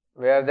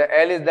 where the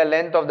L is the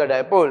length of the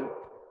dipole,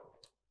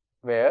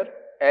 where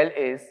L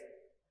is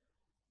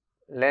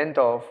length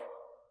of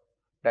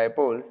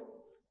dipole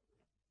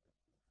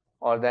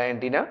or the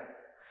antenna,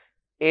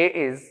 A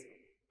is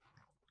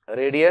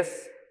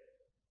radius,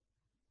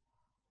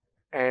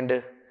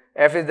 and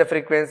F is the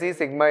frequency,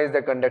 sigma is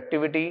the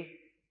conductivity,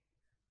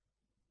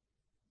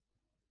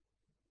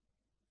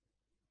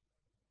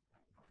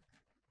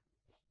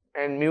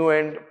 and mu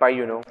and pi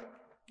you know.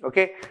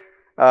 Okay.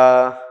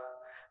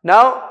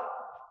 Now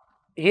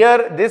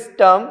here this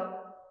term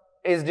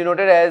is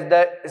denoted as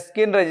the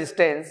skin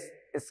resistance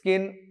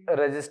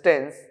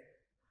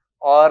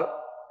or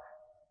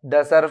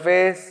the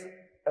surface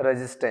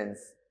resistance.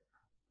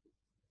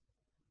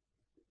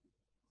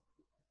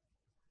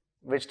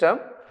 Which term?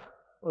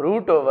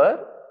 Root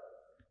over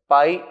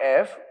pi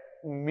F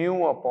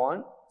mu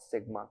upon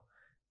sigma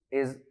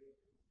is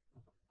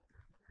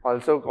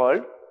also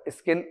called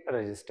skin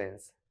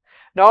resistance.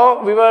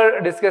 Now we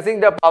were discussing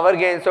the power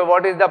gain. So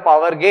what is the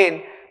power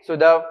gain? So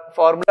the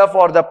formula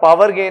for the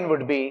power gain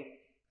would be,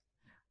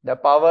 the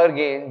power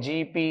gain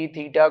Gp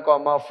theta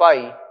comma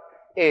phi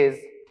is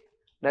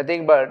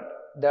nothing but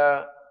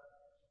the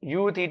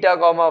U theta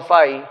comma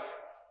phi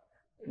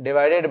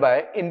divided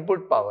by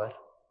input power.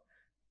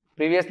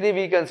 Previously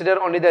we considered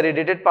only the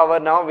radiated power,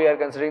 now we are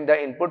considering the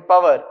input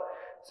power.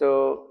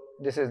 So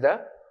this is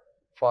the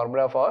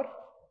formula for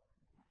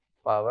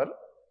power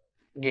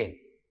gain.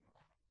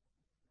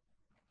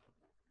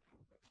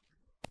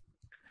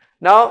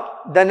 Now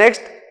the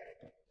next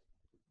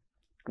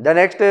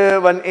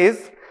one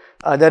is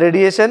the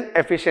radiation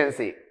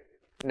efficiency.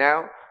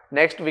 Now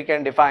next we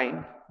can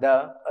define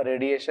the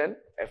radiation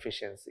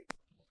efficiency.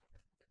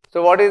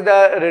 So what is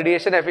the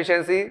radiation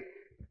efficiency?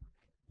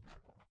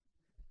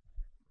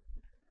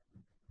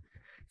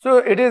 So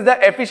it is the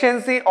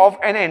efficiency of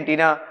an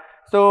antenna.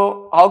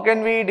 So how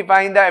can we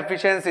define the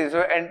efficiency?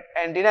 So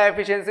antenna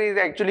efficiency is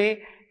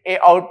actually a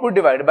output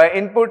divided by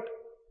input.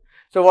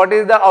 So what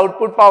is the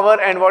output power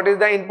and what is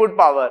the input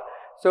power?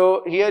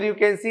 So here you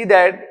can see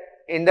that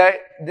in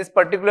this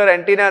particular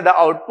antenna, the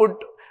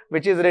output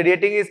which is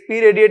radiating is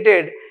P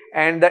radiated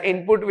and the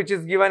input which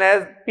is given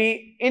as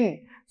P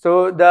in.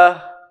 So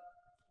the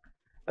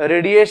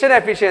radiation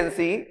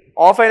efficiency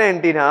of an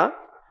antenna,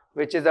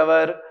 which is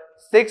our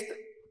sixth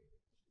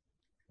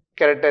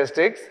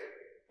characteristics,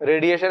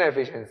 radiation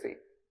efficiency.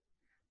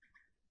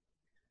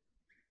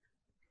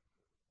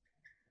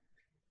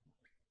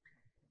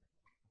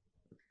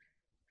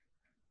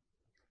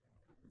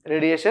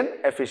 Radiation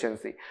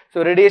efficiency.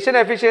 So radiation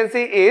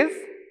efficiency is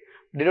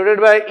denoted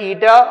by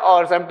eta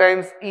or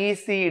sometimes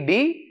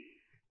ECD.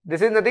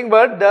 This is nothing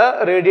but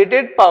the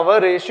radiated power,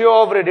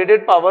 ratio of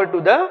radiated power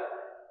to the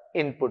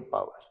input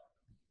power.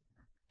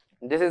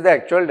 This is the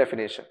actual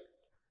definition.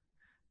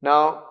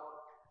 Now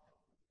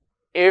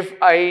if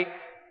I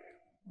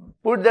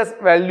put the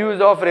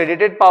values of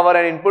radiated power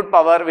and input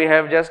power we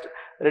have just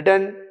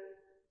written.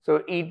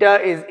 So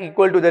eta is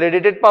equal to the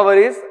radiated power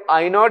is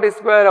I naught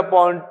square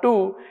upon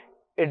 2,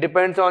 it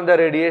depends on the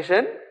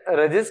radiation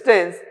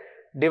resistance,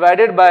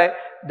 divided by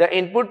the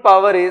input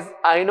power is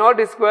I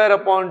naught square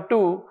upon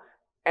 2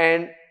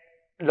 and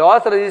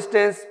loss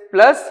resistance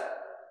plus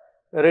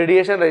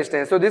radiation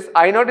resistance. So this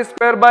I naught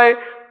square by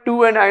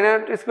 2 and I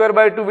naught square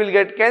by 2 will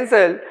get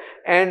cancelled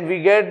and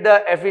we get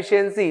the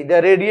efficiency,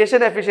 the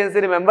radiation efficiency.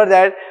 Remember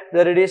that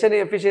the radiation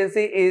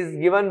efficiency is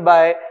given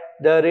by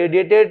the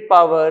radiated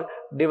power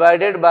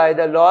divided by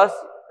the loss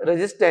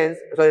resistance,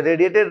 sorry,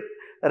 radiated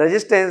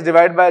resistance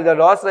divided by the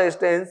loss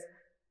resistance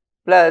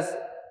plus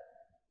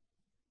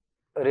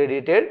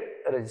radiated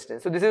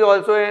resistance. So this is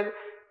also an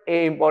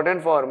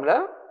important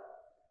formula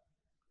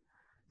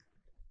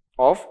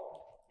of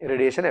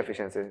radiation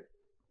efficiency.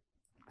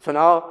 So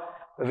now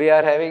we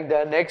are having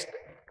the next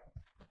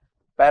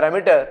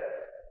parameter,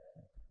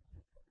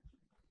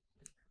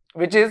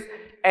 which is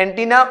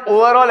antenna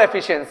overall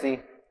efficiency,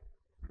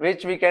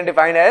 which we can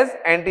define as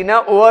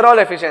antenna overall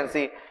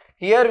efficiency.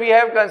 Here we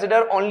have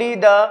considered only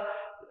the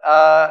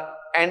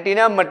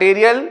antenna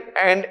material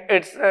and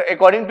it's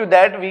according to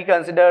that we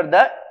consider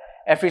the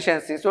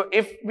efficiency. So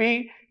if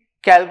we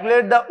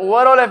calculate the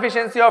overall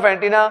efficiency of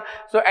antenna,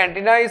 so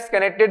antenna is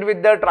connected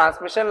with the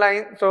transmission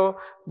line, so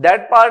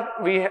that part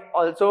we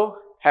also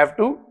have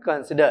to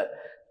consider.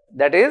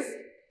 That is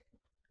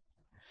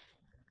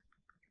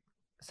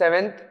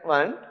 7th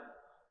one,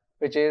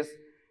 which is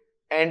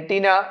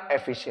antenna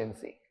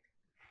efficiency.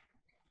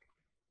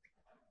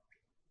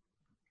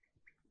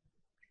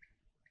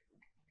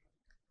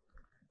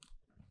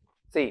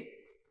 See,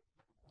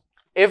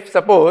 if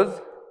suppose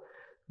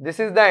this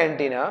is the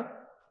antenna,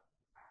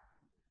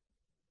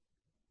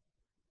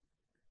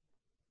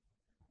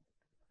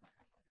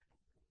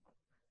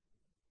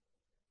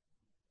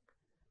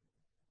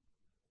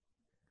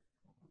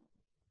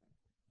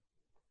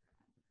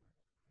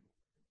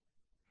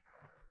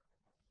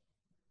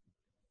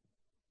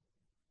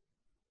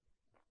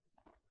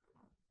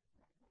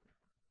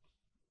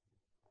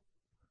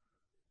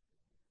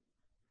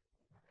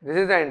 this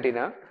is the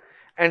antenna,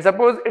 and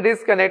suppose it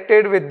is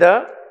connected with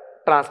the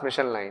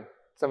transmission line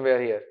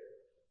somewhere here.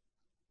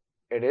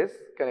 It is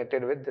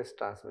connected with this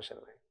transmission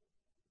line.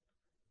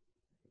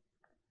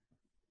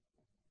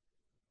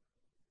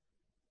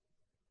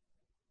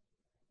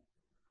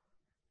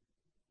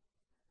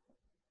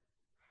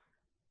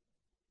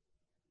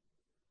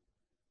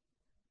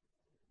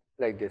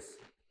 Like this.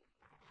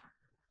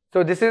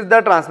 So this is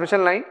the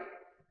transmission line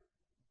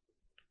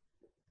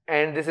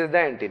and this is the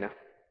antenna.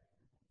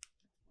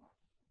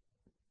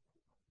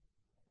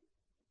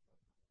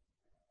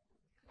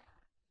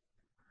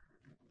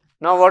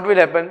 Now what will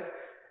happen?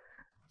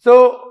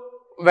 So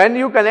when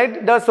you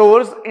connect the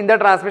source in the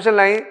transmission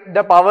line,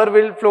 the power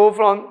will flow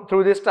from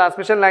through this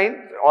transmission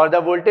line, or the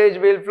voltage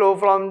will flow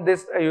from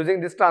this using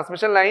this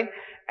transmission line,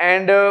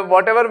 and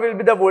whatever will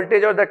be the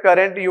voltage or the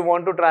current you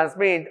want to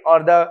transmit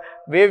or the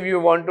wave you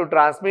want to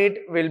transmit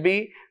will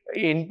be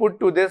input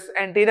to this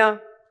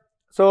antenna.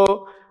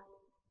 So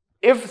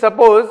if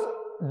suppose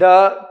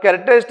the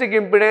characteristic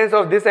impedance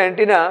of this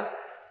antenna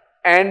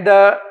and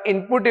the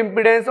input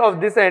impedance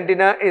of this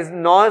antenna is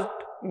not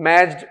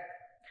matched,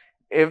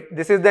 if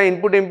this is the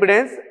input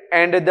impedance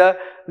and the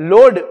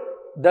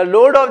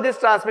load of this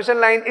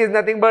transmission line is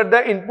nothing but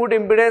the input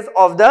impedance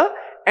of the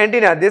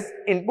antenna, this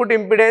input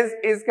impedance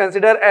is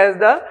considered as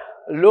the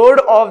load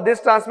of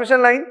this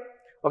transmission line.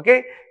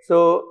 Okay,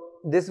 so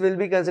this will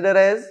be considered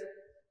as,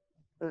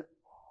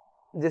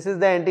 this is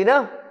the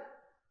antenna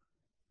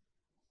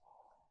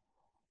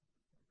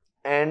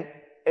and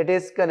it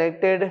is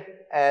connected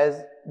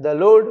as the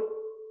load.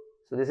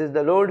 So this is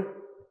the load,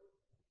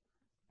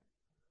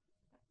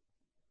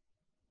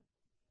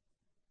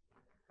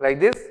 like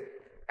this,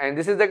 and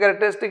this is the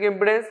characteristic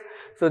impedance.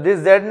 So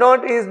this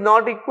Z0 is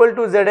not equal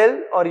to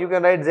ZL, or you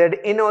can write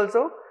Zin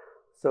also.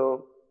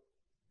 So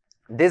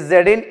this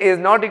Zin is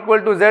not equal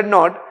to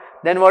Z0,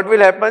 then what will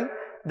happen?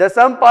 The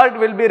sum part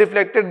will be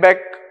reflected back,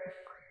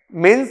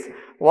 means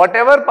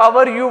whatever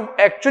power you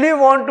actually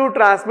want to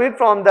transmit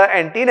from the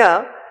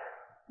antenna,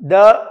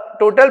 the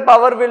total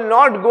power will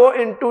not go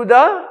into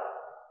the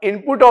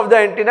input of the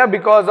antenna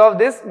because of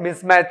this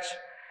mismatch.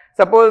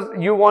 Suppose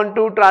you want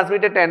to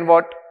transmit a 10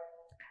 watt,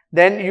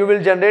 then you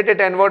will generate a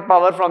 10 watt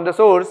power from the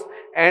source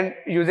and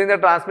using the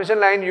transmission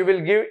line you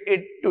will give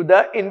it to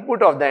the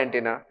input of the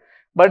antenna.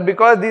 But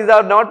because these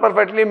are not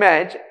perfectly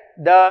matched,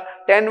 the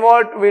 10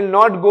 watt will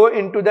not go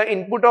into the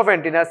input of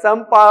antenna.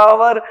 Some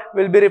power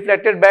will be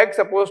reflected back,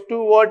 suppose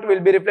 2 watt will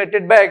be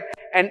reflected back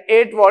and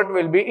 8 watt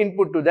will be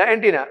input to the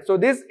antenna. So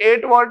this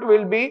 8 watt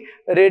will be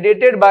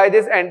radiated by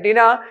this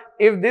antenna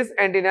if this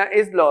antenna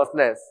is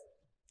lossless.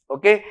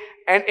 Okay,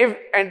 and if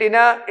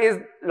antenna is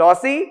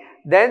lossy,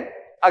 then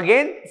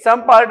again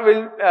some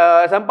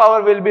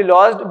power will be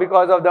lost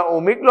because of the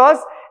ohmic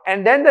loss,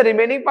 and then the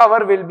remaining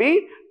power will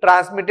be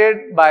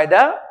transmitted by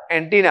the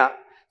antenna.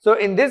 So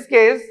in this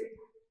case,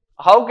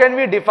 how can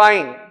we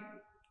define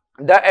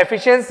the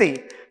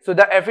efficiency? So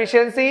the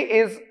efficiency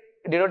is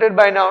denoted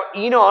by now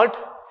E naught,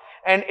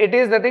 and it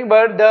is nothing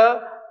but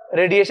the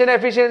radiation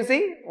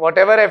efficiency,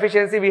 whatever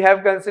efficiency we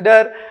have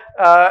considered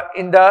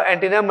in the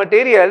antenna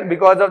material,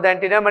 because of the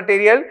antenna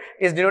material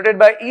is denoted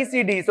by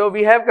ECD. So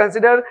we have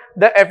considered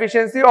the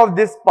efficiency of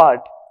this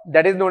part,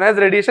 that is known as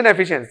radiation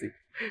efficiency.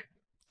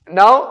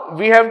 Now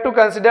we have to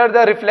consider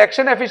the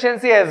reflection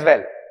efficiency as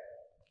well,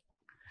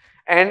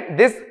 and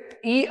this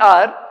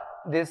ER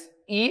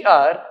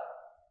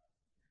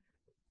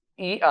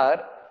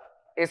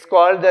is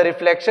called the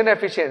reflection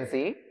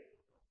efficiency,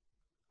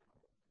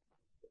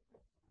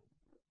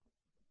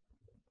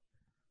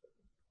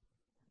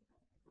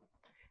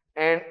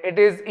 and it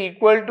is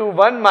equal to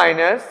 1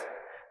 minus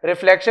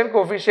reflection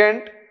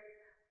coefficient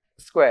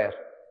square,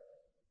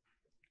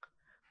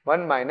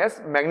 1 minus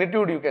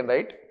magnitude you can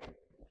write.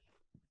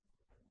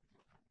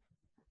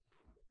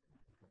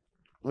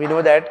 We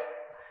know that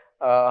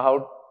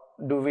how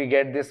do we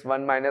get this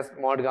 1 minus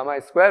mod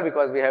gamma square,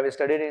 because we have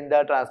studied in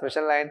the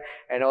transmission line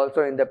and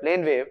also in the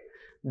plane wave.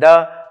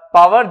 The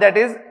power that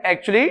is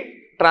actually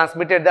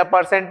transmitted, the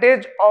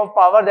percentage of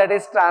power that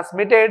is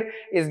transmitted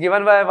is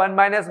given by 1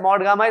 minus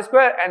mod gamma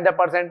square, and the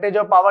percentage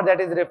of power that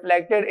is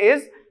reflected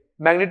is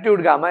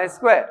magnitude gamma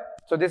square.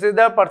 So this is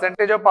the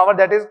percentage of power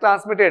that is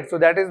transmitted. So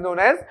that is known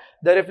as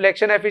the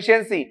reflection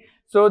efficiency.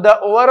 So the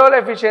overall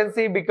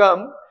efficiency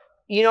become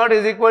E naught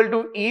is equal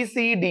to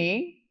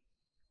ECD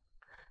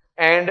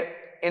and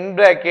in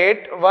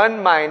bracket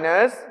 1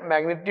 minus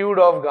magnitude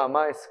of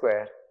gamma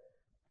square.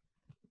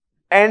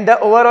 And the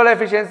overall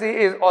efficiency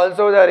is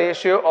also the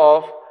ratio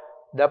of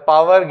the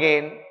power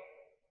gain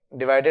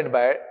divided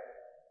by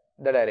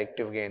the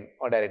directive gain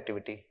or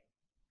directivity.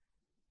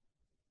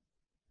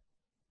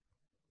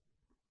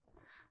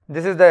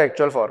 This is the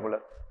actual formula.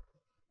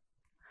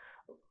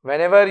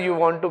 Whenever you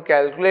want to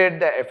calculate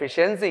the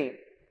efficiency,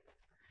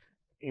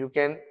 you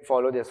can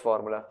follow this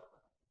formula.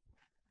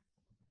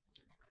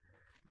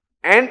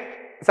 And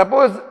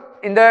suppose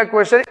in the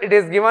question it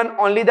is given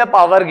only the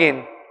power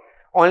gain,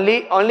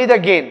 only the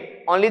gain.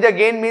 Only the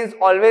gain means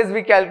always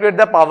we calculate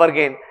the power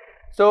gain.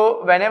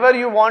 So whenever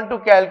you want to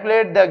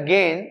calculate the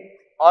gain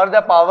or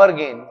the power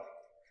gain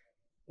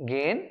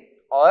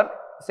or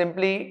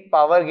simply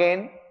power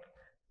gain,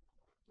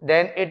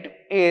 then it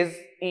is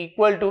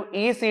equal to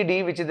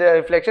ECD, which is the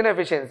reflection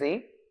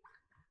efficiency,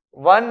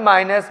 1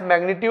 minus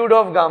magnitude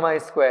of gamma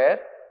square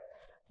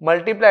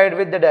multiplied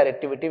with the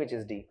directivity, which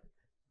is D.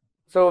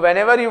 So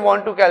whenever you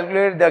want to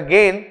calculate the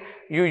gain,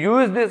 you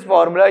use this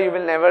formula, you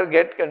will never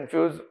get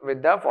confused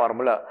with the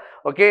formula.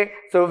 Okay.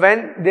 So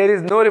when there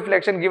is no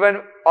reflection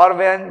given or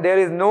when there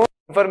is no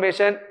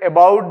information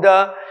about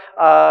the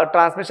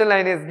transmission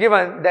line is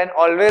given, then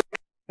always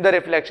the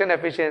reflection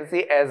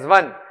efficiency as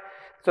 1.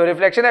 So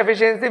reflection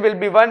efficiency will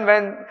be 1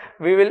 when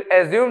we will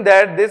assume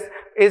that this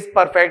is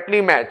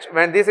perfectly matched.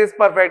 When this is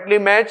perfectly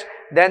matched,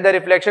 then the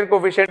reflection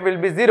coefficient will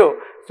be 0.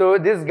 So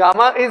this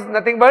gamma is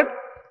nothing but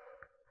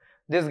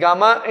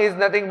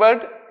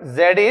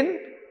Z in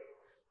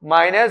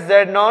minus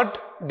Z naught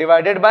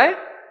divided by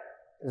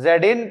Z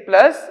in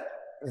plus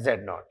Z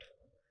naught.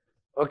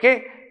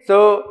 Okay.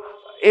 So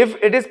if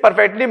it is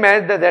perfectly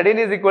matched, the Z in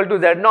is equal to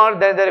Z naught,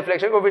 then the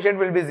reflection coefficient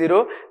will be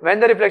 0. When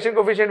the reflection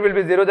coefficient will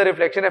be 0, the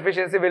reflection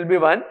efficiency will be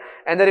 1,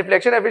 and the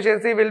reflection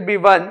efficiency will be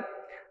 1,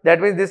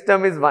 that means this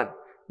term is 1.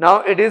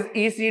 Now it is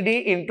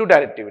ECD into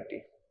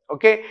directivity.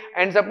 Okay.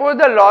 And suppose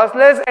the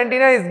lossless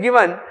antenna is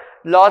given,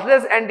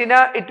 lossless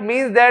antenna, it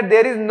means that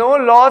there is no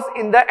loss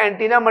in the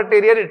antenna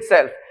material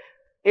itself.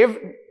 If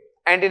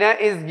antenna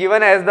is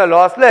given as the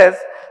lossless,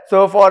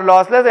 so for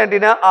lossless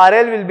antenna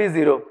RL will be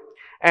 0,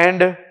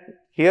 and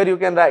here you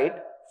can write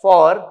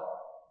for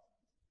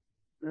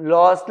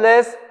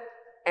lossless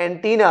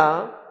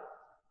antenna,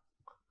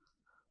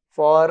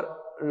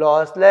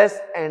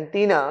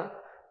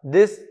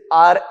 this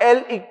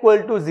RL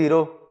equal to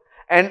 0.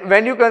 And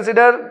when you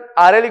consider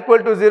RL equal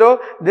to 0,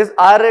 this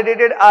R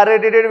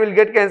radiated will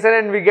get cancelled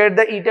and we get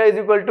the eta is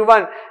equal to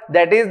 1.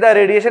 That is, the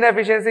radiation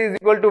efficiency is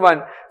equal to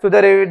 1. So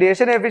the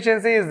radiation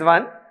efficiency is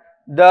 1,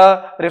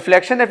 the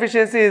reflection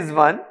efficiency is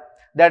 1.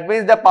 That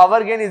means the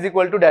power gain is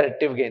equal to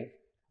directive gain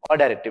or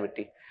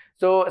directivity.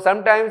 So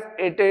sometimes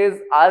it is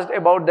asked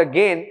about the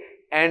gain,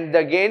 and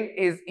the gain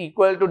is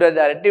equal to the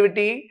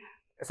directivity.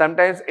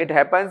 Sometimes it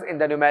happens in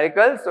the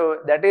numerical. So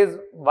that is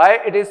why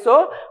it is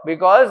so,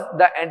 because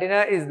the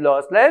antenna is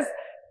lossless,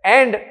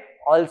 and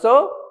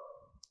also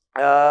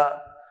the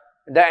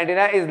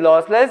antenna is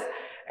lossless,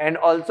 and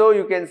also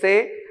you can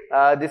say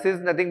this is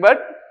nothing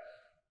but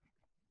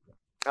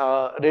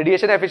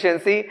radiation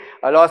efficiency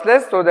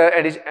lossless. So the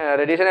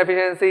radiation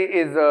efficiency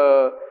is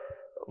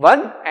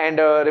 1 and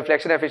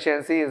reflection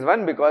efficiency is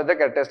 1 because the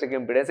characteristic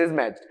impedance is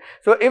matched.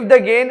 So if the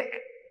gain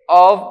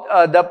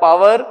of the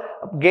power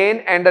gain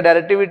and the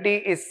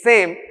directivity is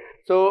same,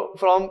 so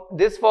from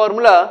this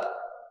formula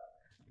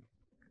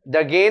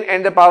the gain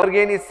and the power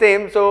gain is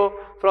same. So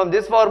from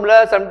this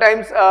formula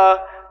sometimes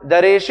the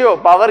ratio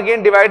power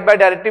gain divided by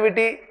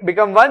directivity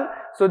become 1.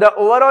 So the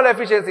overall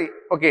efficiency,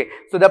 okay,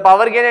 so the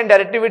power gain and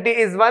directivity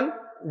is 1,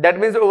 that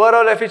means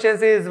overall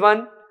efficiency is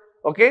 1.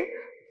 Okay,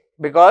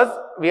 because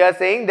we are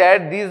saying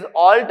that these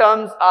all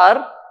terms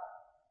are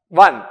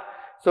 1.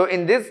 So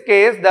in this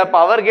case, the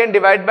power gain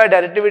divided by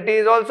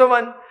directivity is also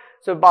 1.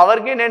 So power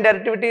gain and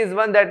directivity is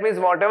 1. That means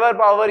whatever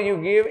power you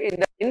give in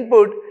the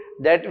input,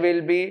 that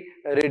will be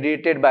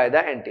radiated by the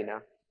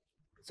antenna.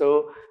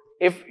 So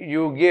if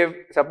you give,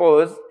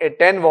 suppose, a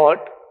 10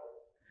 watt,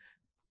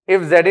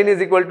 if Zin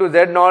is equal to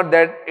Z0,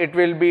 that it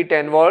will be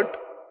 10 watt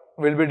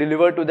will be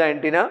delivered to the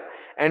antenna,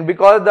 and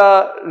because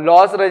the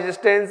loss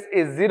resistance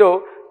is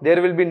 0,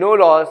 there will be no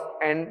loss,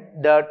 and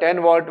the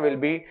 10 watt will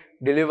be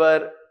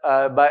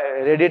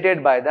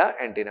radiated by the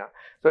antenna.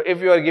 So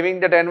if you are giving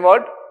the 10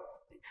 watt,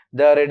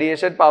 the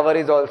radiation power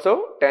is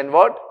also 10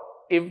 watt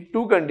if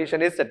two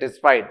condition is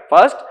satisfied.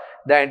 First,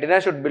 the antenna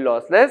should be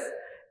lossless,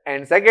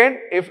 and second,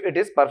 if it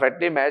is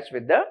perfectly matched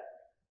with the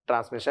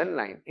transmission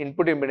line.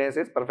 Input impedance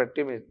is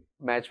perfectly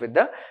matched with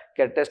the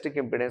characteristic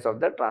impedance of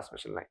the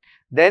transmission line.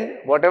 Then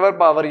whatever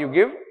power you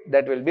give,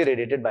 that will be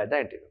radiated by the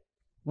antenna.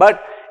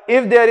 But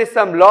if there is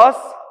some loss,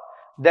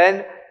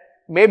 then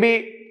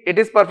maybe it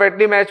is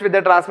perfectly matched with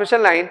the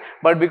transmission line,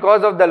 but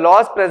because of the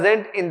loss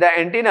present in the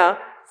antenna,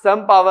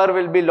 some power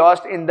will be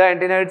lost in the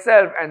antenna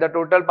itself, and the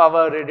total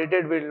power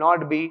radiated will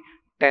not be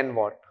 10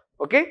 watt.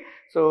 Okay.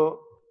 So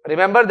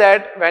remember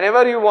that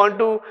whenever you want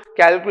to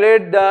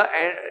calculate the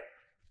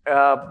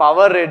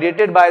power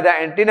radiated by the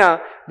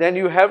antenna, then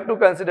you have to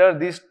consider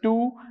these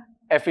two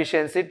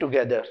efficiency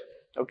together.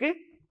 Okay.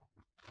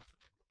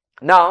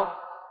 Now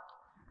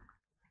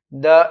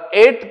the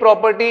 8th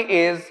property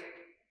is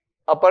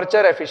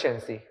aperture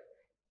efficiency.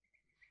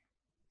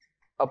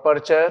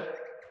 Aperture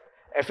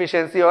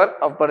efficiency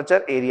or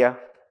aperture area.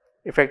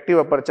 Effective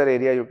aperture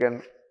area, you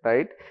can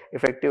write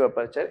effective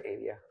aperture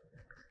area.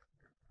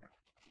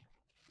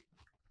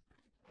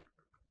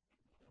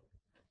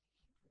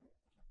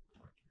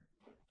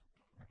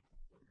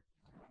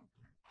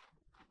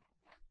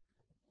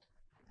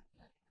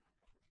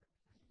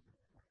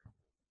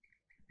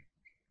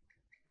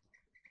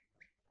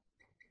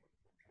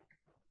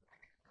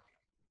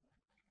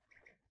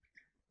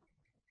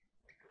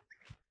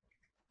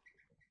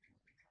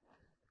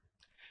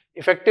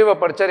 Effective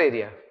aperture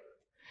area.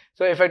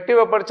 So effective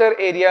aperture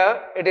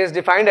area, it is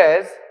defined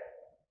as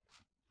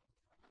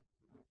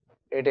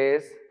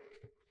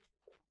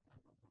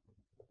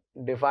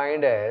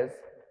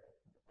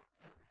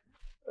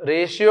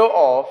ratio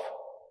of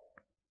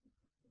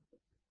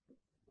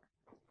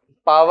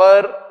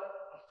power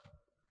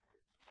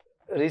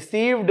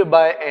received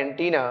by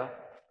antenna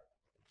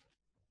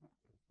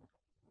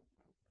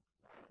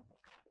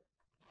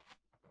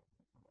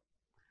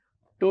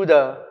to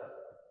the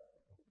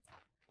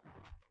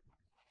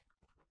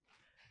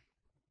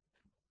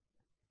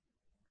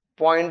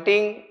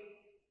pointing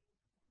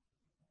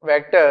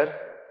vector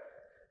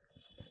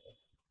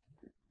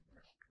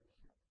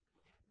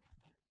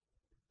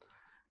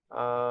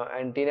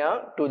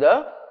antenna to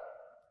the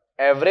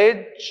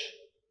average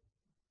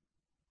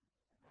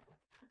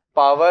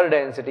power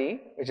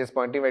density, which is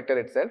pointing vector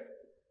itself,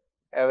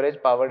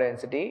 average power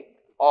density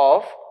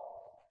of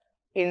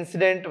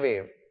incident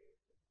wave,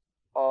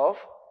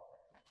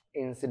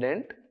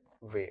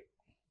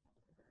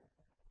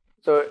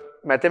 So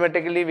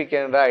mathematically we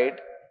can write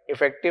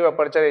effective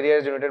aperture area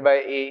is denoted by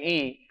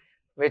AE,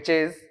 which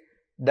is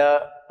the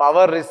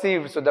power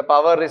received. So the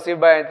power received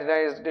by antenna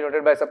is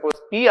denoted by, suppose,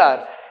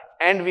 PR,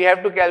 and we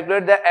have to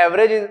calculate the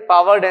average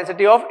power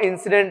density of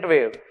incident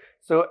wave.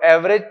 So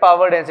average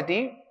power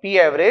density, P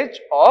average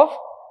of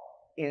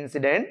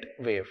incident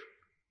wave.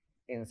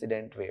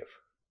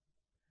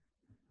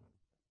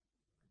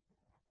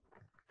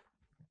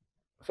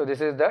 So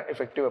this is the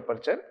effective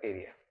aperture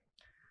area.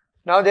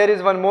 Now there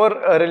is one more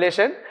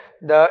relation,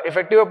 the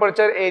effective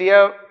aperture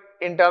area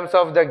in terms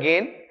of the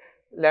gain,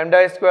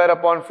 lambda square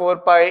upon 4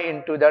 pi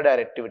into the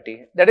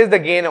directivity. That is the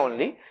gain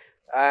only.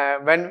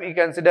 When we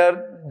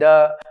consider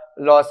the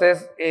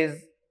losses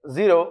is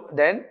 0,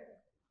 then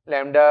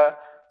lambda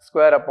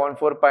square upon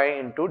 4 pi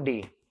into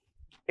d.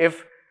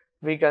 If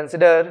we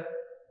consider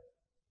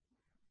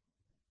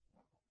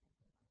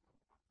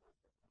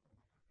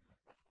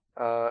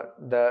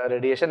the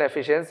radiation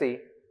efficiency,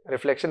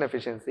 reflection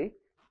efficiency,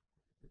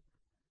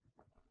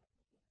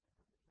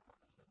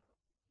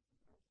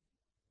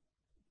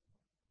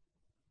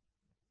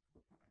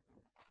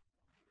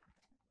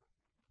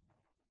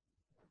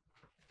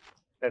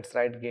 let's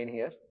write gain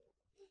here,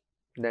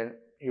 then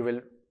you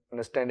will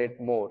understand it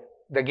more.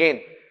 The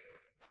gain,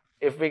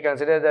 if we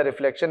consider the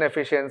reflection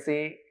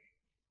efficiency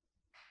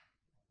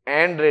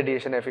and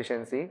radiation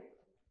efficiency,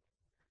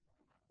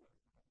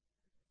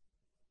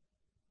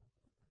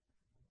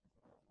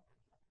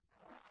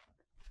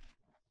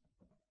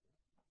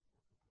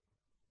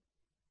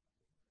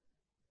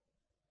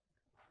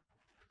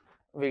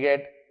 we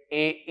get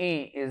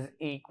AE is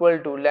equal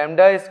to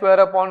lambda square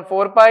upon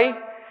 4 pi,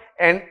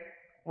 and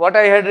what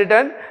I had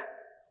written,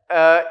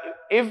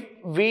 if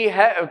we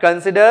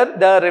consider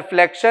the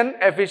reflection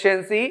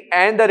efficiency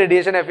and the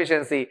radiation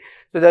efficiency.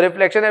 So the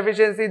reflection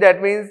efficiency,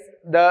 that means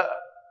the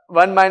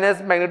 1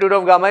 minus magnitude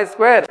of gamma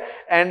square,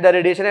 and the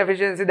radiation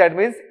efficiency, that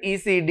means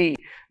ECD.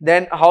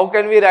 Then how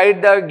can we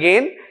write the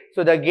gain?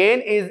 So the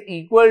gain is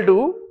equal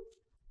to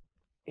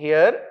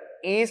here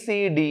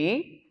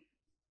ECD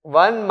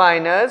 1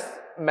 minus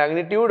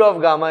magnitude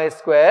of gamma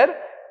square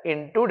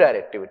into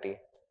directivity.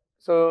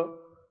 So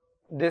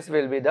this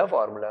will be the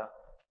formula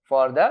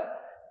for the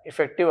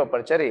effective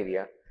aperture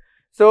area.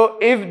 So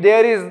if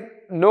there is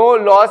no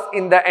loss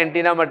in the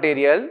antenna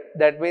material,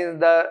 that means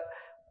the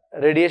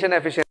radiation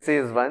efficiency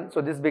is 1,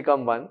 so this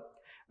become 1.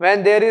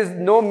 When there is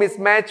no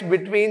mismatch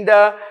between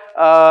the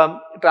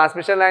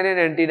transmission line and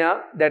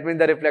antenna, that means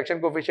the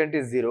reflection coefficient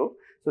is 0.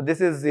 So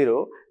this is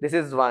 0, this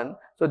is 1.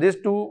 So this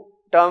two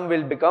term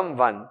will become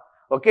 1.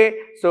 Okay.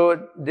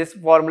 So this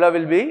formula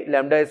will be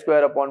lambda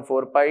square upon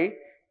 4 pi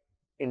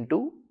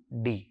into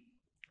D.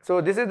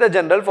 So this is the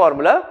general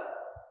formula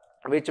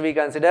which we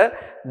consider.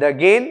 The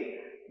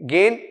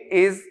gain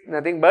is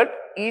nothing but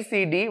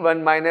ECD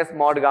 1 minus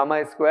mod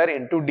gamma square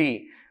into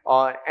D.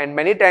 And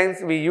many times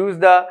we use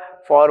the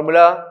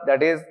formula,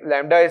 that is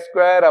lambda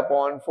square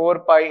upon 4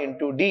 pi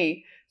into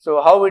D.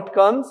 So how it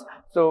comes?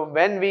 So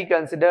when we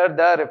consider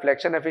the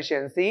reflection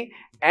efficiency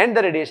and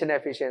the radiation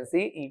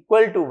efficiency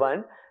equal to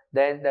 1,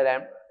 then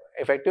the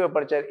effective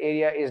aperture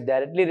area is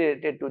directly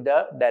related to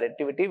the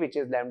directivity, which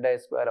is lambda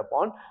square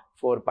upon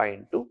 4 pi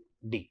into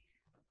D.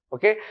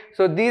 Okay.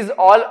 So these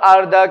all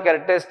are the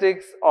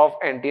characteristics of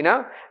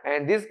antenna,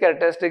 and these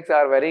characteristics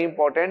are very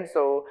important.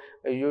 So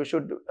you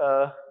should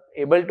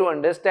able to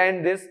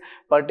understand this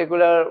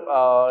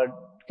particular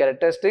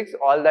characteristics,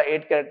 all the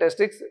 8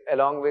 characteristics,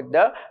 along with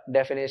the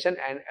definition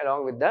and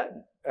along with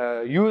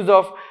the use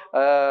of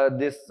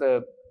this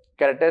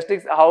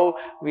characteristics, how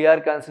we are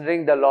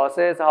considering the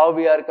losses, how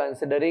we are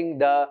considering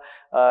the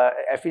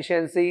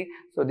efficiency.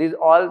 So these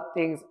all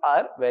things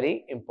are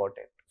very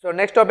important. So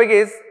next topic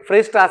is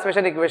Friis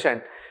transmission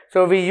equation.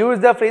 So we use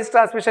the Friis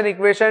transmission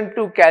equation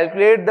to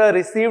calculate the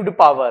received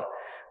power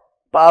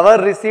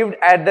received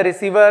at the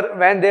receiver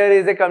when there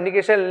is a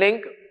communication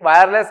link,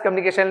 wireless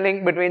communication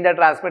link between the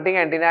transmitting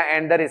antenna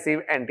and the receive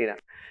antenna.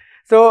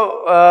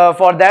 So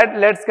for that,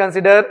 let's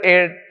consider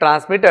a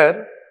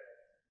transmitter.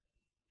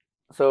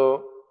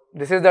 So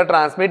this is the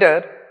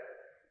transmitter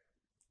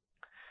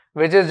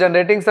which is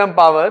generating some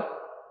power,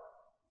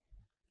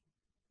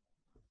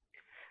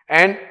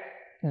 and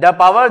the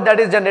power that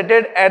is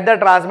generated at the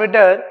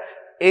transmitter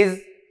is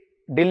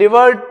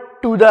delivered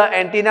to the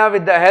antenna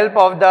with the help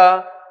of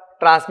the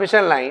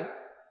transmission line.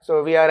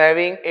 So we are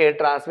having a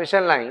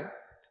transmission line.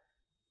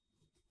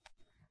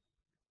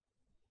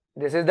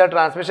 This is the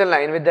transmission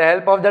line. With the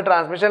help of the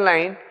transmission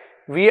line,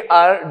 we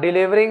are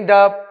delivering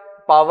the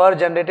power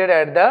generated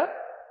at the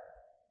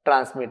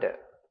transmitter.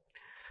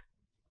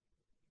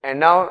 And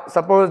now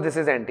suppose this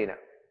is antenna.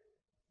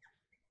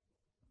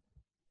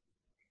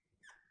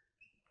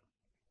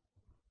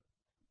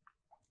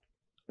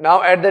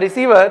 Now at the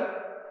receiver,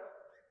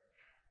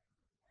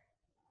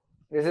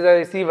 this is a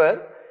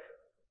receiver.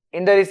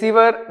 In the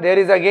receiver, there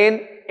is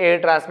again a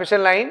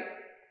transmission line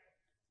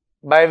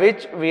by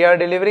which we are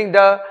delivering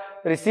the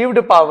received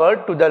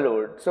power to the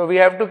load. So we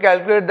have to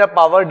calculate the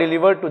power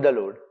delivered to the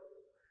load.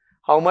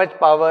 How much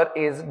power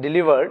is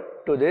delivered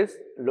to this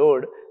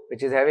load,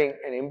 which is having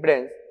an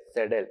impedance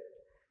ZL.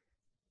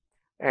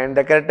 And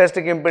the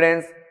characteristic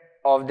impedance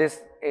of this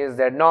is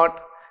Z0.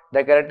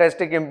 The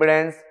characteristic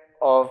impedance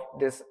of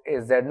this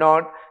is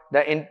Z0.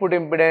 The input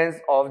impedance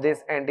of this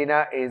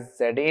antenna is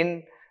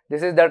Zin.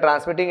 This is the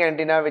transmitting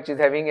antenna, which is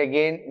having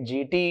again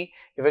GT,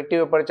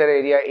 effective aperture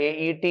area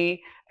AET,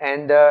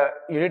 and the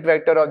unit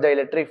vector of the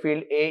electric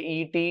field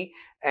AET,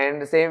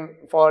 and the same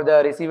for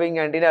the receiving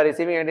antenna.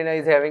 Receiving antenna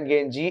is having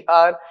gain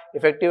GR,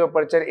 effective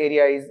aperture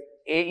area is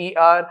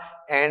AER,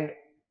 and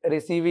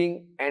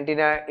receiving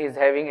antenna is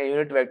having a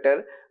unit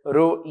vector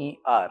rho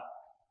ER.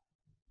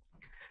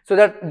 So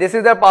that this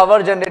is the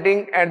power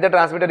generating at the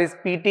transmitter is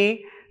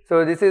PT.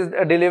 So this is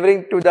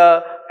delivering to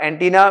the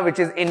antenna, which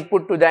is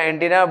input to the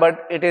antenna,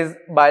 but it is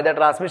by the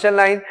transmission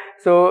line.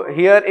 So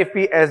here if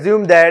we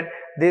assume that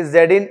this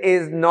Zin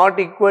is not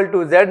equal to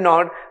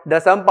Z0, the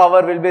some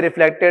power will be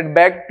reflected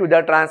back to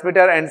the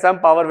transmitter and some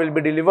power will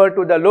be delivered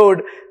to the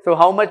load. So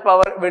how much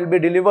power will be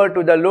delivered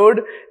to the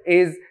load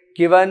is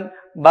given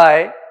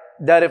by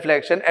the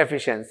reflection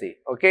efficiency.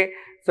 Okay.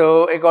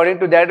 So according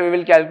to that we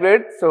will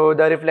calculate. So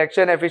the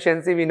reflection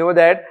efficiency, we know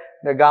that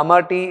the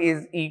gamma T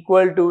is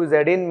equal to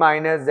Zin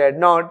minus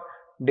Z0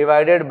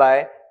 divided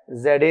by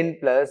Zin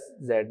plus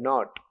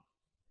Z0,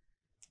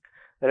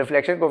 the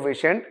reflection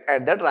coefficient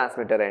at the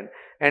transmitter end.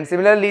 And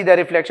similarly, the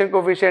reflection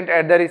coefficient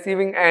at the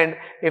receiving end,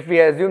 if we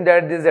assume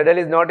that this ZL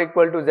is not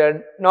equal to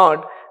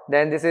Z0,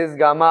 then this is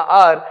gamma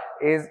R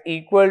is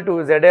equal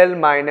to ZL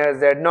minus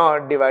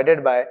Z0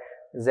 divided by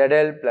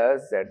ZL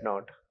plus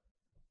Z0.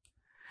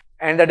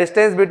 And the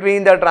distance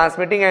between the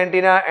transmitting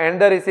antenna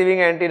and the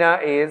receiving antenna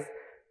is,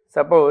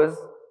 suppose,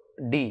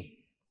 D.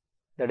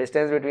 The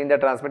distance between the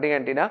transmitting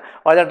antenna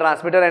or the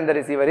transmitter and the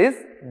receiver is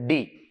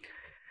D.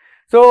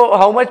 So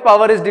how much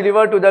power is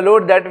delivered to the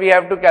load, that we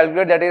have to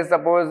calculate, that is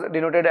suppose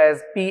denoted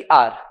as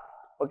PR.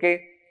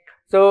 Okay.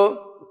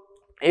 So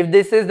if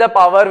this is the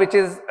power which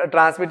is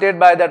transmitted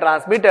by the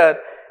transmitter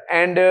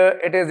and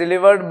it is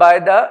delivered by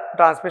the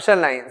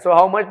transmission line, so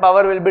how much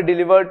power will be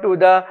delivered to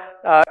the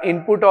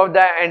input of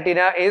the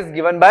antenna is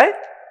given by,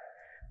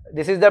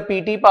 this is the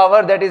PT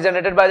power that is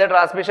generated by the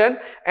transmission,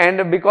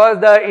 and because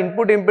the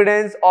input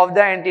impedance of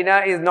the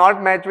antenna is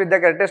not matched with the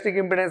characteristic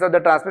impedance of the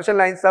transmission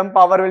line, some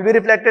power will be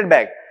reflected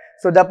back.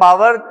 So the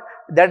power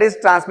that is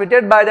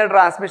transmitted by the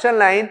transmission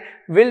line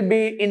will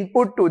be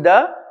input to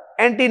the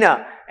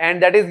antenna,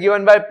 and that is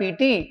given by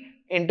PT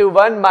into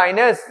 1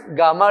 minus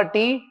gamma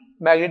T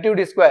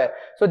magnitude square.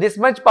 So this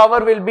much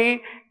power will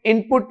be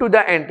input to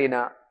the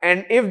antenna,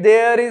 and if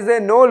there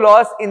is no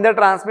loss in the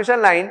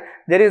transmission line,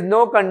 there is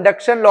no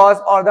conduction loss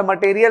or the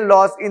material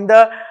loss in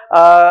the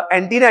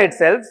antenna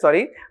itself,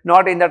 sorry,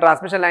 not in the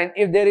transmission line.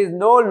 If there is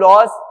no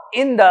loss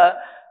in the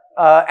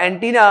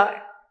antenna,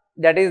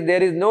 that is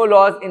there is no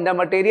loss in the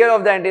material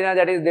of the antenna,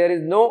 that is there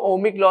is no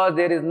ohmic loss,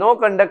 there is no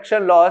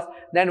conduction loss,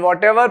 then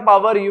whatever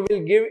power you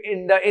will give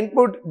in the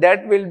input,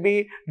 that will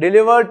be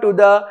delivered to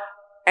the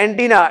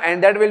antenna,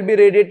 and that will be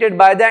radiated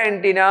by the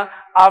antenna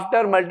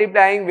after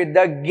multiplying with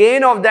the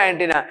gain of the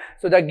antenna.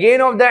 So the gain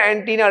of the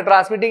antenna,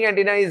 transmitting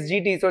antenna, is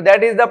GT. So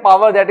that is the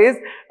power that is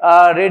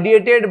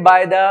radiated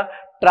by the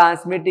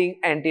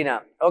transmitting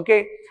antenna.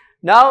 Okay.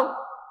 Now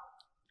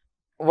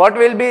what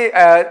will be,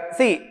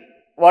 see,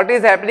 what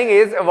is happening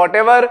is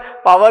whatever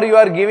power you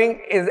are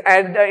giving is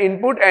at the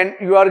input and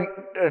you are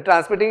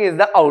transmitting is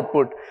the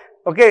output.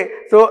 Okay.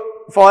 So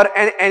for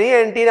any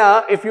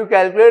antenna, if you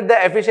calculate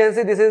the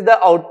efficiency, this is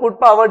the output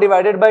power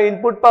divided by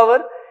input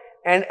power.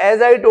 And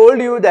as I told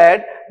you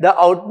that the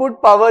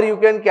output power you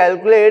can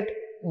calculate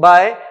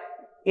by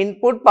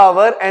input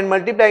power and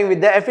multiplying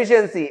with the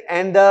efficiency,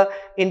 and the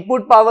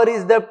input power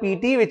is the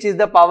PT, which is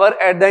the power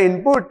at the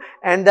input,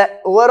 and the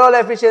overall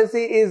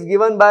efficiency is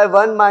given by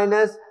 1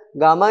 minus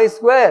gamma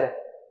square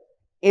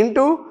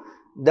into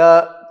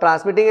the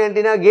transmitting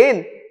antenna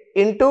gain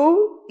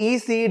into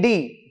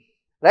ECD.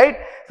 Right.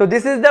 So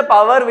this is the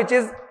power which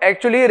is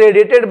actually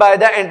radiated by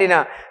the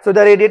antenna. So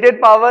the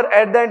radiated power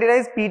at the antenna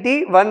is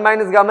PT 1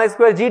 minus gamma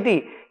square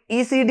GT.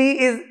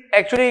 ECD is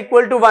actually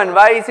equal to 1.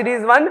 Why ECD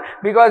is 1?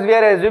 Because we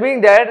are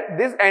assuming that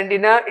this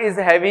antenna is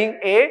having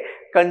a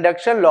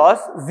conduction loss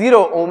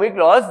 0, ohmic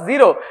loss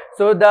 0.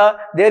 So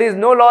there is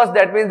no loss,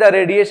 that means the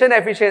radiation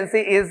efficiency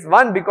is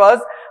 1 because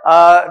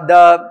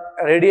the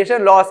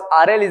radiation loss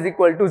RL is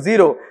equal to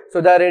 0. So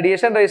the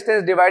radiation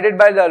resistance divided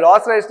by the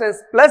loss resistance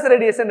plus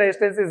radiation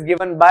resistance is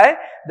given by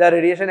the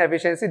radiation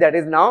efficiency, that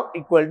is now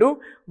equal to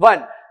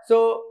 1.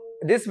 So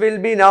this will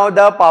be now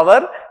the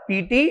power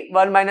PT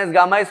 1 minus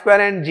gamma square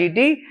and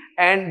GT,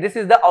 and this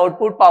is the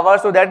output power.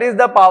 So that is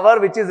the power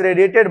which is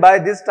radiated by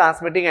this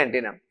transmitting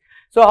antenna.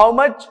 So how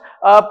much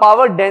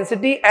power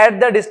density at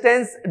the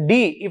distance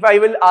D? If I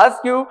will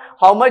ask you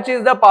how much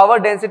is the power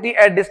density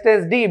at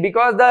distance D,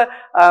 because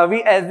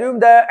we assume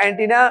the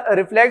antenna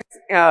reflects,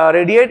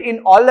 radiate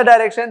in all the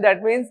direction,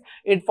 that means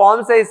it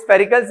forms a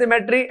spherical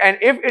symmetry, and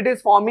if it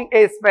is forming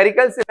a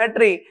spherical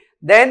symmetry,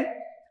 then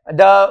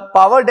the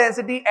power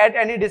density at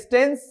any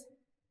distance,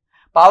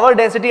 power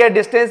density at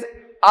distance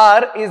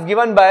R is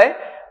given by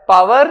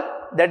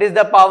power, that is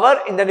the power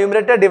in the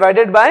numerator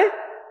divided by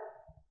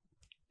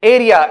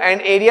area,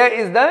 and area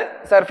is the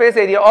surface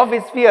area of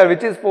a sphere,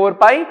 which is 4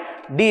 pi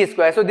d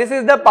square. So this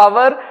is the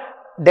power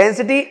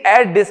density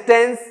at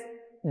distance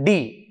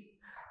D.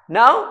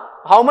 Now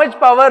how much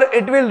power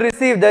it will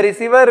receive? The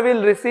receiver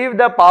will receive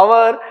the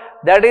power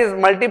that is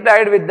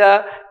multiplied with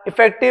the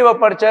effective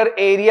aperture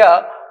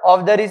area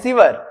of the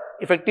receiver,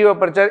 effective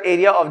aperture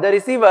area of the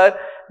receiver.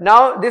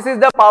 Now this is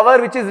the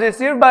power which is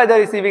received by the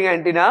receiving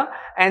antenna,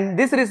 and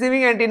this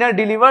receiving antenna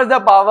delivers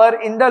the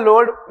power in the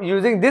load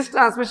using this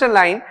transmission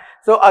line.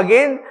 So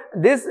again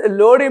this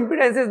load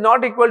impedance is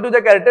not equal to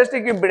the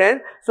characteristic impedance.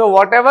 So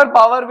whatever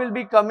power will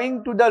be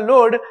coming to the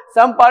load,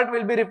 some part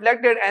will be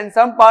reflected and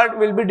some part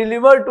will be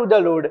delivered to the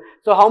load.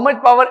 So how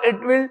much power it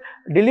will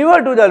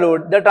deliver to the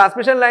load? The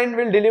transmission line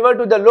will deliver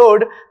to the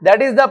load,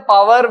 that is the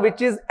power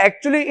which is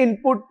actually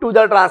input to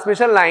the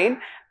transmission line.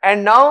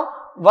 And now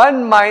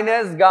 1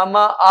 minus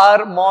gamma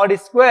R mod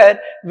square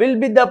will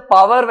be the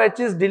power which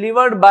is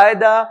delivered by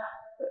the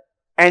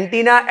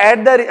antenna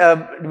at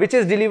the which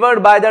is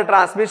delivered by the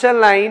transmission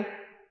line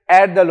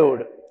at the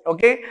load.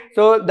 Okay,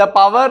 so the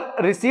power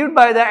received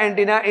by the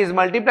antenna is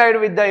multiplied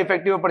with the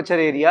effective aperture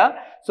area.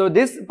 So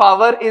this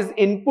power is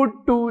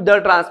input to the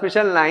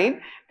transmission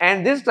line,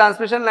 and this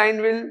transmission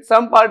line will,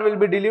 some part will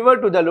be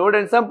delivered to the load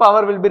and some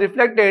power will be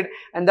reflected,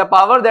 and the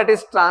power that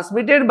is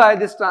transmitted by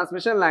this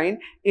transmission line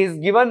is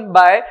given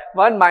by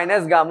 1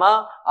 minus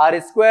gamma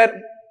R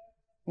square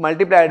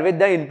multiplied with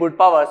the input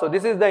power. So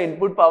this is the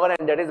input power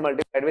and that is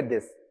multiplied with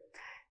this,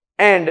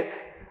 and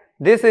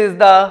this is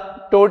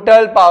the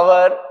total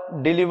power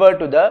delivered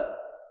to the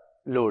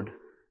load,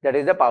 that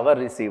is the power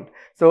received.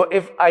 So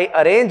if I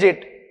arrange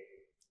it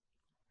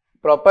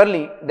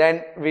properly,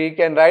 then we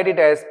can write it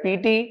as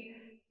PT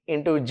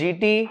into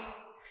GT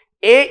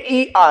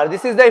AER.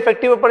 This is the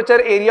effective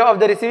aperture area of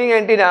the receiving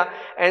antenna,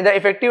 and the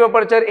effective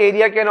aperture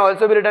area can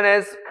also be written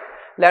as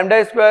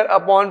lambda square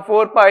upon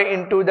 4 pi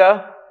into the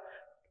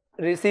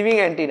receiving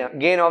antenna,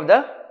 gain of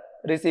the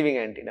receiving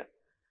antenna.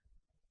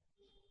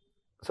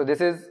 So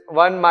this is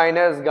 1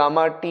 minus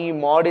gamma t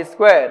mod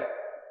square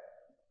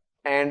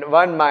and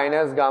 1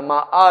 minus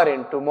gamma r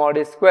into mod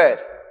square,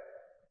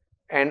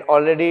 and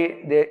already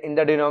there in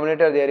the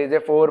denominator there is a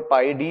 4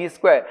 pi d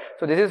square.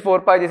 So this is 4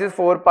 pi, this is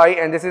 4 pi,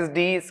 and this is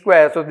d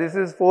square. So this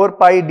is 4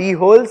 pi d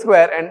whole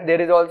square, and there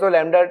is also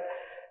lambda.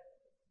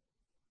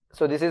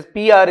 So this is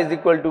PR is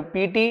equal to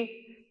PT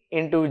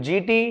into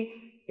GT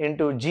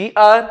into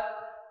GR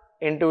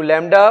into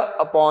lambda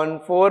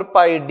upon 4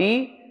 pi d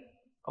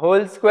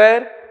whole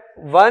square,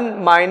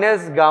 1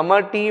 minus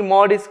gamma t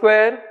mod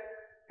square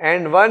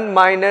and 1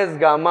 minus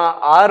gamma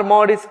r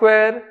mod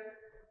square.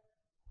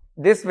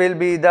 This will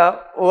be the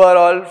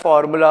overall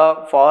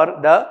formula for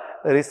the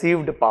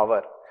received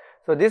power.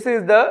 So this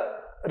is the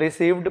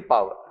received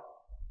power.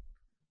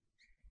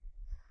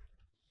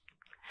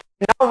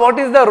 Now what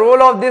is the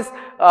role of this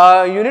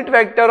unit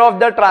vector of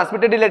the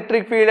transmitted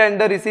electric field and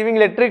the receiving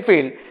electric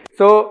field?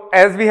 So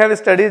as we have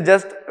studied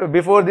just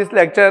before this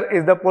lecture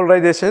is the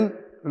polarization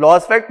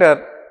loss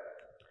factor.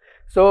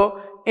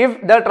 So if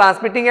the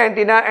transmitting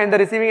antenna and the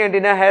receiving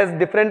antenna has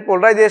different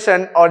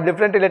polarization or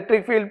different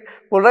electric field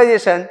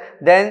polarization,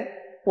 then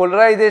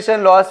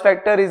polarization loss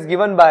factor is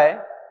given by,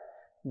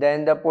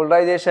 the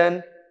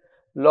polarization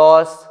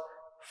loss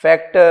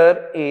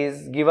factor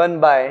is given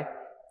by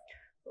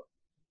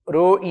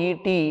rho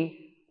ET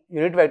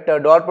unit vector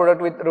dot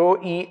product with rho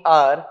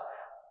ER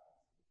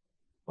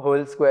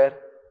whole square.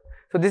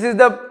 So this is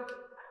the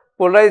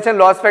polarization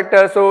loss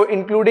factor. So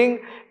including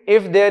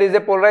if there is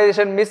a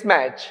polarization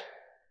mismatch,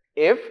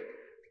 if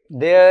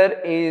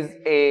there is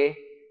a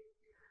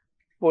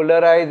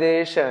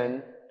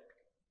polarization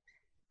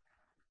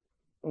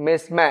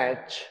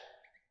mismatch,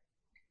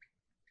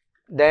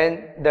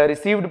 then the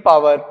received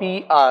power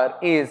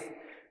PR is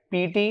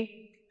PT,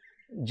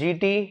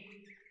 GT,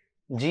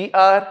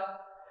 GR,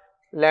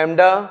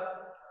 lambda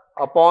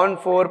upon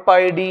 4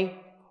 pi d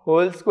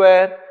whole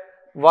square,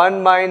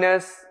 1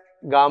 minus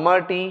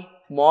gamma t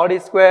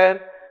mod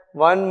square,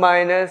 1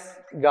 minus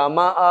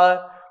gamma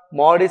r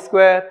mod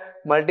square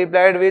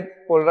multiplied with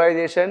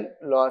polarization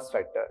loss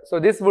factor. So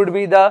this would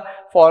be the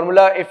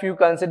formula if you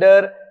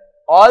consider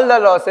all the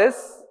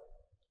losses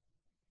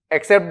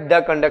except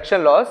the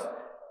conduction loss,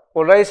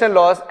 polarization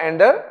loss and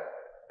the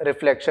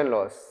reflection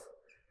loss.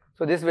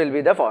 So this will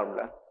be the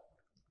formula.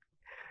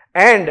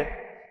 And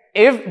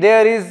if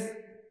there is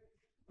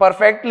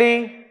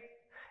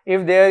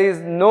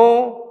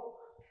no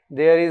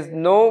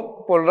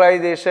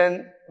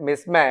polarization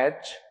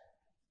mismatch,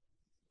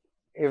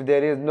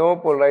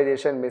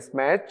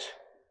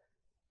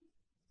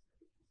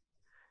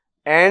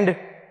 and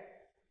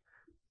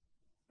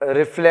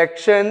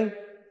reflection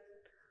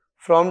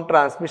from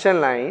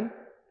transmission line,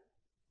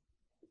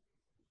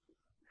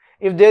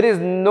 if there is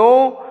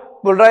no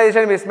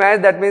polarization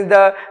mismatch, that means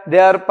they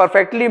are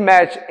perfectly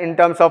matched in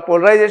terms of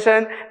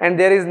polarization, and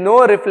there is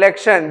no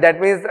reflection, that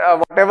means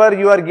whatever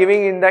you are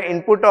giving in the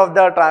input of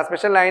the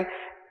transmission line,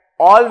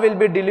 all will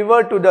be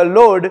delivered to the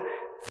load.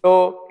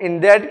 So in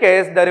that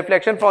case the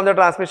reflection from the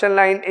transmission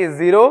line is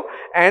 0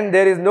 and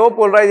there is no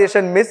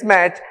polarization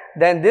mismatch,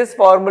 then this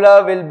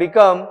formula will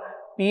become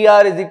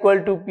PR is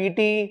equal to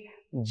PT,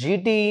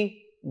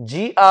 GT,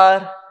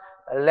 GR,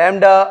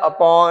 lambda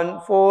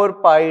upon 4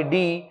 pi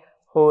d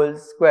whole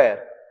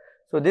square.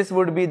 So this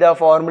would be the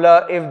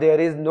formula if there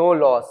is no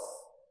loss.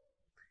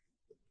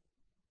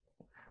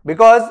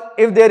 Because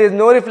if there is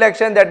no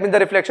reflection, that means the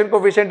reflection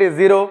coefficient is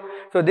 0.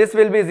 So this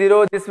will be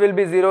 0, this will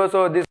be 0.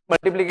 So this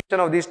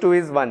multiplication of these two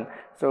is 1.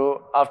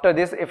 So after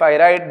this, if I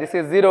write this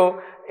is 0,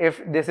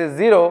 if this is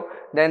 0,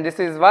 then this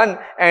is 1.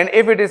 And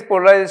if it is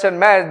polarization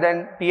match,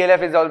 then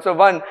PLF is also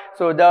 1.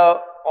 So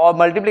the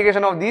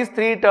multiplication of these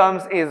three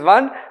terms is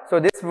 1. So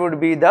this would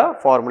be the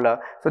formula.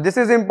 So this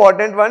is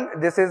important one.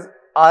 This is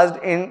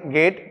asked in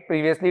GATE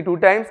previously 2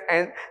 times,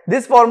 and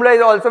this formula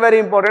is also very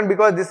important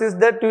because this is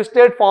the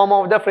twisted form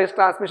of the phase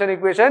transmission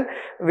equation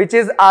which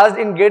is asked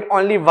in GATE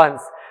only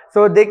once.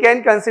 So they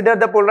can consider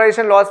the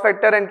polarization loss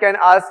factor and can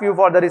ask you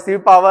for the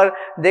received power.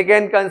 They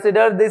can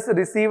consider this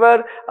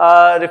receiver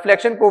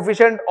reflection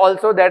coefficient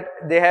also that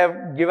they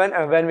have given.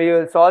 When we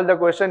will solve the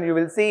question, you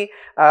will see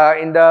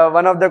in the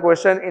one of the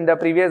question in the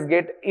previous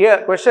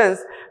GATE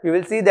questions, you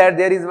will see that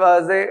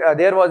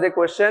there was a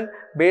question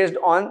based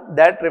on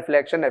that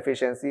reflection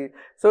efficiency.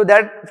 So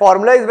that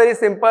formula is very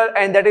simple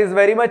and that is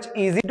very much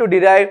easy to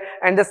derive,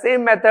 and the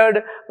same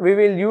method we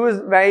will use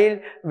while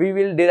we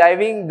will be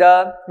deriving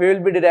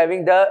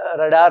the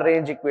radar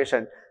range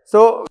equation.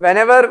 So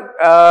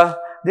whenever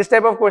this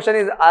type of question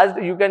is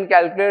asked, you can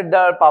calculate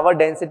the power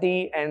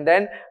density and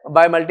then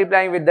by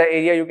multiplying with the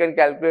area you can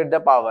calculate the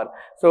power.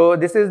 So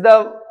this is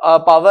the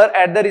power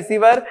at the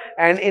receiver,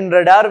 and in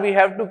radar we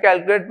have to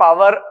calculate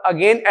power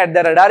again at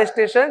the radar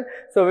station.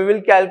 So we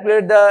will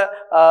calculate the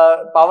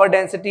power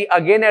density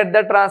again at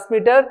the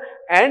transmitter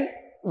and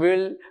we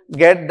will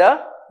get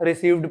the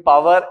received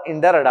power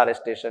in the radar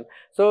station.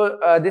 So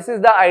this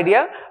is the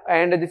idea,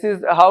 and this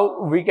is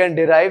how we can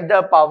derive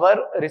the power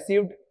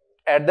received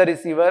at the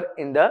receiver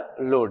in the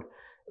load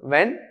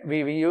when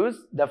we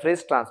use the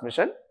Friis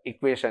transmission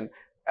equation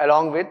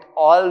along with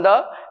all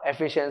the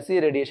efficiency,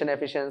 radiation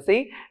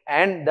efficiency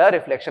and the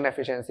reflection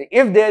efficiency.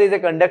 If there is a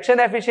conduction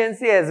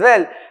efficiency as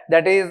well,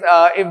 that is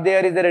if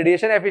there is a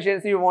radiation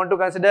efficiency you want to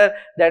consider,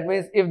 that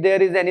means if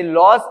there is any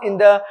loss in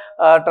the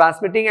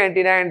transmitting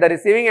antenna and the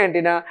receiving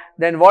antenna,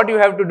 then what you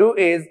have to do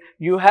is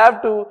you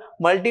have to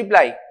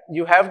multiply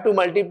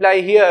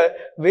here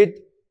with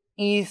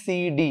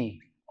ECD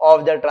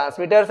of the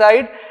transmitter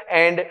side,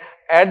 and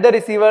at the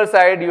receiver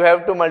side you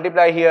have to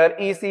multiply here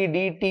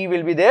ECDT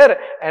will be there,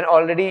 and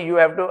already you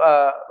have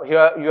to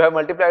here you have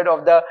multiplied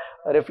of the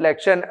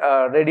reflection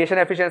radiation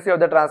efficiency of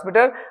the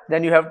transmitter,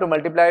 then you have to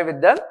multiply with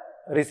the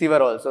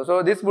receiver also.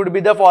 So this would be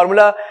the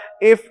formula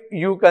if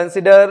you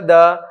consider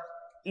the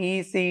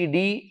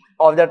ECD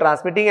of the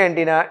transmitting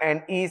antenna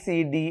and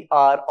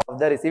ECDR of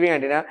the receiving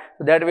antenna,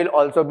 so that will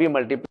also be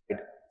multiplied.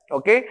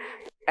 Okay,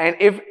 and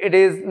if it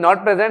is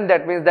not present,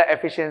 that means the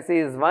efficiency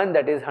is 1,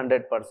 that is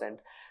 100%.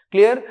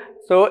 Clear?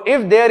 So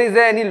if there is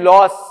any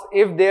loss,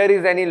 in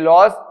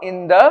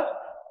the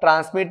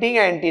transmitting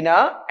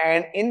antenna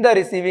and in the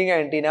receiving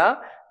antenna,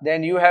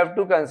 then you have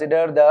to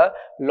consider the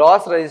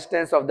loss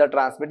resistance of the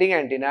transmitting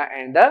antenna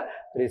and the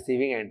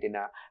receiving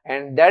antenna,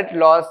 and that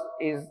loss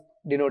is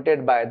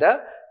denoted by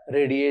the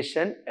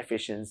radiation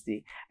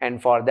efficiency,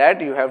 and for that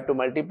you have to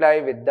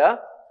multiply with the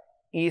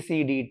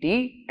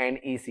ECDT and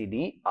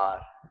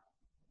ECDR.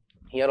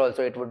 Here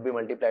also it would be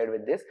multiplied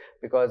with this,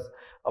 because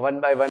one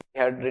by one we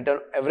had written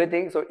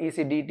everything. So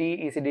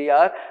ECDT,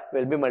 ECDR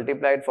will be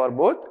multiplied for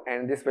both,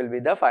 and this will be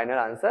the final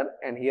answer.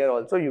 And here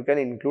also you can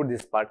include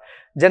this part.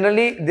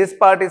 Generally this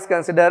part is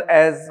considered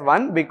as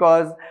 1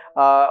 because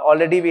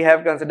already we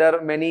have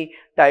considered many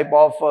type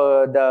of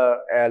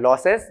the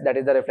losses, that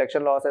is the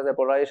reflection losses, the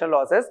polarization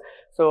losses.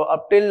 So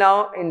up till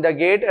now in the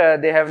gate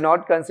they have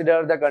not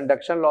considered the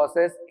conduction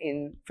losses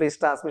in Friis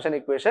transmission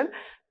equation.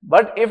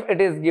 But if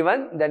it is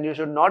given, then you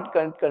should not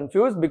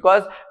confuse,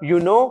 because you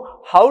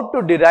know how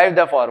to derive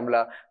the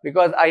formula,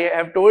 because I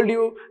have told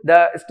you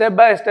the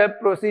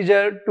step-by-step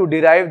procedure to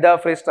derive the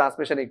Friis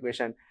transmission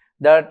equation.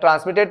 The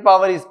transmitted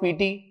power is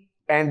PT,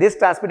 and this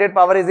transmitted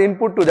power is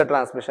input to the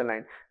transmission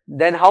line.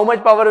 Then how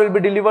much power will be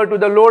delivered to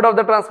the load of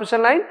the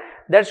transmission line?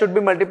 That should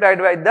be multiplied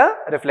by the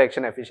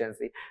reflection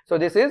efficiency. So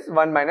this is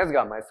 1 minus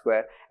gamma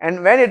square,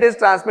 and when it is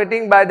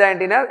transmitting by the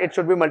antenna, it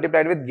should be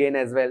multiplied with gain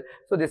as well.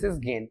 So this is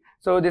gain.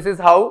 So this is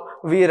how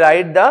we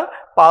write the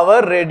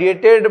power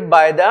radiated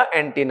by the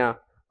antenna.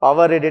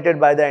 Power radiated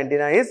by the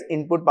antenna is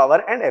input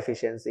power and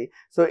efficiency.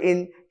 So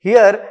in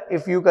here,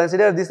 if you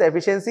consider this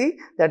efficiency,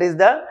 that is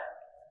the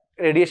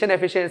radiation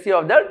efficiency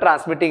of the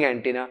transmitting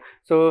antenna.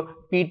 So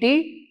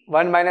PT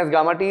 1 minus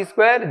gamma T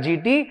square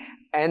GT,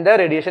 and the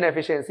radiation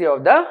efficiency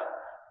of the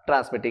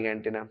transmitting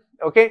antenna.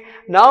 Okay,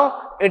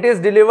 now it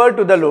is delivered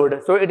to the load.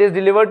 So it is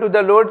delivered to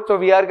the load. So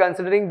we are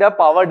considering the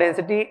power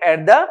density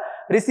at the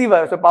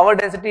receiver. So power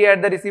density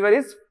at the receiver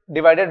is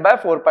divided by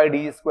 4 pi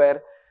d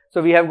square.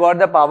 So we have got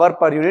the power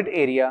per unit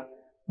area,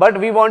 but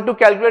we want to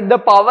calculate the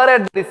power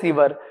at the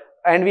receiver,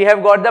 and we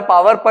have got the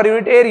power per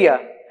unit area.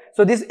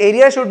 So this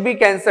area should be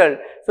cancelled.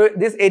 So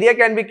this area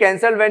can be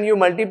cancelled when you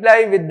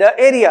multiply with the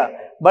area,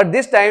 but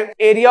this time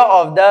area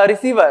of the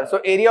receiver.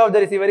 So area of the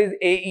receiver is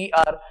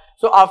AER.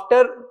 So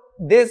after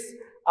this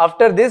up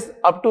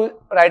to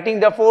writing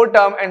the 4th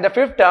term and the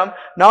 5th term,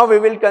 now we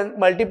will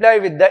multiply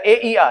with the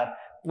AER.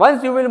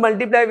 Once you will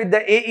multiply with the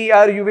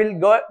AER, you will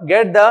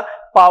get the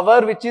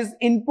power which is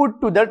input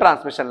to the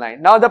transmission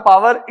line. Now the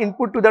power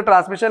input to the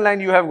transmission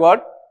line you have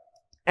got,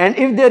 and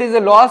if there is a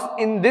loss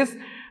in this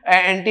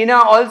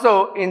antenna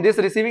also, in this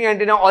receiving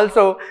antenna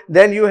also,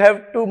 then you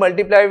have to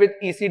multiply with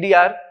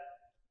ECDR.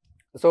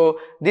 So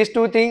these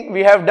two things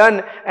we have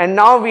done, and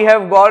now we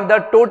have got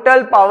the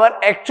total power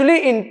actually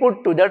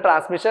input to the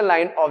transmission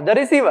line of the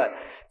receiver.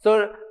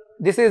 So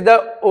this is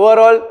the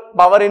overall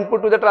power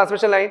input to the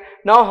transmission line.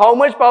 Now how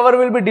much power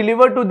will be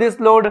delivered to this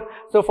load?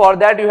 So for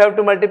that you have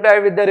to multiply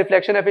with the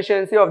reflection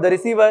efficiency of the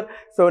receiver.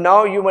 So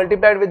now you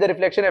multiplied with the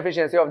reflection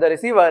efficiency of the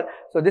receiver.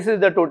 So this is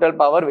the total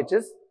power which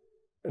is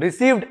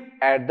received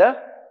at the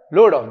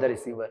load of the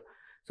receiver.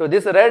 So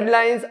these red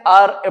lines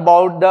are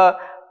about the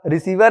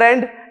receiver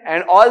end,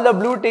 and all the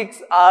blue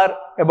ticks are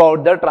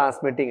about the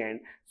transmitting end.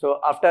 So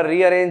after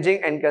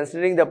rearranging and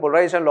considering the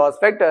polarization loss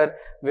factor,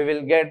 we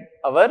will get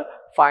our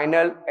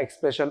final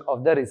expression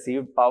of the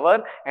received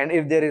power. And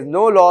if there is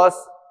no loss,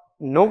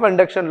 no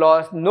conduction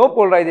loss, no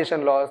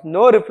polarization loss,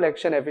 no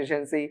reflection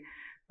efficiency,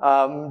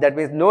 that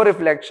means no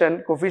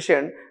reflection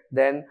coefficient,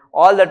 then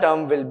all the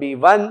term will be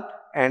 1,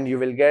 and you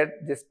will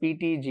get this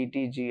PT,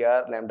 GT,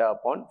 GR, lambda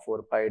upon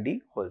 4 pi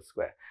d whole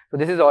square. So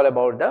this is all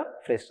about the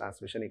Friis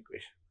transmission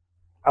equation.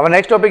 Our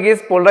next topic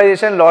is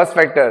polarization loss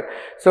factor.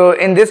 So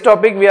in this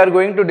topic we are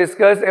going to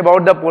discuss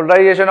about the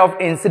polarization of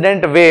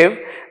incident wave,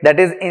 that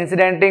is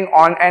incidenting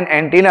on an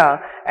antenna,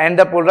 and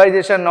the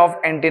polarization of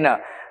antenna.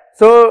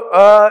 So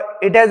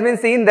it has been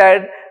seen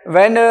that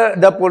when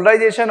the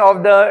polarization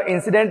of the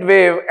incident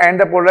wave and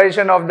the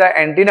polarization of the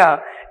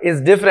antenna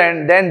is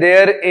different, then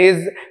there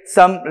is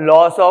some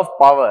loss of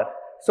power.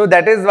 So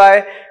that is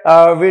why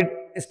we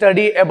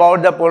study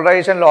about the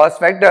polarization loss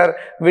factor,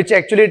 which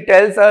actually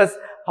tells us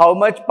how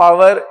much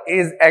power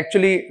is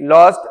actually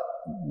lost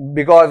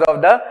because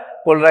of the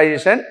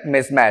polarization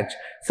mismatch.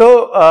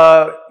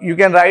 So you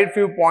can write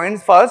few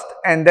points first,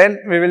 and then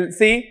we will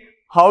see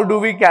how do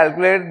we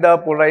calculate the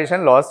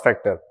polarization loss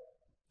factor.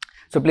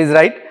 So please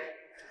write.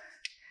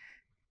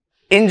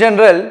 In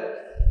general,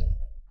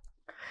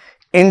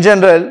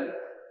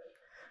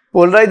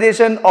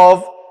 polarization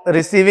of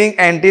receiving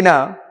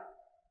antenna,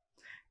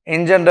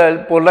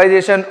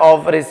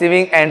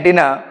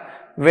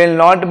 will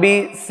not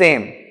be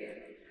same.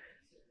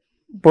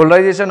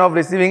 Polarization of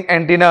receiving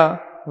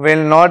antenna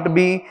will not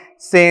be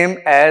same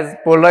as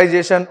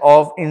polarization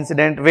of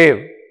incident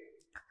wave.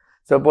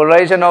 So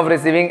polarization of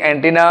receiving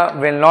antenna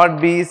will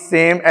not be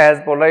same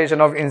as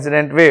polarization of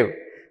incident wave.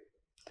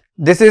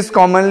 This is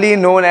commonly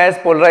known as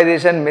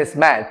polarization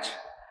mismatch,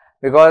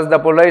 because the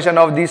polarization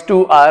of these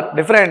two are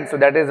different. So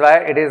that is why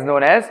it is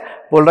known as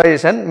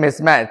polarization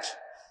mismatch.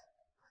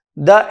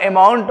 The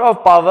amount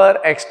of power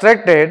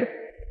extracted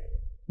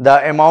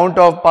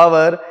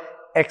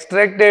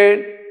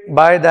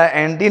by the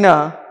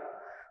antenna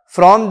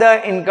from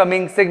the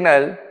incoming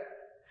signal,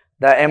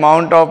 the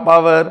amount of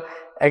power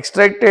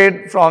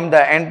extracted from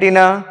the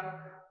antenna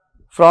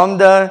from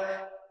the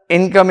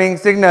incoming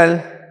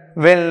signal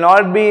will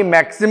not be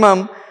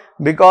maximum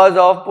because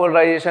of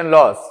polarization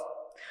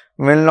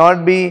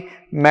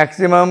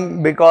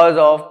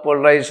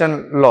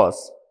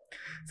loss.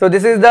 So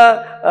this is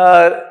the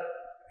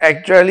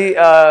actually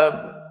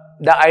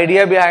the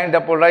idea behind the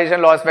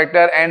polarization loss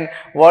factor and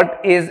what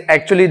is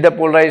actually the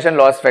polarization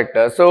loss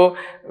factor. So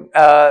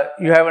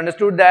you have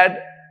understood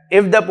that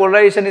if the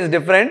polarization is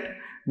different,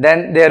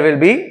 then there will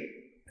be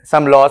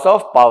some loss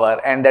of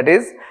power, and that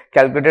is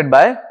calculated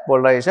by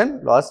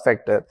polarization loss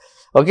factor.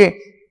 Okay.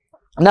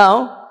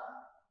 Now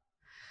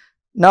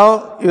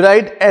you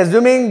write,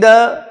 assuming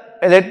the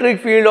electric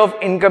field of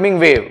incoming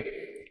wave.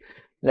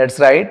 Let's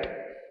write,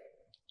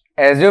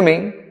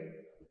 assuming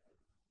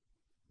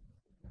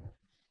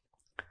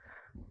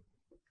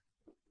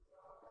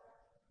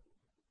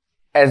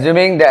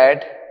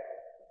that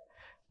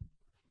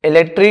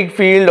electric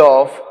field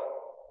of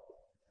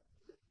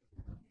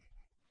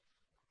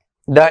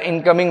the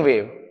incoming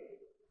wave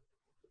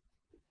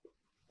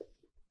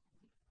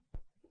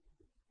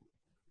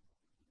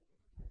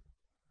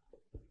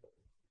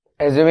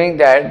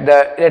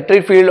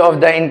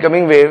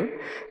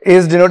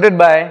is denoted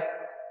by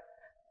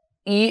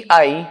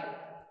EI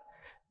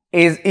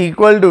is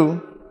equal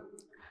to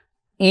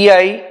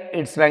EI,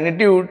 its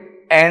magnitude,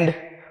 and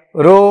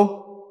rho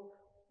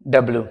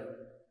W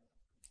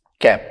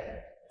cap,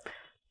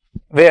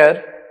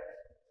 where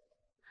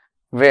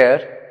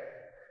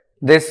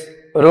this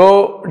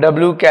rho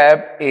W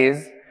cap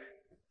is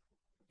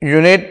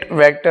unit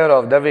vector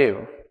of the wave.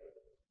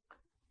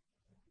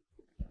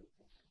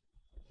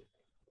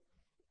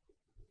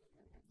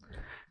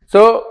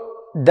 So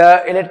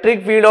the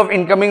electric field of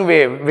incoming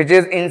wave, which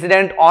is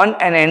incident on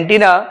an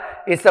antenna,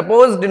 is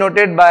suppose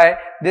denoted by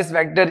this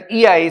vector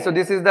EI. So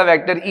this is the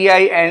vector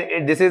EI,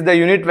 and this is the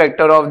unit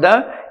vector of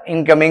the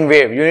incoming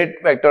wave,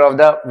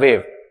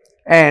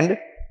 and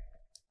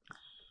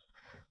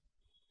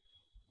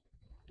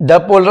the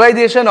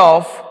polarization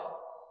of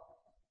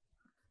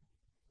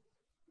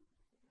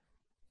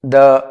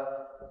the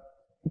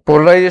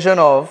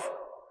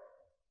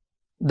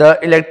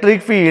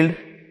electric field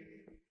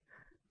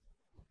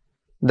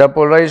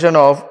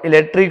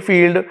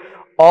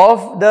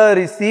of the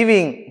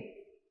receiving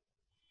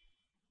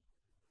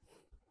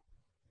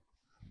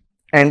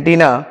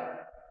antenna,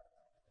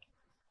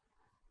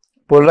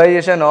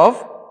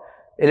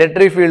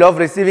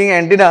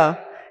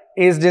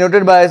 is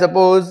denoted by,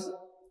 suppose,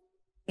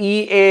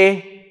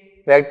 EA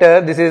vector.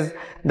 This is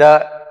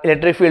the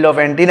electric field of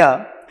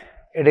antenna.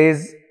 It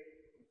is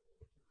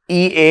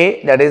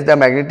EA, that is the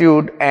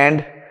magnitude,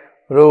 and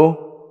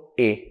rho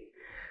A.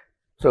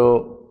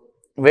 So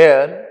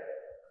where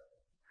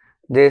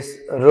this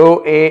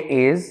rho A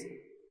is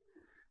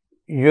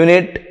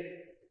unit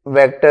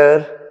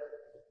vector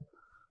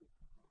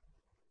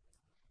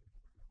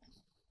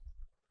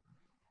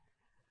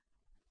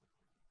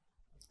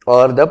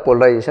or the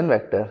polarization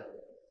vector.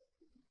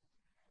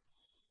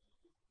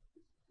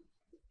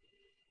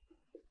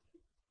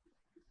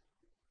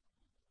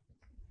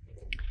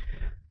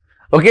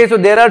 Okay, so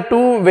there are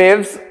two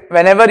waves.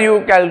 Whenever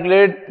you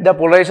calculate the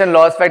polarization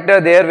loss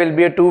factor, there will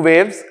be two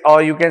waves,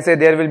 or you can say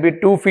there will be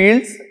two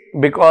fields,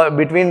 because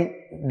between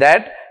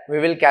that we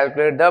will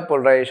calculate the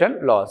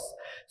polarization loss.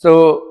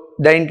 So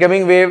the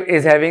incoming wave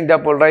is having the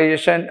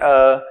polarization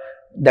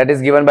that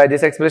is given by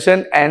this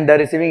expression, and the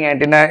receiving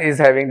antenna is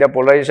having the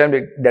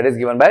polarization that is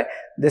given by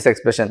this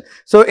expression.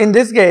 So in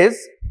this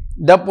case,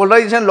 the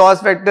polarization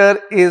loss factor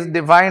is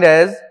defined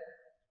as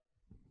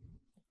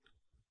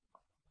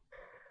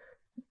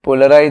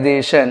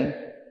polarization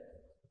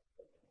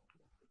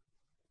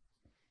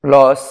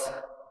loss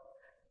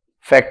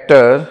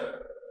factor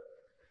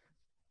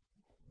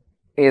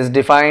is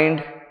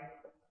defined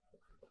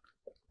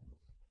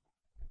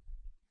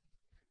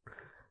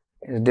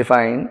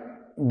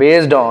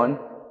based on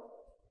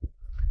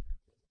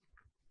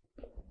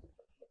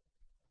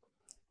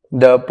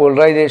the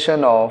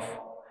polarization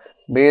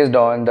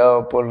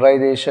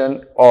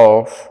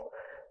of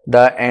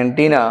the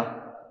antenna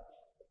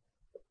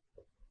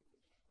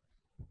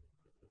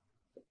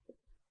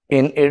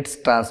in its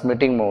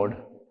transmitting mode.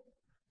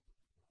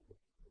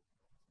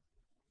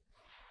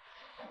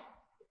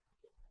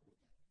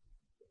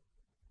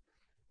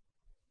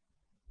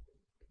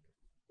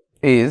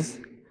 Is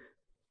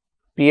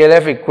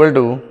PLF equal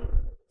to,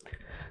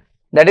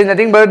 that is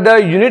nothing but the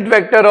unit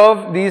vector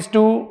of these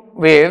two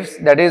waves,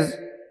 that is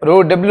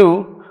rho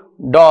W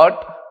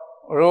dot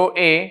rho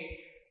A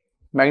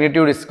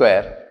magnitude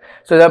square.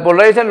 So the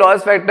polarization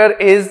loss factor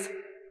is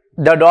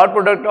the dot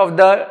product of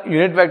the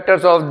unit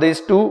vectors of these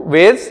two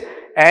waves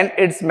and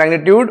its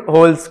magnitude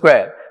whole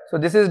square. So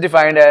this is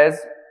defined as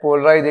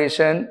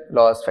polarization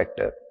loss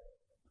factor.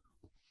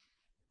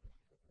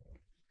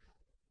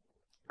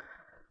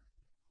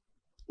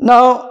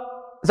 Now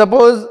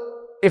suppose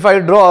if I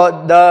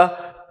draw the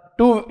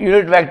two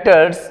unit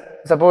vectors,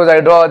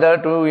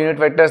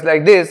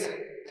 like this.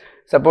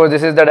 Suppose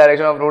this is the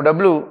direction of rho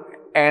W,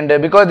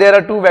 and because there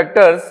are two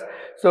vectors,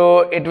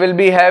 so it will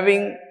be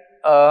having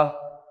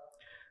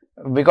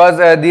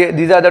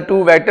these are the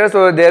two vectors,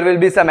 so there will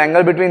be some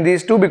angle between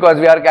these two because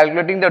we are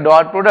calculating the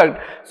dot product.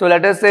 So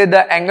let us say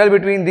the angle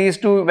between these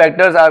two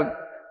vectors are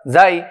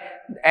xi,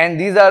 and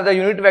these are the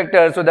unit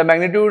vectors, so the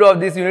magnitude of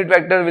this unit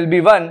vector will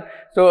be 1.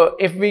 So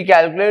if we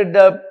calculate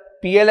the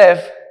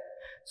PLF,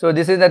 so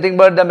this is nothing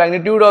but the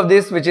magnitude of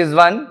this, which is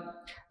 1,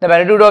 the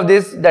magnitude of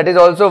this, that is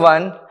also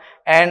 1,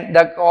 and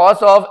the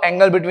cos of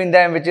angle between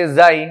them, which is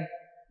xi,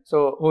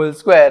 so whole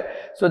square.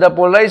 So the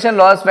polarization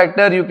loss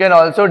factor you can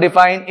also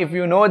define if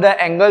you know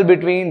the angle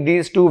between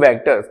these two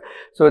vectors.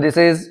 So this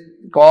is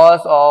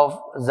cos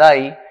of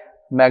xi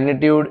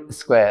magnitude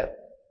square.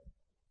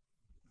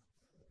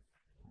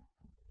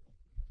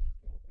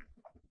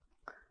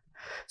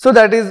 So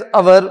that is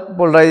our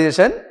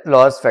polarization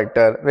loss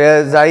factor,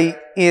 where xi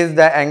is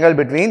the angle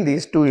between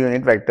these two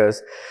unit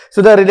vectors.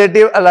 So the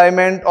relative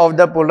alignment of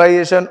the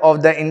polarization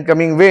of the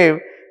incoming wave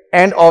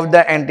and of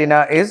the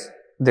antenna is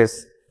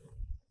this.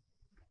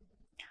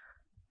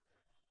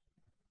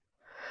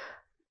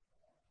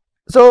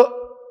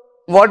 So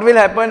what will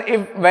happen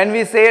when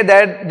we say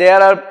that they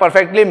are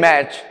perfectly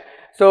matched?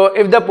 So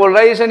if the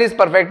polarization is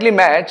perfectly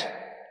matched,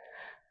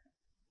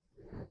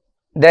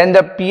 then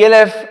the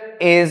PLF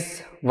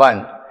is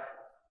 1.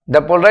 The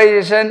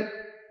polarization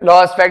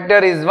loss factor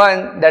is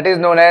 1, that is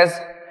known as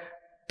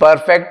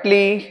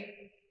perfectly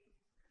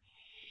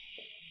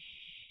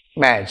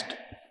matched.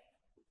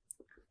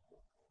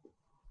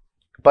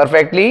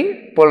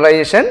 Perfectly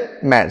polarization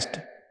matched.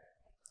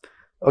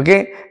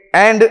 Okay,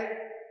 and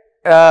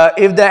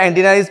if the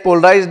antenna is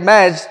polarized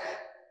matched,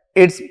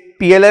 its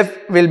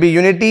PLF will be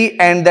unity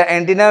and the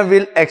antenna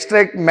will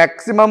extract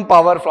maximum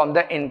power from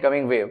the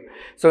incoming wave.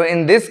 So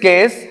in this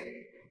case,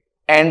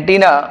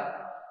 antenna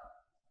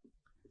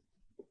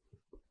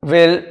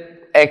will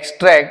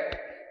extract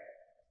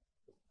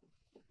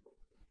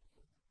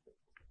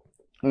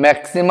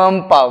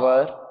maximum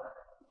power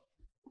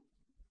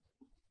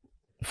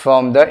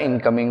from the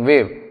incoming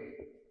wave.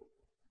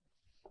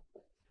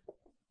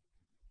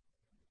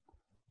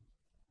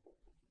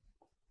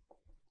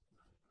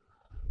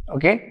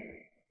 Okay.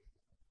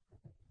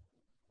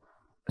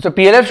 So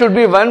PLF should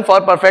be 1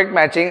 for perfect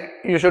matching.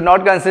 You should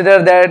not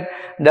consider that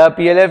the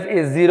PLF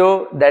is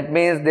 0, that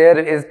means there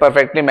is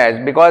perfectly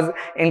matched, because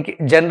in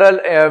general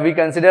we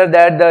consider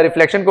that the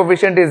reflection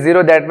coefficient is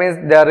 0, that means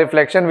the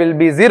reflection will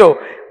be 0,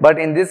 but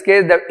in this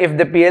case if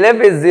the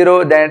PLF is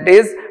 0, that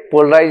is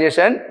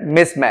polarization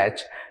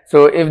mismatch.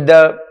 So if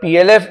the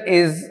PLF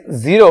is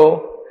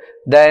 0,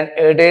 then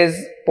it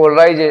is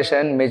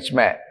polarization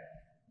mismatch.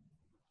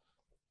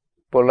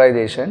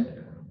 Polarization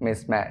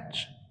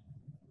mismatch.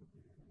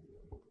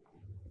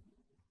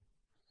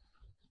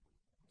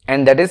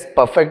 And that is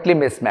perfectly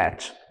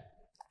mismatched.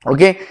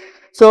 Okay,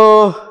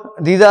 so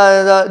these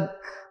are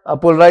the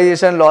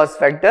polarization loss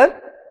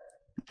factor,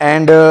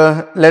 and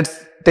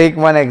let's take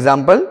one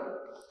example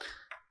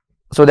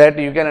so that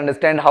you can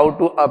understand how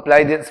to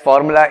apply this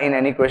formula in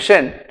any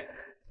question.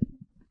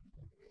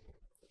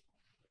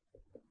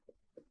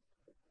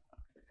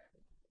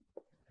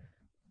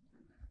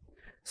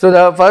 So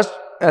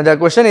the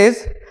question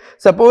is,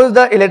 suppose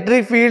the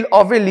electric field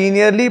of a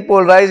linearly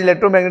polarized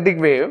electromagnetic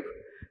wave.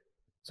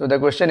 So the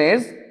question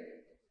is,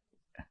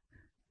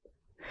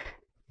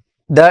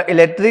 the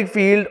electric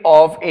field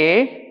of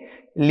a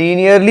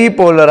linearly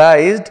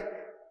polarized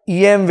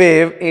EM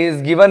wave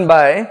is given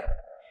by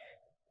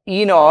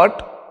E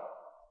naught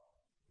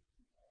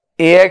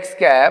AX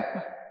cap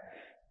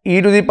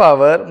e to the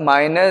power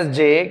minus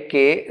j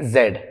k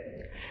z.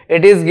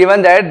 It is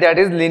given that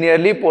is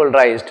linearly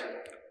polarized,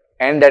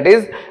 and that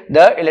is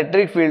the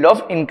electric field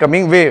of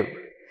incoming wave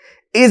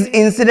is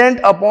incident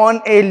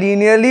upon a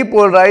linearly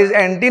polarized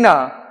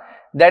antenna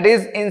that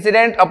is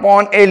incident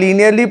upon a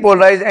linearly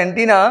polarized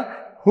antenna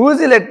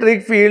whose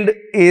electric field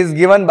is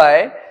given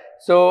by,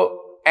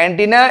 so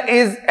antenna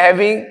is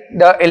having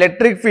the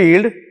electric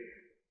field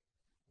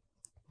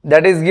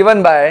that is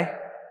given by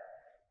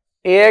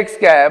AX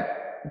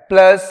cap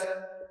plus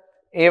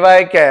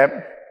AY cap,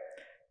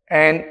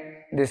 and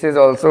this is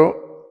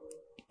also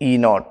E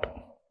naught.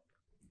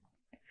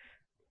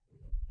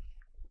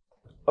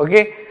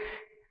 Okay.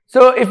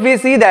 So if we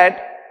see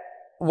that,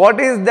 what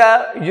is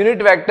the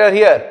unit vector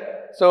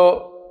here?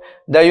 So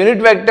the unit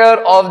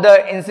vector of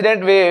the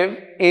incident wave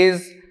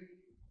is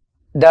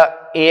the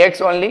AX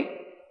only,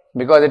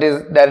 because it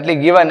is directly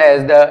given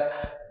as the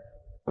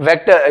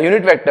vector,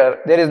 unit vector.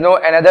 There is no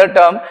another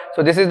term.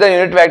 So this is the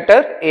unit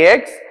vector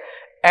AX,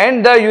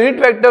 and the unit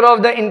vector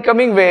of the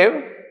incoming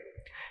wave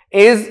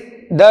is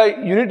the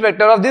unit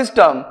vector of this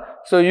term.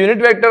 So unit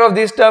vector of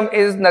this term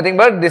is nothing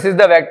but this is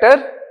the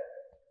vector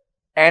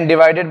and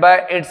divided by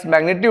its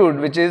magnitude,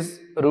 which is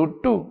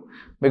 √2,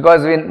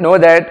 because we know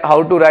that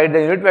how to write the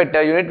unit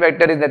vector. Unit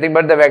vector is nothing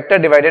but the vector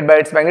divided by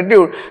its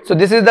magnitude. So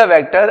this is the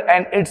vector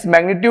and its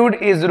magnitude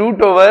is root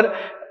over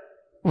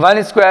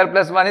 1 square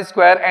plus 1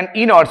 square and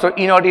E naught. So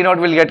E naught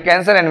will get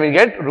cancelled and we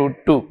get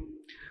 √2.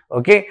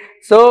 Okay.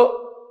 So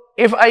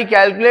if I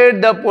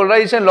calculate the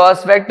polarization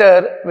loss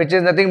vector, which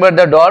is nothing but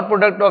the dot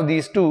product of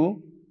these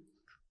two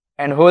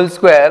and whole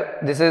square,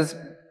 this is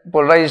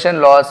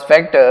polarization loss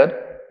vector.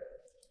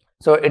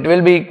 So it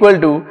will be equal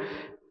to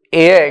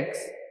AX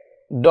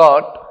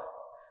dot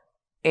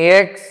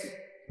AX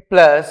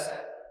plus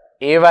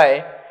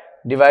AY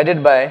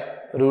divided by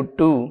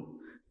 √2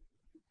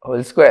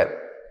 whole square.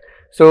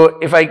 So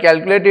if I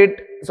calculate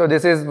it, so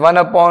this is 1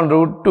 upon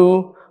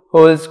 √2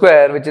 whole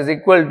square, which is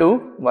equal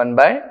to 1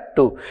 by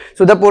 2.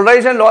 So the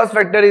polarization loss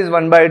factor is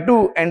 1 by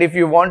 2, and if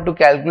you want to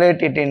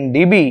calculate it in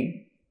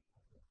dB,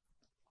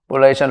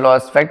 polarization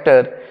loss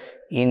factor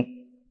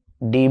in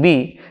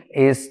dB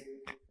is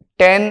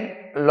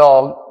 10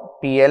 log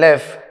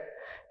PLF,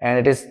 and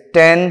it is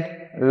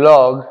 10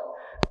 log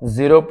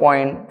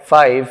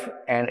 0.5,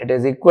 and it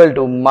is equal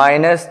to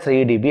minus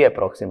 3 dB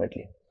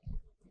approximately.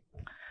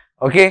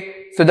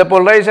 Okay, so the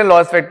polarization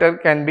loss factor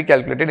can be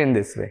calculated in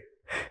this way.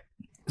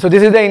 So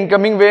this is the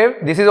incoming wave,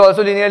 this is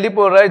also linearly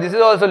polarized, this is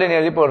also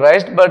linearly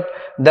polarized, but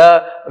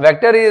the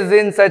vector is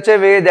in such a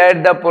way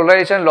that the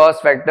polarization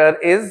loss factor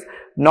is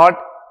not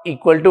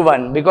equal to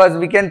 1, because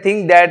we can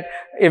think that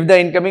if the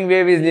incoming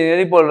wave is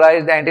linearly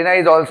polarized, the antenna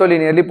is also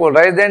linearly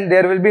polarized, then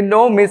there will be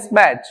no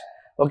mismatch.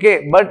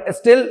 Okay, but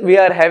still we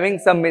are having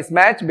some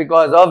mismatch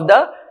because of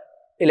the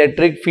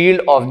electric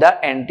field of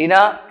the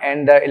antenna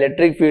and the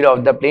electric field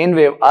of the plane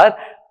wave are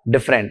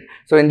different.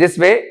 So in this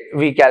way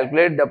we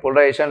calculate the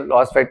polarization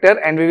loss factor,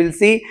 and we will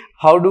see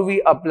how do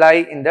we apply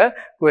in the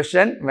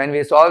question when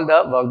we solve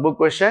the workbook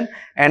question,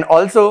 and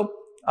also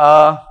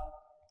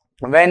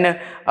when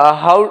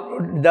how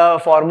the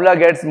formula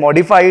gets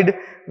modified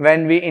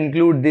when we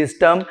include this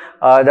term,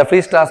 the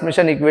Friis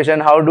transmission equation,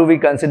 how do we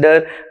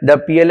consider the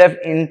PLF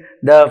in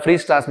the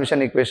Friis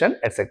transmission equation,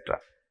 etc.